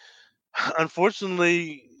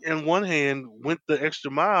 unfortunately, in one hand, went the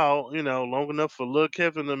extra mile, long enough for Lil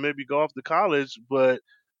Kevin to maybe go off to college. But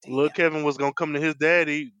Lil Kevin was gonna come to his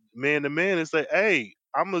daddy man to man and say, hey,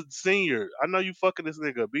 I'm a senior, I know you fucking this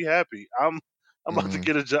nigga, be happy, I'm about to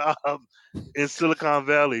get a job in Silicon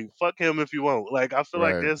Valley, fuck him if you want. Like, I feel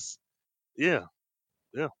like Right. this. Yeah.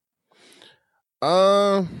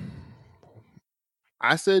 I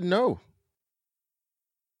said no.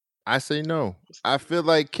 I say no. I feel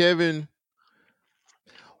like Kevin.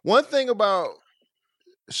 One thing about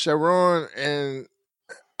Sharon and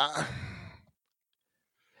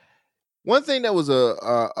one thing that was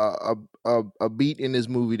a beat in this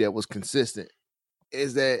movie that was consistent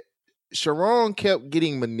is that Sharon kept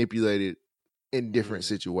getting manipulated in different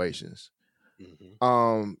situations.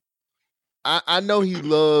 I know he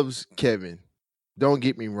loves Kevin. Don't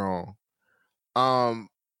get me wrong.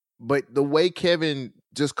 But the way Kevin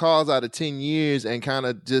just calls out of 10 years and kind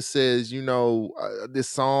of just says, this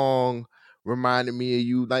song reminded me of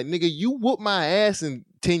you. Like, nigga, you whooped my ass in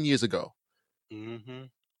 10 years ago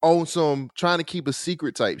on some trying to keep a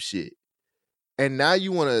secret type shit. And now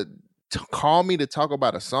you want to call me to talk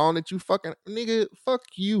about a song that you fucking, nigga, fuck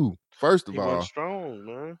you, first of He all. went strong,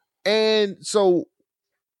 man. And so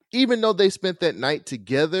even though they spent that night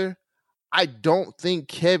together, I don't think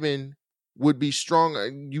Kevin would be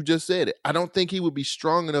strong. You just said it. I don't think he would be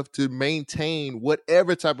strong enough to maintain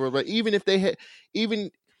whatever type of, even if they had, even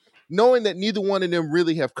knowing that neither one of them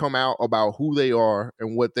really have come out about who they are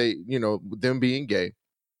and what they, them being gay.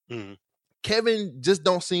 Kevin just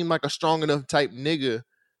don't seem like a strong enough type nigga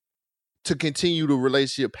to continue the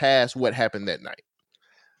relationship past what happened that night.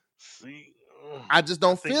 See, I just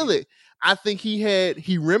don't feel it. I think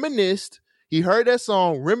he reminisced. He heard that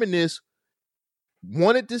song, reminisce,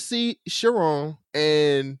 wanted to see Sharon,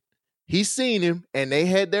 and he seen him, and they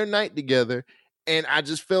had their night together, And I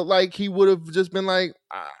just felt like he would have just been like,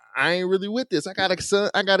 I ain't really with this. I got a son,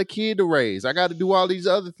 I got a kid to raise. I got to do all these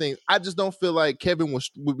other things. I just don't feel like Kevin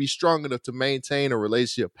would be strong enough to maintain a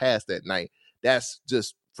relationship past that night. That's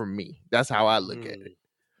just from me. That's how I look at it.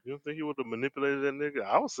 You don't think he would have manipulated that nigga?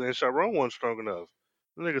 I was saying Sharon wasn't strong enough.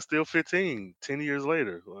 The nigga still 15, 10 years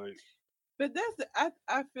later. Like, But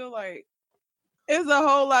I feel like it's a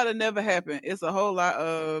whole lot of never happened. It's a whole lot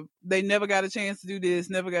of they never got a chance to do this,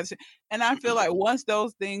 never got a chance. And I feel like once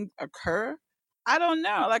those things occur, I don't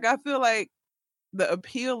know. Like I feel like the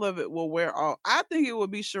appeal of it will wear off. I think it would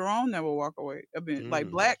be Sharon that will walk away. I mean, like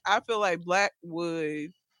Black. I feel like Black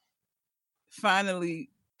would finally,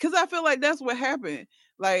 because I feel like that's what happened.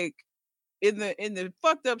 Like in the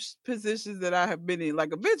fucked up positions that I have been in,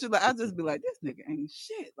 like eventually I just be like, this nigga ain't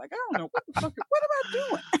shit. Like I don't know what the fuck. What am I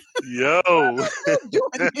doing? yo.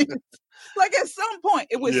 Doing this? Like at some point,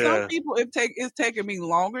 with some people, it's taking me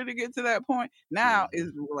longer to get to that point. Now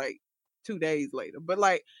it's like 2 days later. But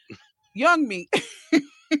like young me,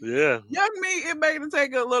 young me, it made it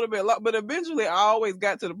take a little bit long. But eventually, I always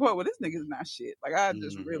got to the point where this nigga's not shit. Like I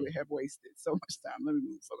just really have wasted so much time. Let me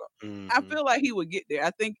move the fuck up. I feel like he would get there.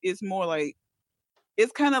 I think it's more like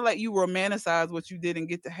it's kind of like you romanticize what you didn't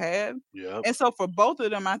get to have. Yep. And so for both of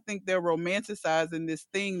them, I think they're romanticizing this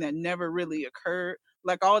thing that never really occurred.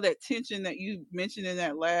 Like all that tension that you mentioned in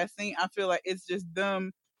that last scene, I feel like it's just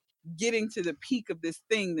them getting to the peak of this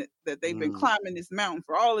thing that they've been climbing this mountain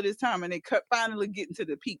for all of this time, and they finally getting to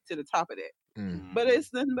the peak, to the top of that. But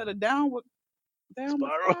it's nothing but a downward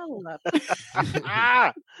spiral.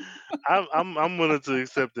 I'm willing to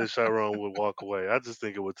accept that Sharon would walk away. I just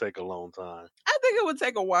think it would take a long time. I think it would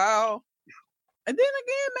take a while. And then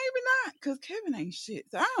again, maybe not, because Kevin ain't shit.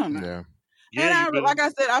 So I don't know. Yeah. And like I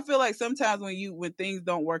said, I feel like sometimes when things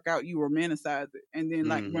don't work out, you romanticize it, and then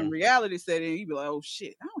like when reality set in, you be like, "Oh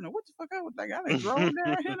shit, I don't know what the fuck I would think. I drove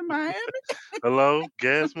down here to Miami." Hello,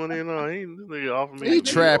 gas money and all. This nigga offered me. He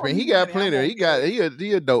trapping. He got plenty.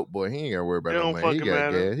 He a dope boy. He ain't gotta worry about no money. He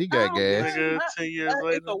got gas. He got gas. Nigga, 10 years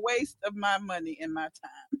later, it's a waste of my money and my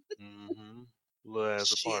time. Little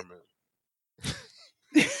ass apartment.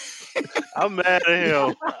 I'm mad at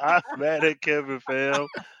him. I'm mad at Kevin, fam.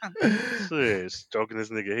 Shit, stroking this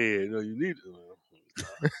nigga head. You know, you need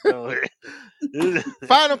to.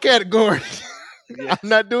 Final category. I'm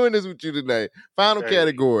not doing this with you today. Final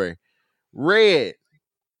category. Red.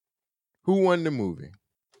 Who won the movie?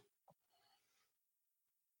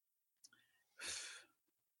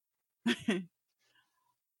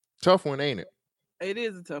 Tough one, ain't it? It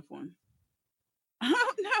is a tough one. I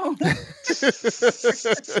don't know.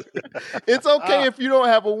 It's okay if you don't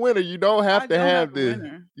have a winner. You don't have to have this.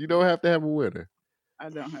 You don't have to have a winner. I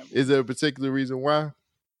don't have. Is there a particular reason why?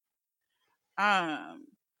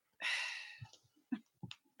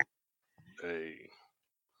 Hey.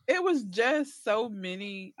 It was just so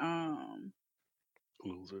many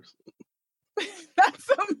losers. Not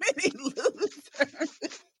so many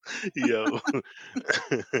losers. Yo.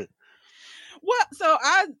 Well, so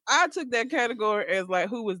I took that category as like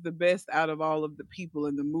who was the best out of all of the people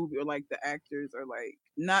in the movie, or like the actors, or like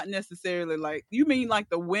not necessarily like, you mean like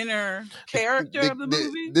the winner character of the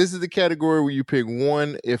movie? This is the category where you pick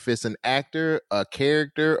one if it's an actor, a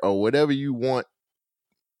character, or whatever you want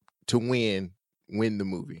to win the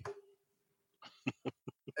movie.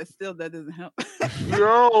 That doesn't help.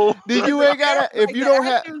 No. Then you ain't gotta if you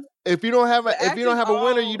don't have a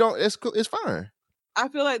winner, you don't it's fine. I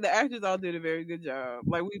feel like the actors all did a very good job.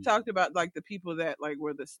 Like we talked about like the people that like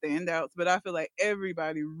were the standouts, but I feel like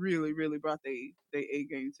everybody really, really brought their A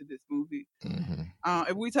game to this movie.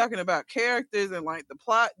 If we talking about characters and like the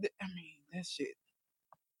plot, I mean that shit,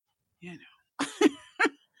 you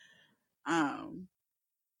know.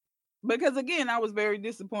 Because again, I was very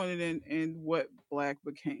disappointed in what Black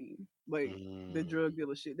became. Like the drug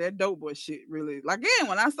dealer shit, that dope boy shit, really. Like again,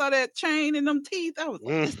 when I saw that chain and them teeth, I was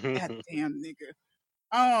like, this goddamn nigga.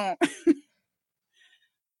 I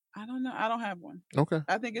don't know. I don't have one. Okay.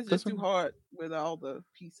 I think it's just too hard with all the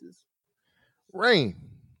pieces. Rain.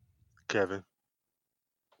 Kevin.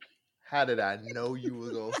 How did I know you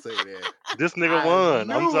were gonna say that? This nigga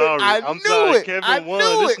won. I'm sorry. I'm sorry. Kevin won.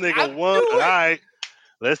 This nigga won. All right.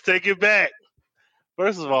 Let's take it back.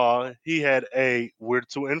 First of all, he had we're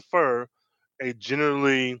to infer, a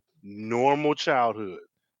generally normal childhood.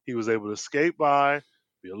 He was able to skate by,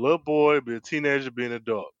 be a little boy, be a teenager, be an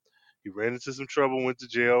adult. He ran into some trouble, went to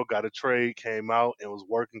jail, got a trade, came out, and was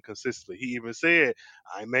working consistently. He even said,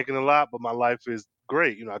 I ain't making a lot, but my life is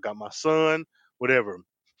great. You know, I got my son, whatever.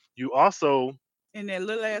 You also... in that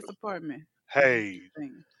little ass apartment. Hey,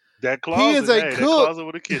 that closet. He is a cook. That closet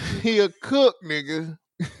with a kitchen. He a cook, nigga.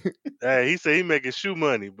 Hey, he said he making shoe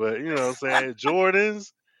money, but you know what I'm saying,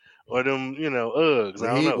 Jordans or them, Uggs.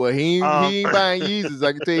 I don't know. He ain't buying Yeezys.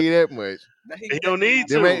 I can tell you that much. He don't need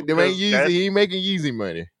Them to, ain't because Yeezy. He ain't making Yeezy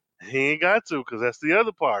money. he ain't got to, because that's the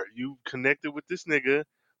other part. You connected with this nigga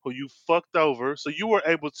who you fucked over, so you were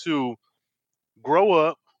able to grow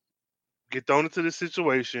up, get thrown into this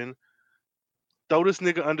situation, throw this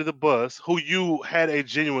nigga under the bus who you had a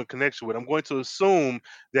genuine connection with. I'm going to assume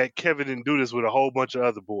that Kevin didn't do this with a whole bunch of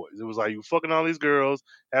other boys. It was like you fucking all these girls,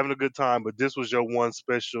 having a good time, but this was your one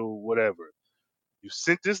special whatever. You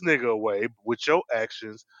sent this nigga away with your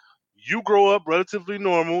actions. You grow up relatively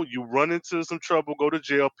normal. You run into some trouble, go to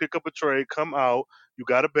jail, pick up a trade, come out. You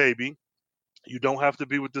got a baby. You don't have to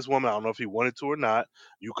be with this woman. I don't know if he wanted to or not.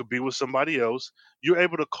 You could be with somebody else. You're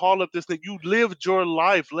able to call up this nigga. You lived your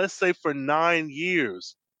life, let's say for 9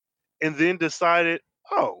 years, and then decided,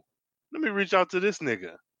 oh, let me reach out to this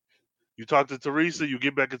nigga. You talk to Teresa, you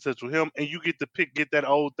get back in touch with him, and you get to get that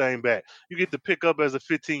old thing back. You get to pick up as a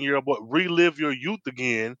 15-year-old boy, relive your youth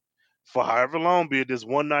again for however long, be it this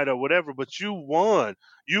one night or whatever. But you won.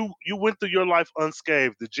 You went through your life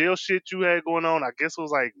unscathed. The jail shit you had going on, I guess it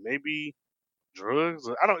was like maybe drugs.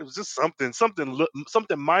 I don't. It was just something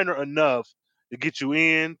minor enough to get you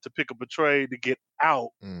in, to pick up a trade, to get out,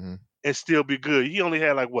 and still be good. He only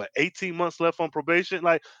had like what 18 months left on probation.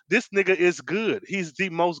 Like, this nigga is good. He's the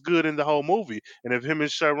most good in the whole movie. And if him and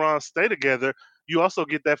Sharon stay together, you also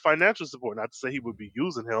get that financial support. Not to say he would be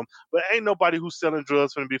using him, but ain't nobody who's selling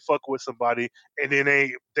drugs gonna be fucking with somebody and then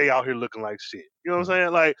they out here looking like shit. You know what I'm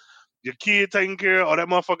saying? Like, your kid taken care of, oh, that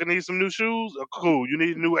motherfucker needs some new shoes? Oh, cool. You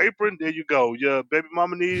need a new apron? There you go. Your baby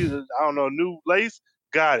mama needs, I don't know, new lace?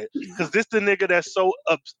 Got it. Because this the nigga that's so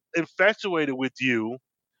infatuated with you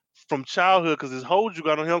from childhood, because his hold you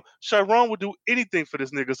got on him. Chiron would do anything for this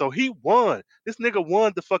nigga, so he won. This nigga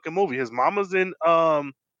won the fucking movie. His mama's in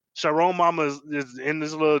Chiron mama is in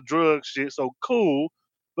this little drug shit, so cool.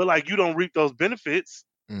 But like, you don't reap those benefits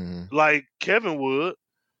like Kevin would.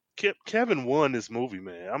 Kevin won this movie,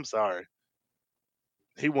 man. I'm sorry,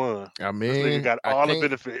 he won. I This nigga mean, got all the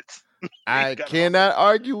benefits. I cannot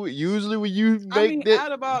argue. Usually, when you make that,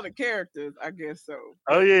 out of all the characters, I guess so.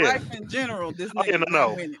 Oh yeah, life in general, this nigga no,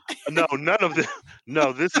 winning. No, none of this.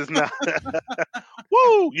 No, this is not.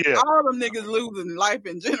 Woo, yeah. All them niggas losing life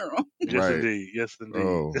in general. Yes, indeed. Yes,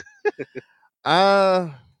 indeed.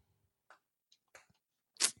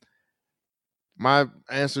 My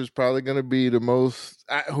answer is probably going to be the most.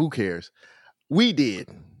 Who cares? We did.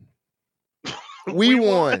 We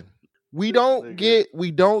won. We don't get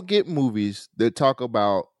movies that talk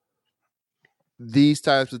about these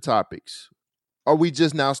types of topics, or we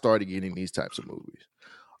just now started getting these types of movies.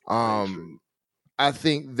 I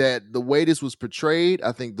think that the way this was portrayed,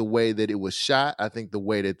 I think the way that it was shot, I think the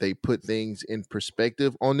way that they put things in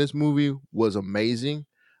perspective on this movie was amazing.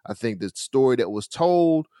 I think the story that was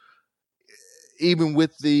told, even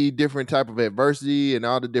with the different type of adversity and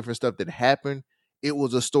all the different stuff that happened, it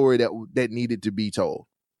was a story that needed to be told.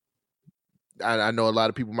 I know a lot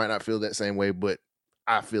of people might not feel that same way, but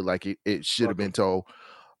I feel like it should have been told.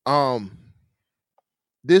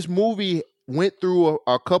 This movie went through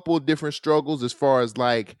a couple of different struggles as far as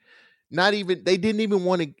like, they didn't even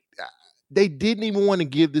want to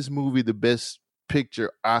give this movie the best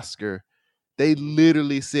picture Oscar. They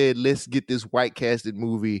literally said, let's get this white casted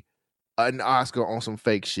movie an Oscar on some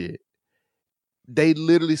fake shit. They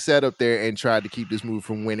literally sat up there and tried to keep this movie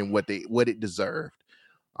from winning what it deserved.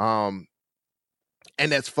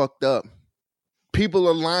 And that's fucked up. People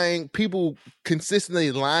are lying. People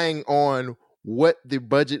consistently lying on what the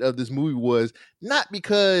budget of this movie was, not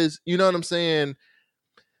because, you know what I'm saying,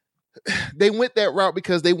 they went that route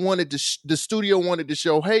because they wanted to the studio wanted to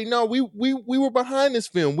show, hey, no, we were behind this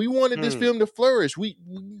film. We wanted this film to flourish. We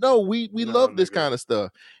love this kind of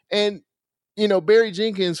stuff. And Barry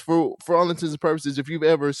Jenkins, for all intents and purposes, if you've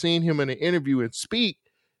ever seen him in an interview and speak,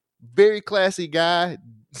 very classy guy.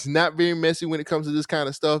 It's not very messy when it comes to this kind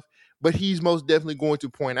of stuff, but he's most definitely going to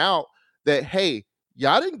point out that, hey,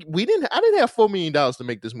 I didn't have $4 million to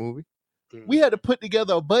make this movie. We had to put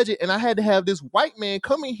together a budget, and I had to have this white man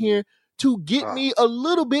come in here to get me a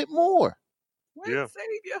little bit more. Savior.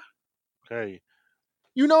 Hey,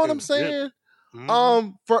 you know what I'm saying?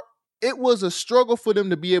 It was a struggle for them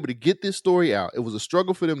to be able to get this story out. It was a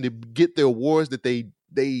struggle for them to get the awards that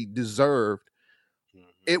they deserved.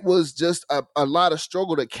 It was just a lot of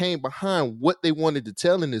struggle that came behind what they wanted to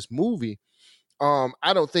tell in this movie. I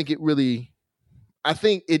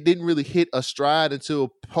think it didn't really hit a stride until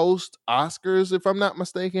post Oscars, if I'm not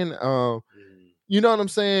mistaken. You know what I'm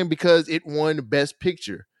saying? Because it won Best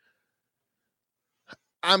Picture.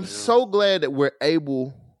 I'm so glad that we're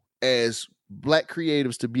able, as Black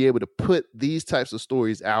creatives, to be able to put these types of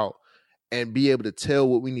stories out and be able to tell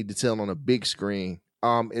what we need to tell on a big screen.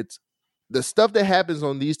 It's the stuff that happens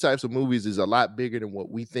on these types of movies is a lot bigger than what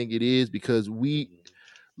we think it is, because we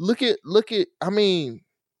look at. I mean,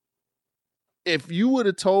 if you would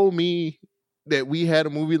have told me that we had a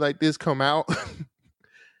movie like this come out,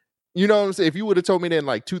 you know what I'm saying? If you would have told me that in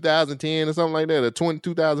like 2010 or something like that, or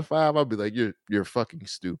 2005, I'd be like, you're fucking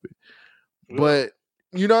stupid. Yeah. But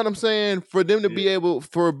you know what I'm saying? For them to be able,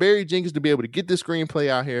 for Barry Jenkins to be able to get this screenplay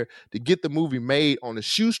out here, to get the movie made on a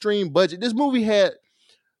shoestring budget. This movie had,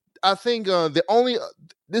 I think,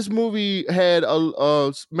 this movie had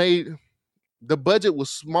made, the budget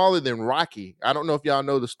was smaller than Rocky. I don't know if y'all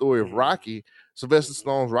know the story of Rocky, Sylvester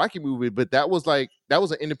Stallone's Rocky movie, but that was an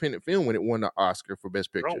independent film when it won the Oscar for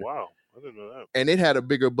Best Picture. Oh wow, I didn't know that. And it had a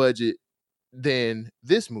bigger budget than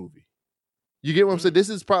this movie. You get what I'm saying? This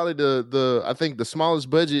is probably the I think the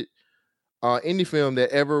smallest budget indie film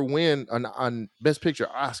that ever win on Best Picture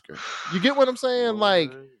Oscar. You get what I'm saying?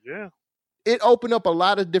 Like, yeah, it opened up a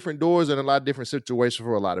lot of different doors and a lot of different situations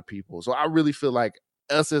for a lot of people. So I really feel like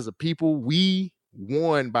us as a people, we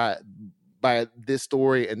won by this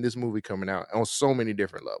story and this movie coming out on so many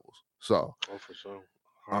different levels. So, for sure,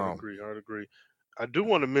 hard agree. I do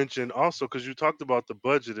want to mention also, because you talked about the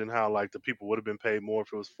budget and how like the people would have been paid more if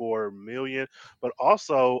it was $4 million, but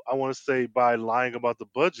also I want to say by lying about the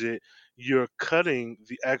budget, you're cutting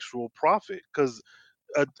the actual profit, because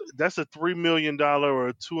that's a $3 million or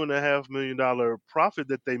a $2.5 million profit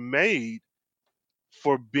that they made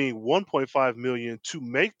for being 1.5 million to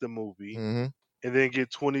make the movie, and then get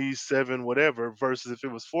 27 whatever, versus if it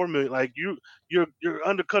was 4 million. Like you're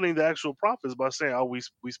undercutting the actual profits by saying, oh, we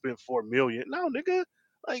spent 4 million. No, nigga,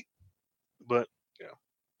 like, but yeah.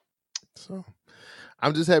 So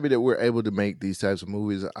I'm just happy that we're able to make these types of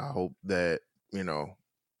movies. I hope that,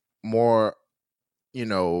 more,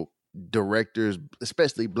 directors,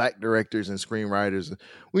 especially Black directors and screenwriters,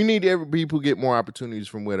 we need people get more opportunities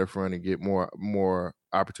from where they're from and get more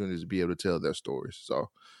opportunities to be able to tell their stories. So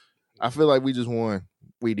I feel like we just won.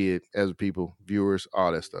 We did, as people, viewers,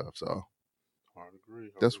 all that stuff. So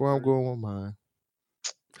that's where I'm going with mine.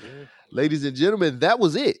 Yeah. Ladies and gentlemen, that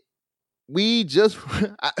was it. We just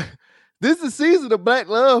this is the season of Black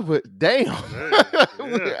Love, but damn,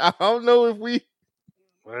 I don't know if we.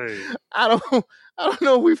 I don't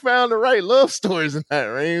know if we found the right love stories in that,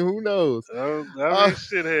 Rain. Who knows? I mean,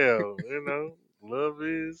 shit, hell, love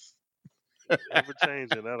is ever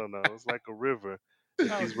changing. I don't know. It's like a river.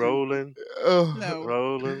 He's rolling,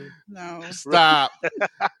 rolling. No, stop.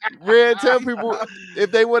 Red, tell people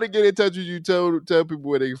if they want to get in touch with you. Tell people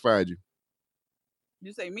where they can find you.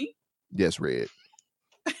 You say me? Yes, Red.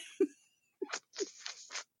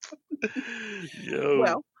 Yo.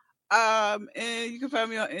 Well, and you can find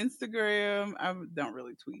me on Instagram. I don't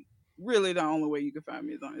really tweet. Really, the only way you can find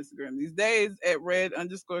me is on Instagram these days at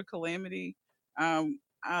red_calamity. I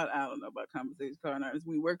don't know about Conversations Calling Artists.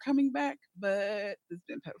 We were coming back, but it's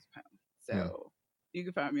been postponed. So you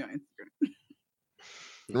can find me on Instagram.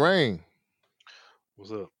 Rain.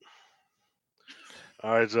 What's up?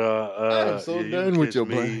 All right, y'all. I'm so done with your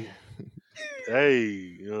plan. Hey,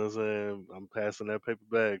 you know what I'm saying? I'm passing that paper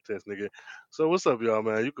bag test, nigga. So what's up, y'all,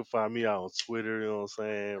 man? You can find me out on Twitter, you know what I'm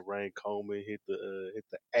saying? Rain Coleman, hit the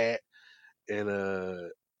 @ and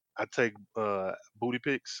I take booty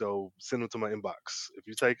pics, so send them to my inbox. If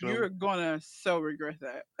you take them, you're gonna so regret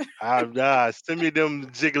that. Send me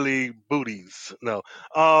them jiggly booties. No,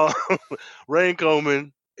 Rain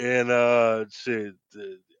Coleman and shit.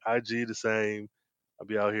 IG the same. I'll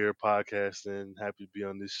be out here podcasting. Happy to be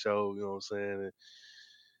on this show. You know what I'm saying? And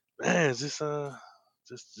man, just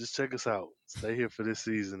check us out. Stay here for this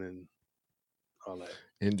season and all that.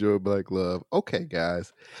 Enjoy Black Love. Okay,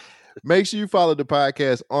 guys. Make sure you follow the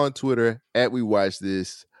podcast on Twitter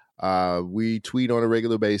 @WeWatchThis. We tweet on a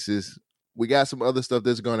regular basis. We got some other stuff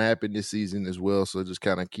that's going to happen this season as well, so just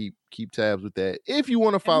kind of keep tabs with that. If you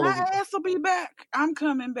want to follow, my ass will be back. I'm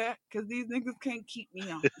coming back because these niggas can't keep me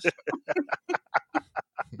on the show.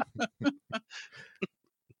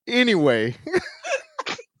 Anyway,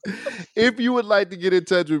 if you would like to get in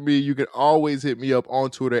touch with me, you can always hit me up on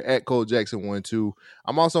Twitter @ColeJackson12.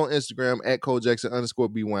 I'm also on Instagram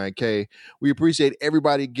 @ColeJackson_BYNK. We appreciate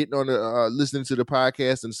everybody getting on the listening to the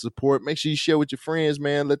podcast and support. Make sure you share with your friends,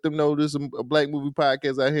 man. Let them know there's a Black movie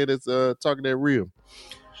podcast out here that's talking that real.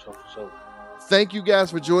 Sure. Thank you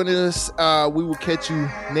guys for joining us. We will catch you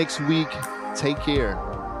next week. Take care.